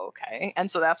 okay. And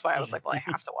so that's why I was like, well, I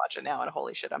have to watch it now. And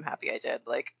holy shit, I'm happy I did.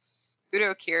 Like,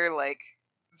 Udo Kier, like,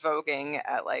 voguing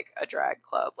at like a drag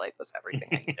club, like, was everything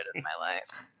I needed in my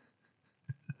life.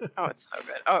 Oh, it's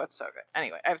so good.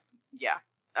 Anyway,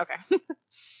 okay.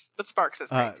 But Sparks is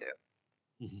great too.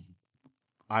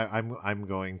 I'm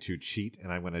going to cheat,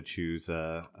 and I'm going to choose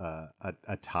a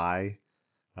tie.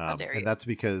 How dare you? And that's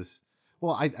because,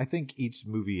 well, I think each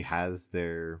movie has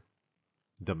their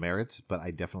demerits, but I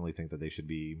definitely think that they should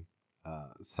be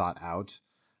sought out.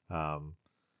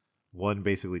 One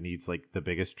basically needs like the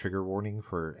biggest trigger warning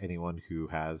for anyone who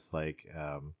has like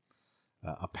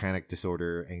a panic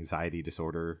disorder, anxiety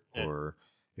disorder, or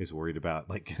is worried about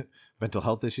like mental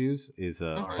health issues is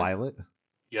Violet.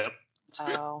 Yep.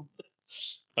 Oh.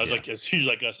 I was like, as soon as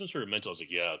like some sort of mental, I was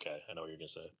like, yeah, okay, I know what you're gonna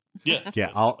say. Yeah. Yeah.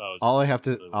 All I have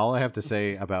to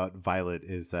say about Violet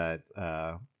is that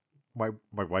my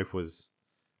wife was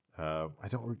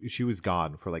she was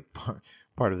gone for like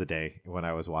part of the day when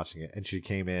I was watching it, and she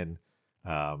came in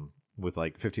with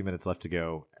like 15 minutes left to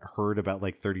go, heard about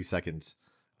like 30 seconds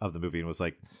of the movie, and was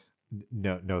like,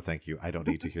 no thank you, I don't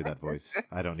need to hear that voice.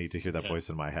 I don't need to hear that voice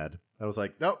in my head. I was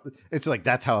like, no. It's like,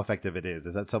 that's how effective it is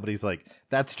that somebody's like,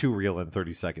 that's too real in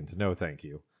 30 seconds, no thank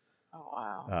you. Oh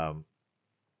wow.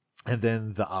 And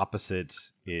then the opposite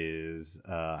is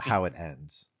How It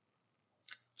Ends.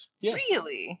 Yeah.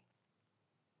 Really?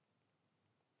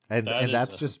 And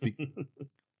that's just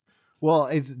well,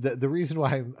 it's the reason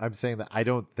why I'm saying that I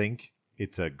don't think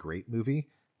it's a great movie.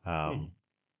 But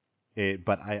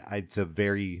it's a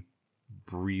very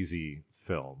breezy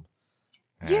film.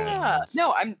 Yeah. And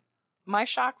No, my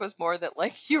shock was more that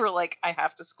like you were like, I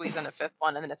have to squeeze in a 5th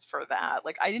one, and then it's for that.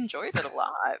 Like, I enjoyed it a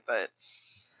lot, but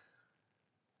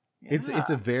yeah.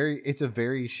 it's a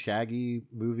very shaggy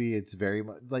movie. It's very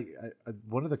much like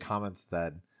one of the comments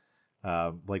that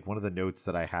like one of the notes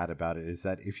that I had about it is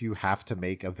that if you have to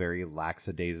make a very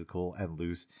lackadaisical and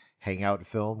loose hangout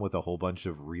film with a whole bunch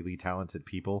of really talented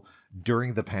people,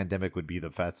 during the pandemic would be the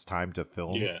best time to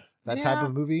film that type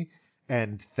of movie.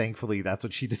 And thankfully, that's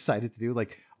what she decided to do.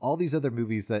 Like all these other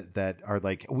movies that are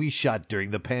like, we shot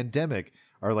during the pandemic,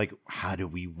 are like, how do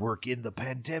we work in the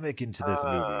pandemic into this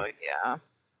movie? Yeah.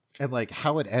 And like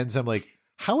How It Ends, I'm like,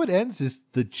 How It Ends is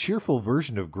the cheerful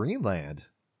version of Greenland.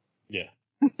 Yeah.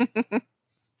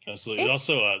 Absolutely. And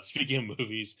also, speaking of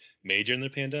movies made during the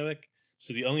pandemic,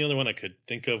 so the only other one I could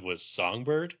think of was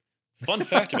Songbird. Fun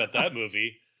fact about that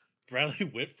movie, Bradley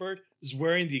Whitford is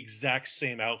wearing the exact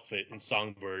same outfit in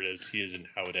Songbird as he is in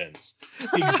How It Ends.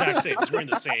 The exact same. He's wearing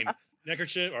the same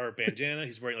neckerchief or bandana.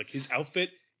 He's wearing, like, his outfit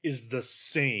is the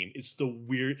same. It's the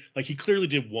weird, like, he clearly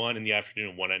did one in the afternoon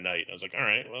and one at night. I was like, all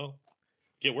right, well,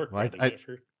 get work, Bradley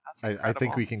Whitford. I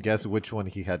think we can guess which one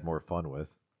he had more fun with.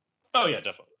 Oh, yeah,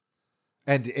 definitely.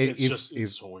 And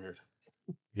it's so weird.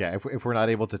 Yeah, if we're not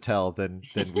able to tell, then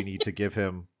we need to give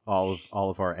him all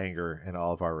of our anger and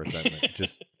all of our resentment.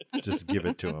 Just give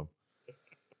it to him.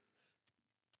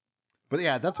 But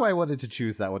yeah, that's why I wanted to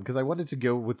choose that one because I wanted to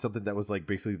go with something that was like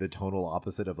basically the tonal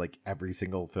opposite of like every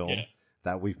single film Yeah.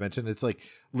 that we've mentioned. It's like,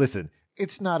 listen,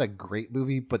 it's not a great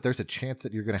movie, but there's a chance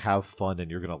that you're gonna have fun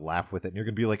and you're gonna laugh with it and you're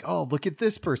gonna be like, oh, look at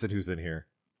this person who's in here.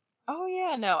 Oh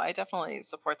yeah, no, I definitely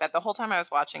support that. The whole time I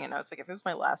was watching it, I was like, if it was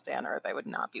my last day on Earth, I would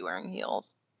not be wearing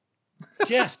heels.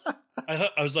 Yes. I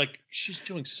was like, she's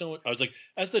doing so much. I was like,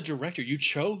 as the director, you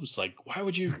chose. Like, why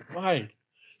would you? Why?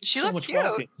 She So looked much cute.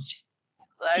 walking.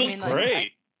 I She mean, looked like,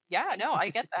 great. yeah, no, I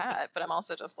get that, but I'm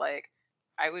also just like,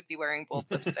 I would be wearing both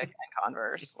lipstick and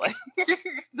Converse. Like,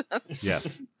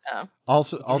 Yes. yeah,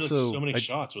 Also, There were like so also, many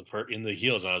shots with her in the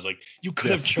heels, and I was like, you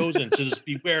could have yes. chosen to just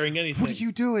be wearing anything. What are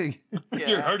you doing? You're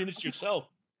yeah. hurting this yourself.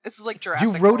 This is like You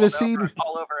Jurassic wrote a World scene.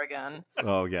 all over again.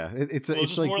 Oh yeah, it's Well, it's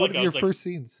just like more one like of I your was like, first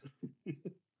scenes.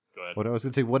 go ahead. What I was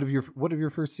gonna say, one of your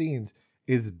first scenes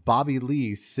is Bobby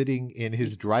Lee sitting in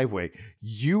his driveway.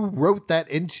 You wrote that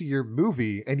into your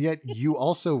movie, and yet you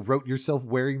also wrote yourself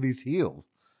wearing these heels.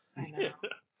 I know.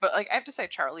 But like I have to say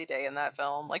Charlie Day in that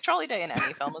film, like Charlie Day in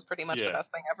any film is pretty much the Yeah.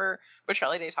 best thing ever. But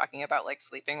Charlie Day talking about like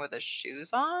sleeping with his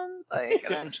shoes on, like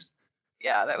and then just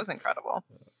yeah, that was incredible.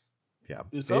 Yeah,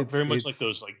 It felt very much like it's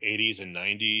those like 80s and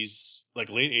 90s, like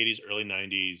late 80s, early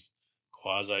 90s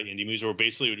quasi indie movies where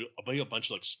basically a bunch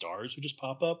of like stars would just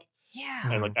pop up.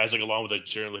 Yeah. And like as like along with the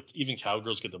journey, like even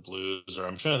Cowgirls Get the Blues, or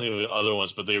I'm trying to think of the other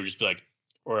ones, but they would just be like,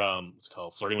 or it's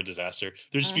called Flirting with Disaster.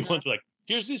 There'd just be Mhm. ones like,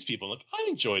 here's these people. Like I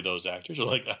enjoy those actors, or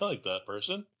like I like that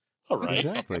person. All right,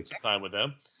 I'll exactly. spend some time with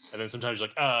them. And then sometimes you're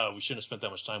like, we shouldn't have spent that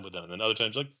much time with them. And then other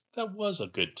times you're like, that was a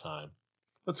good time.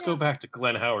 Let's go Yeah. back to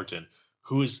Glenn Howerton,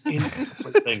 who is in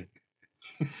everything.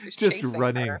 Who's just chasing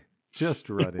running, her. just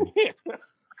running.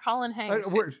 Colin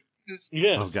Hanks, We're, who's oh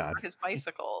Yes. God. his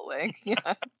bicycle, like yeah.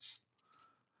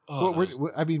 Oh, Well, that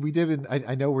was, I mean, we didn't.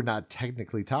 I know we're not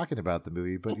technically talking about the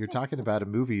movie, but you're talking about a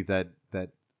movie that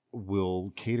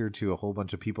will cater to a whole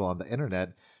bunch of people on the internet.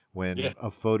 yeah. When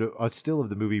a still of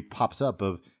the movie pops up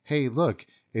of, hey, look,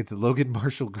 it's Logan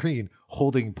Marshall Green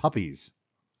holding puppies.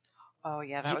 Oh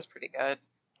yeah, that was pretty good.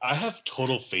 I have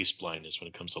total face blindness when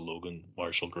it comes to Logan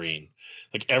Marshall Green.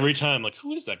 Like every time, like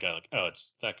who is that guy? Like, oh,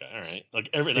 it's that guy. All right. Like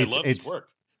and I love his It's work,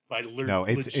 but I no,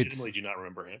 legitimately do not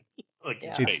remember him. Like his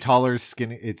Yeah. it's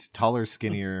face. taller,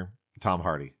 skinnier Tom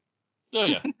Hardy. Oh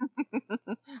yeah.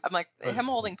 I'm like But him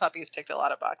holding puppies ticked a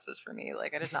lot of boxes for me.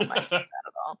 Like I did not mind seeing that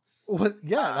at all. What?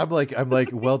 Yeah, Um, I'm like,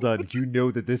 well done. You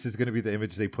know that this is going to be the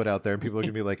image they put out there, and people are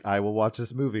going to be like, I will watch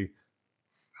this movie.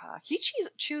 he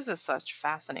chooses such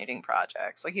fascinating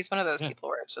projects. Like he's one of those yeah. people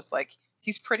where it's just like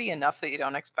he's pretty enough that you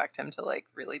don't expect him to like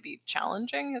really be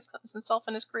challenging himself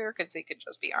in his career because he could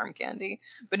just be arm candy.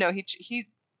 But no, he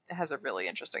has a really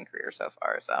interesting career so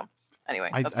far. So anyway,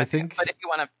 that's my I pick. But think, if you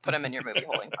want to put him in your movie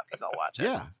holding puppies, I'll watch it.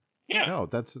 yeah, Yeah. no,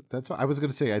 that's what I was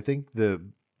going to say. I think the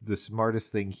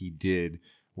smartest thing he did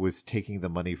was taking the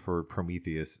money for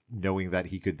Prometheus, knowing that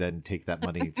he could then take that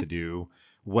money to do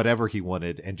whatever he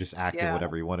wanted and just act in Yeah.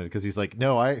 whatever he wanted. Because he's like,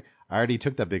 no, I already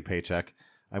took that big paycheck.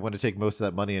 I want to take most of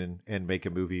that money and make a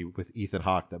movie with Ethan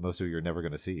Hawke that most of you are never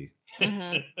going to see. hmm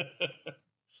Like,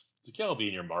 yeah, I'll be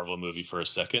in your Marvel movie for a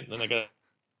second. Then I got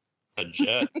a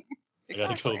jet. I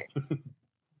gotta Exactly. go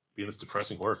be in this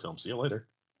depressing horror film. See you later.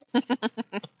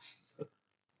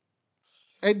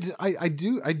 And I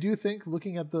do think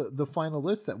looking at the final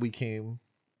list that we came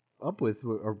up with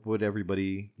or what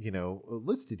everybody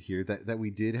listed here that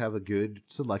we did have a good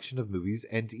selection of movies,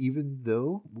 and even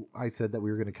though I said that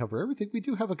we were going to cover everything, we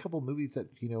do have a couple movies that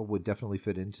would definitely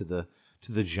fit into the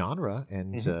genre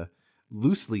and Mhm.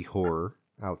 loosely horror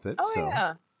outfit. Oh So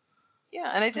yeah.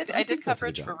 Yeah, and I I did think that's a good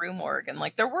coverage job. for Rue Morgan.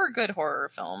 Like there were good horror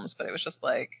films, but it was just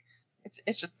like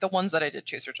it's just the ones that I did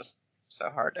choose are just so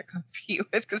hard to compete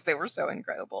with because they were so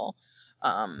incredible.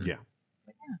 Um, Yeah.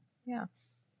 but yeah.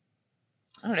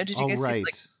 I don't know. Did you All guys see like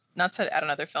right. not to add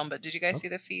another film, but did you guys Oh, see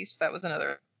The Feast? That was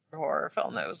another horror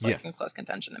film that was like in yes. close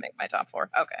contention to make my top four.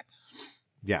 Okay.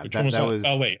 Yeah. Which one was That that?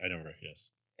 Oh was wait, I know. Yes,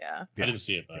 Yeah. I yeah didn't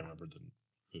see it, but I yeah. remember the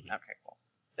movie. Okay. Cool.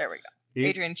 There we go. It,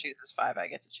 Adrian chooses five. I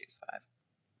get to choose five.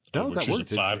 Oh, no, we're that choosing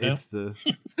works. It's five now. it's the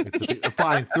it's the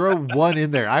fine. Throw one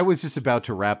in there. I was just about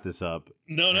to wrap this up.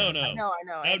 No, no, And no. I know. I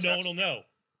know. I Now no one interrupted will know.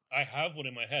 I have one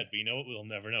in my head, but you know what? We'll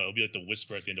never know. It'll be like the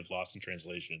whisper at the end of Lost in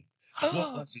Translation. What you.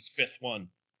 was his fifth one?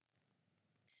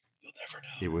 You'll never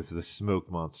it know. was the smoke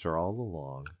monster all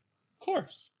along. Of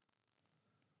course.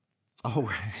 All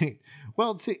right.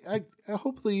 Well, see,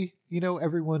 hopefully,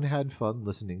 everyone had fun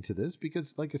listening to this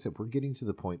because, like I said, we're getting to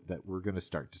the point that we're going to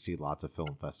start to see lots of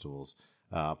film festivals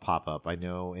pop up. I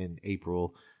know in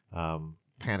April,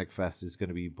 Panic Fest is going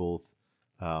to be both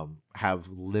have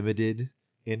limited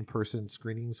in-person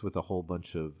screenings with a whole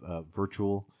bunch of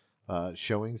virtual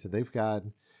showings, and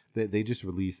they just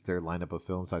released their lineup of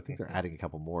films. I think they're adding a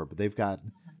couple more, but there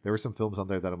were some films on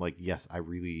there that I'm like, yes, I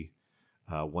really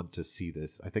want to see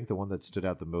this. I think the one that stood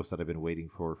out the most that I've been waiting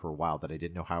for a while that I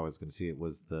didn't know how I was going to see it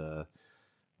was the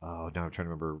now I'm trying to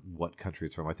remember what country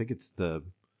it's from. I think it's the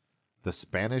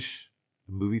Spanish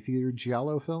movie theater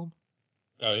Giallo film.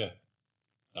 Oh yeah,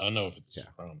 I don't know if it's Yeah.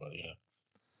 from, but yeah.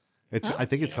 I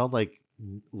think it's Yeah. called like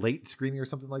late screening or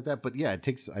something like that. But yeah, it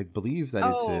takes. I believe that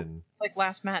it's Oh, in. like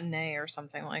Last Matinee or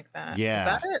something like that. Is Yeah.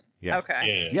 that it? Yeah.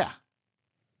 Okay. Yeah. Yeah.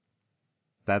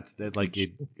 That's that. Like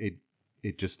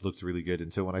it just looks really good.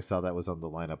 And so when I saw that was on the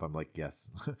lineup, I'm like, yes,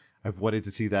 I've wanted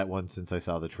to see that one since I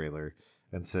saw the trailer,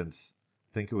 and since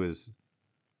I think it was.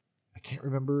 I can't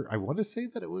remember. I want to say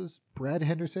that it was Brad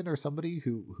Henderson or somebody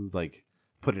who like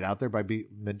put it out there by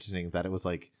mentioning that it was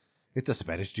like it's a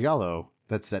Spanish giallo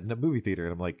that's set in a movie theater,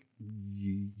 and I'm like,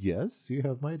 yes, you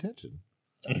have my attention.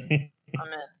 I'm in.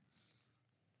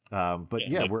 But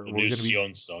yeah, the we're new gonna be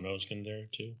Sion Sono's in there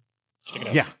too. Check it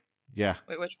out. yeah,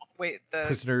 Wait, which one? Wait, the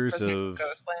Prisoners of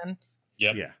Ghostland.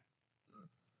 Yep. yeah.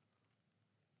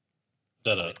 Is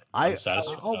that a I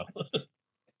unsatisfied? oh,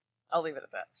 I'll leave it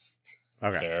at that.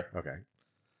 okay Fair. okay.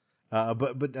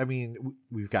 But I mean,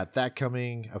 we've got that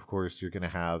coming. Of course, you're gonna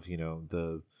have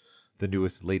the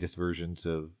newest, latest versions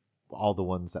of all the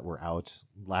ones that were out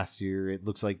last year. It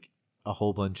looks like a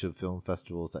whole bunch of film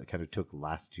festivals that kind of took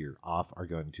last year off are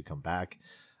going to come back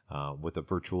with a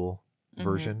virtual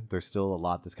version. There's still a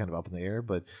lot that's kind of up in the air,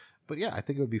 but yeah, I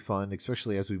think it would be fun,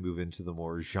 especially as we move into the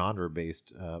more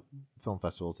genre-based film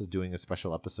festivals, is doing a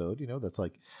special episode. That's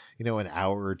like an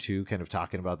hour or two, kind of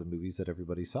talking about the movies that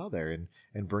everybody saw there,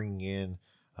 and bringing in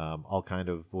all kind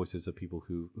of voices of people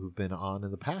who've been on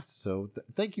in the past. So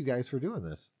thank you guys for doing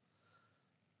this.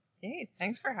 Hey,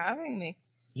 thanks for having me.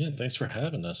 Yeah, thanks for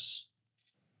having us.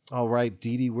 All right,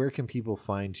 Dee Dee, where can people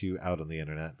find you out on the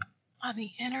internet? On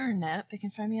the internet, they can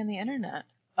find me on the internet.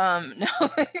 No,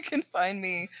 you can find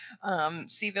me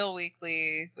Seville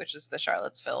Weekly, which is the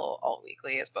Charlottesville Alt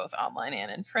Weekly, is both online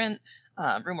and in print.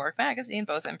 Roomwork Magazine,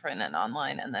 both in print and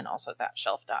online, and then also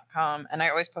thatshelf.com. And I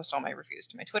always post all my reviews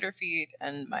to my Twitter feed,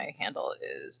 and my handle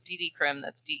is DDCrim.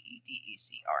 That's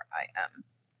DEDECRIM.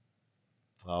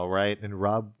 All right, and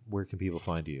Rob, where can people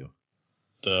find you?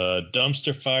 The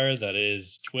dumpster fire that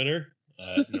is Twitter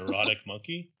at Neurotic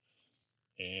Monkey,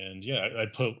 and yeah, I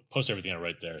post everything out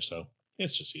right there, so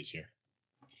it's just easier.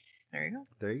 There you go.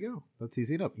 There you go. That's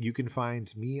easy enough. You can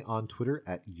find me on Twitter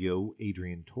at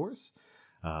YoAdrianTorres.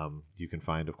 You can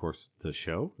find, of course, the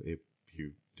show if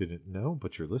you didn't know,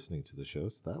 but you're listening to the show,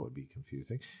 so that would be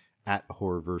confusing, at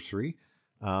Horrorversary.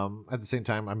 At the same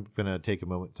time, I'm going to take a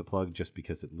moment to plug, just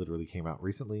because it literally came out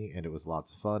recently and it was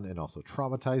lots of fun and also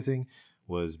traumatizing,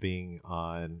 was being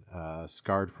on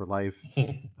Scarred for Life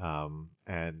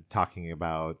and talking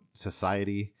about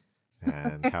society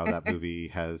and how that movie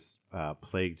has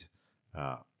plagued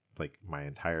like my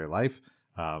entire life.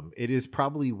 It is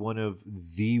probably one of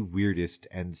the weirdest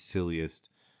and silliest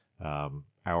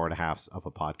hour and a half of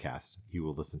a podcast you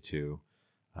will listen to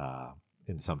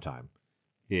in some time.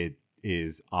 It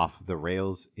is off the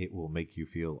rails. It will make you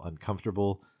feel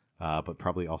uncomfortable, but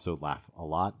probably also laugh a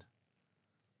lot.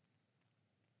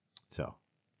 So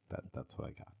that's what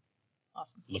I got.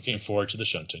 Awesome. Looking forward to the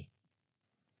shunting.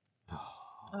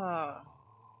 Oh.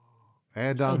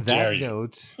 And How on dare that you.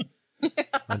 note,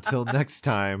 until next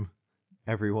time,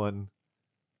 everyone,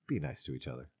 be nice to each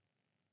other.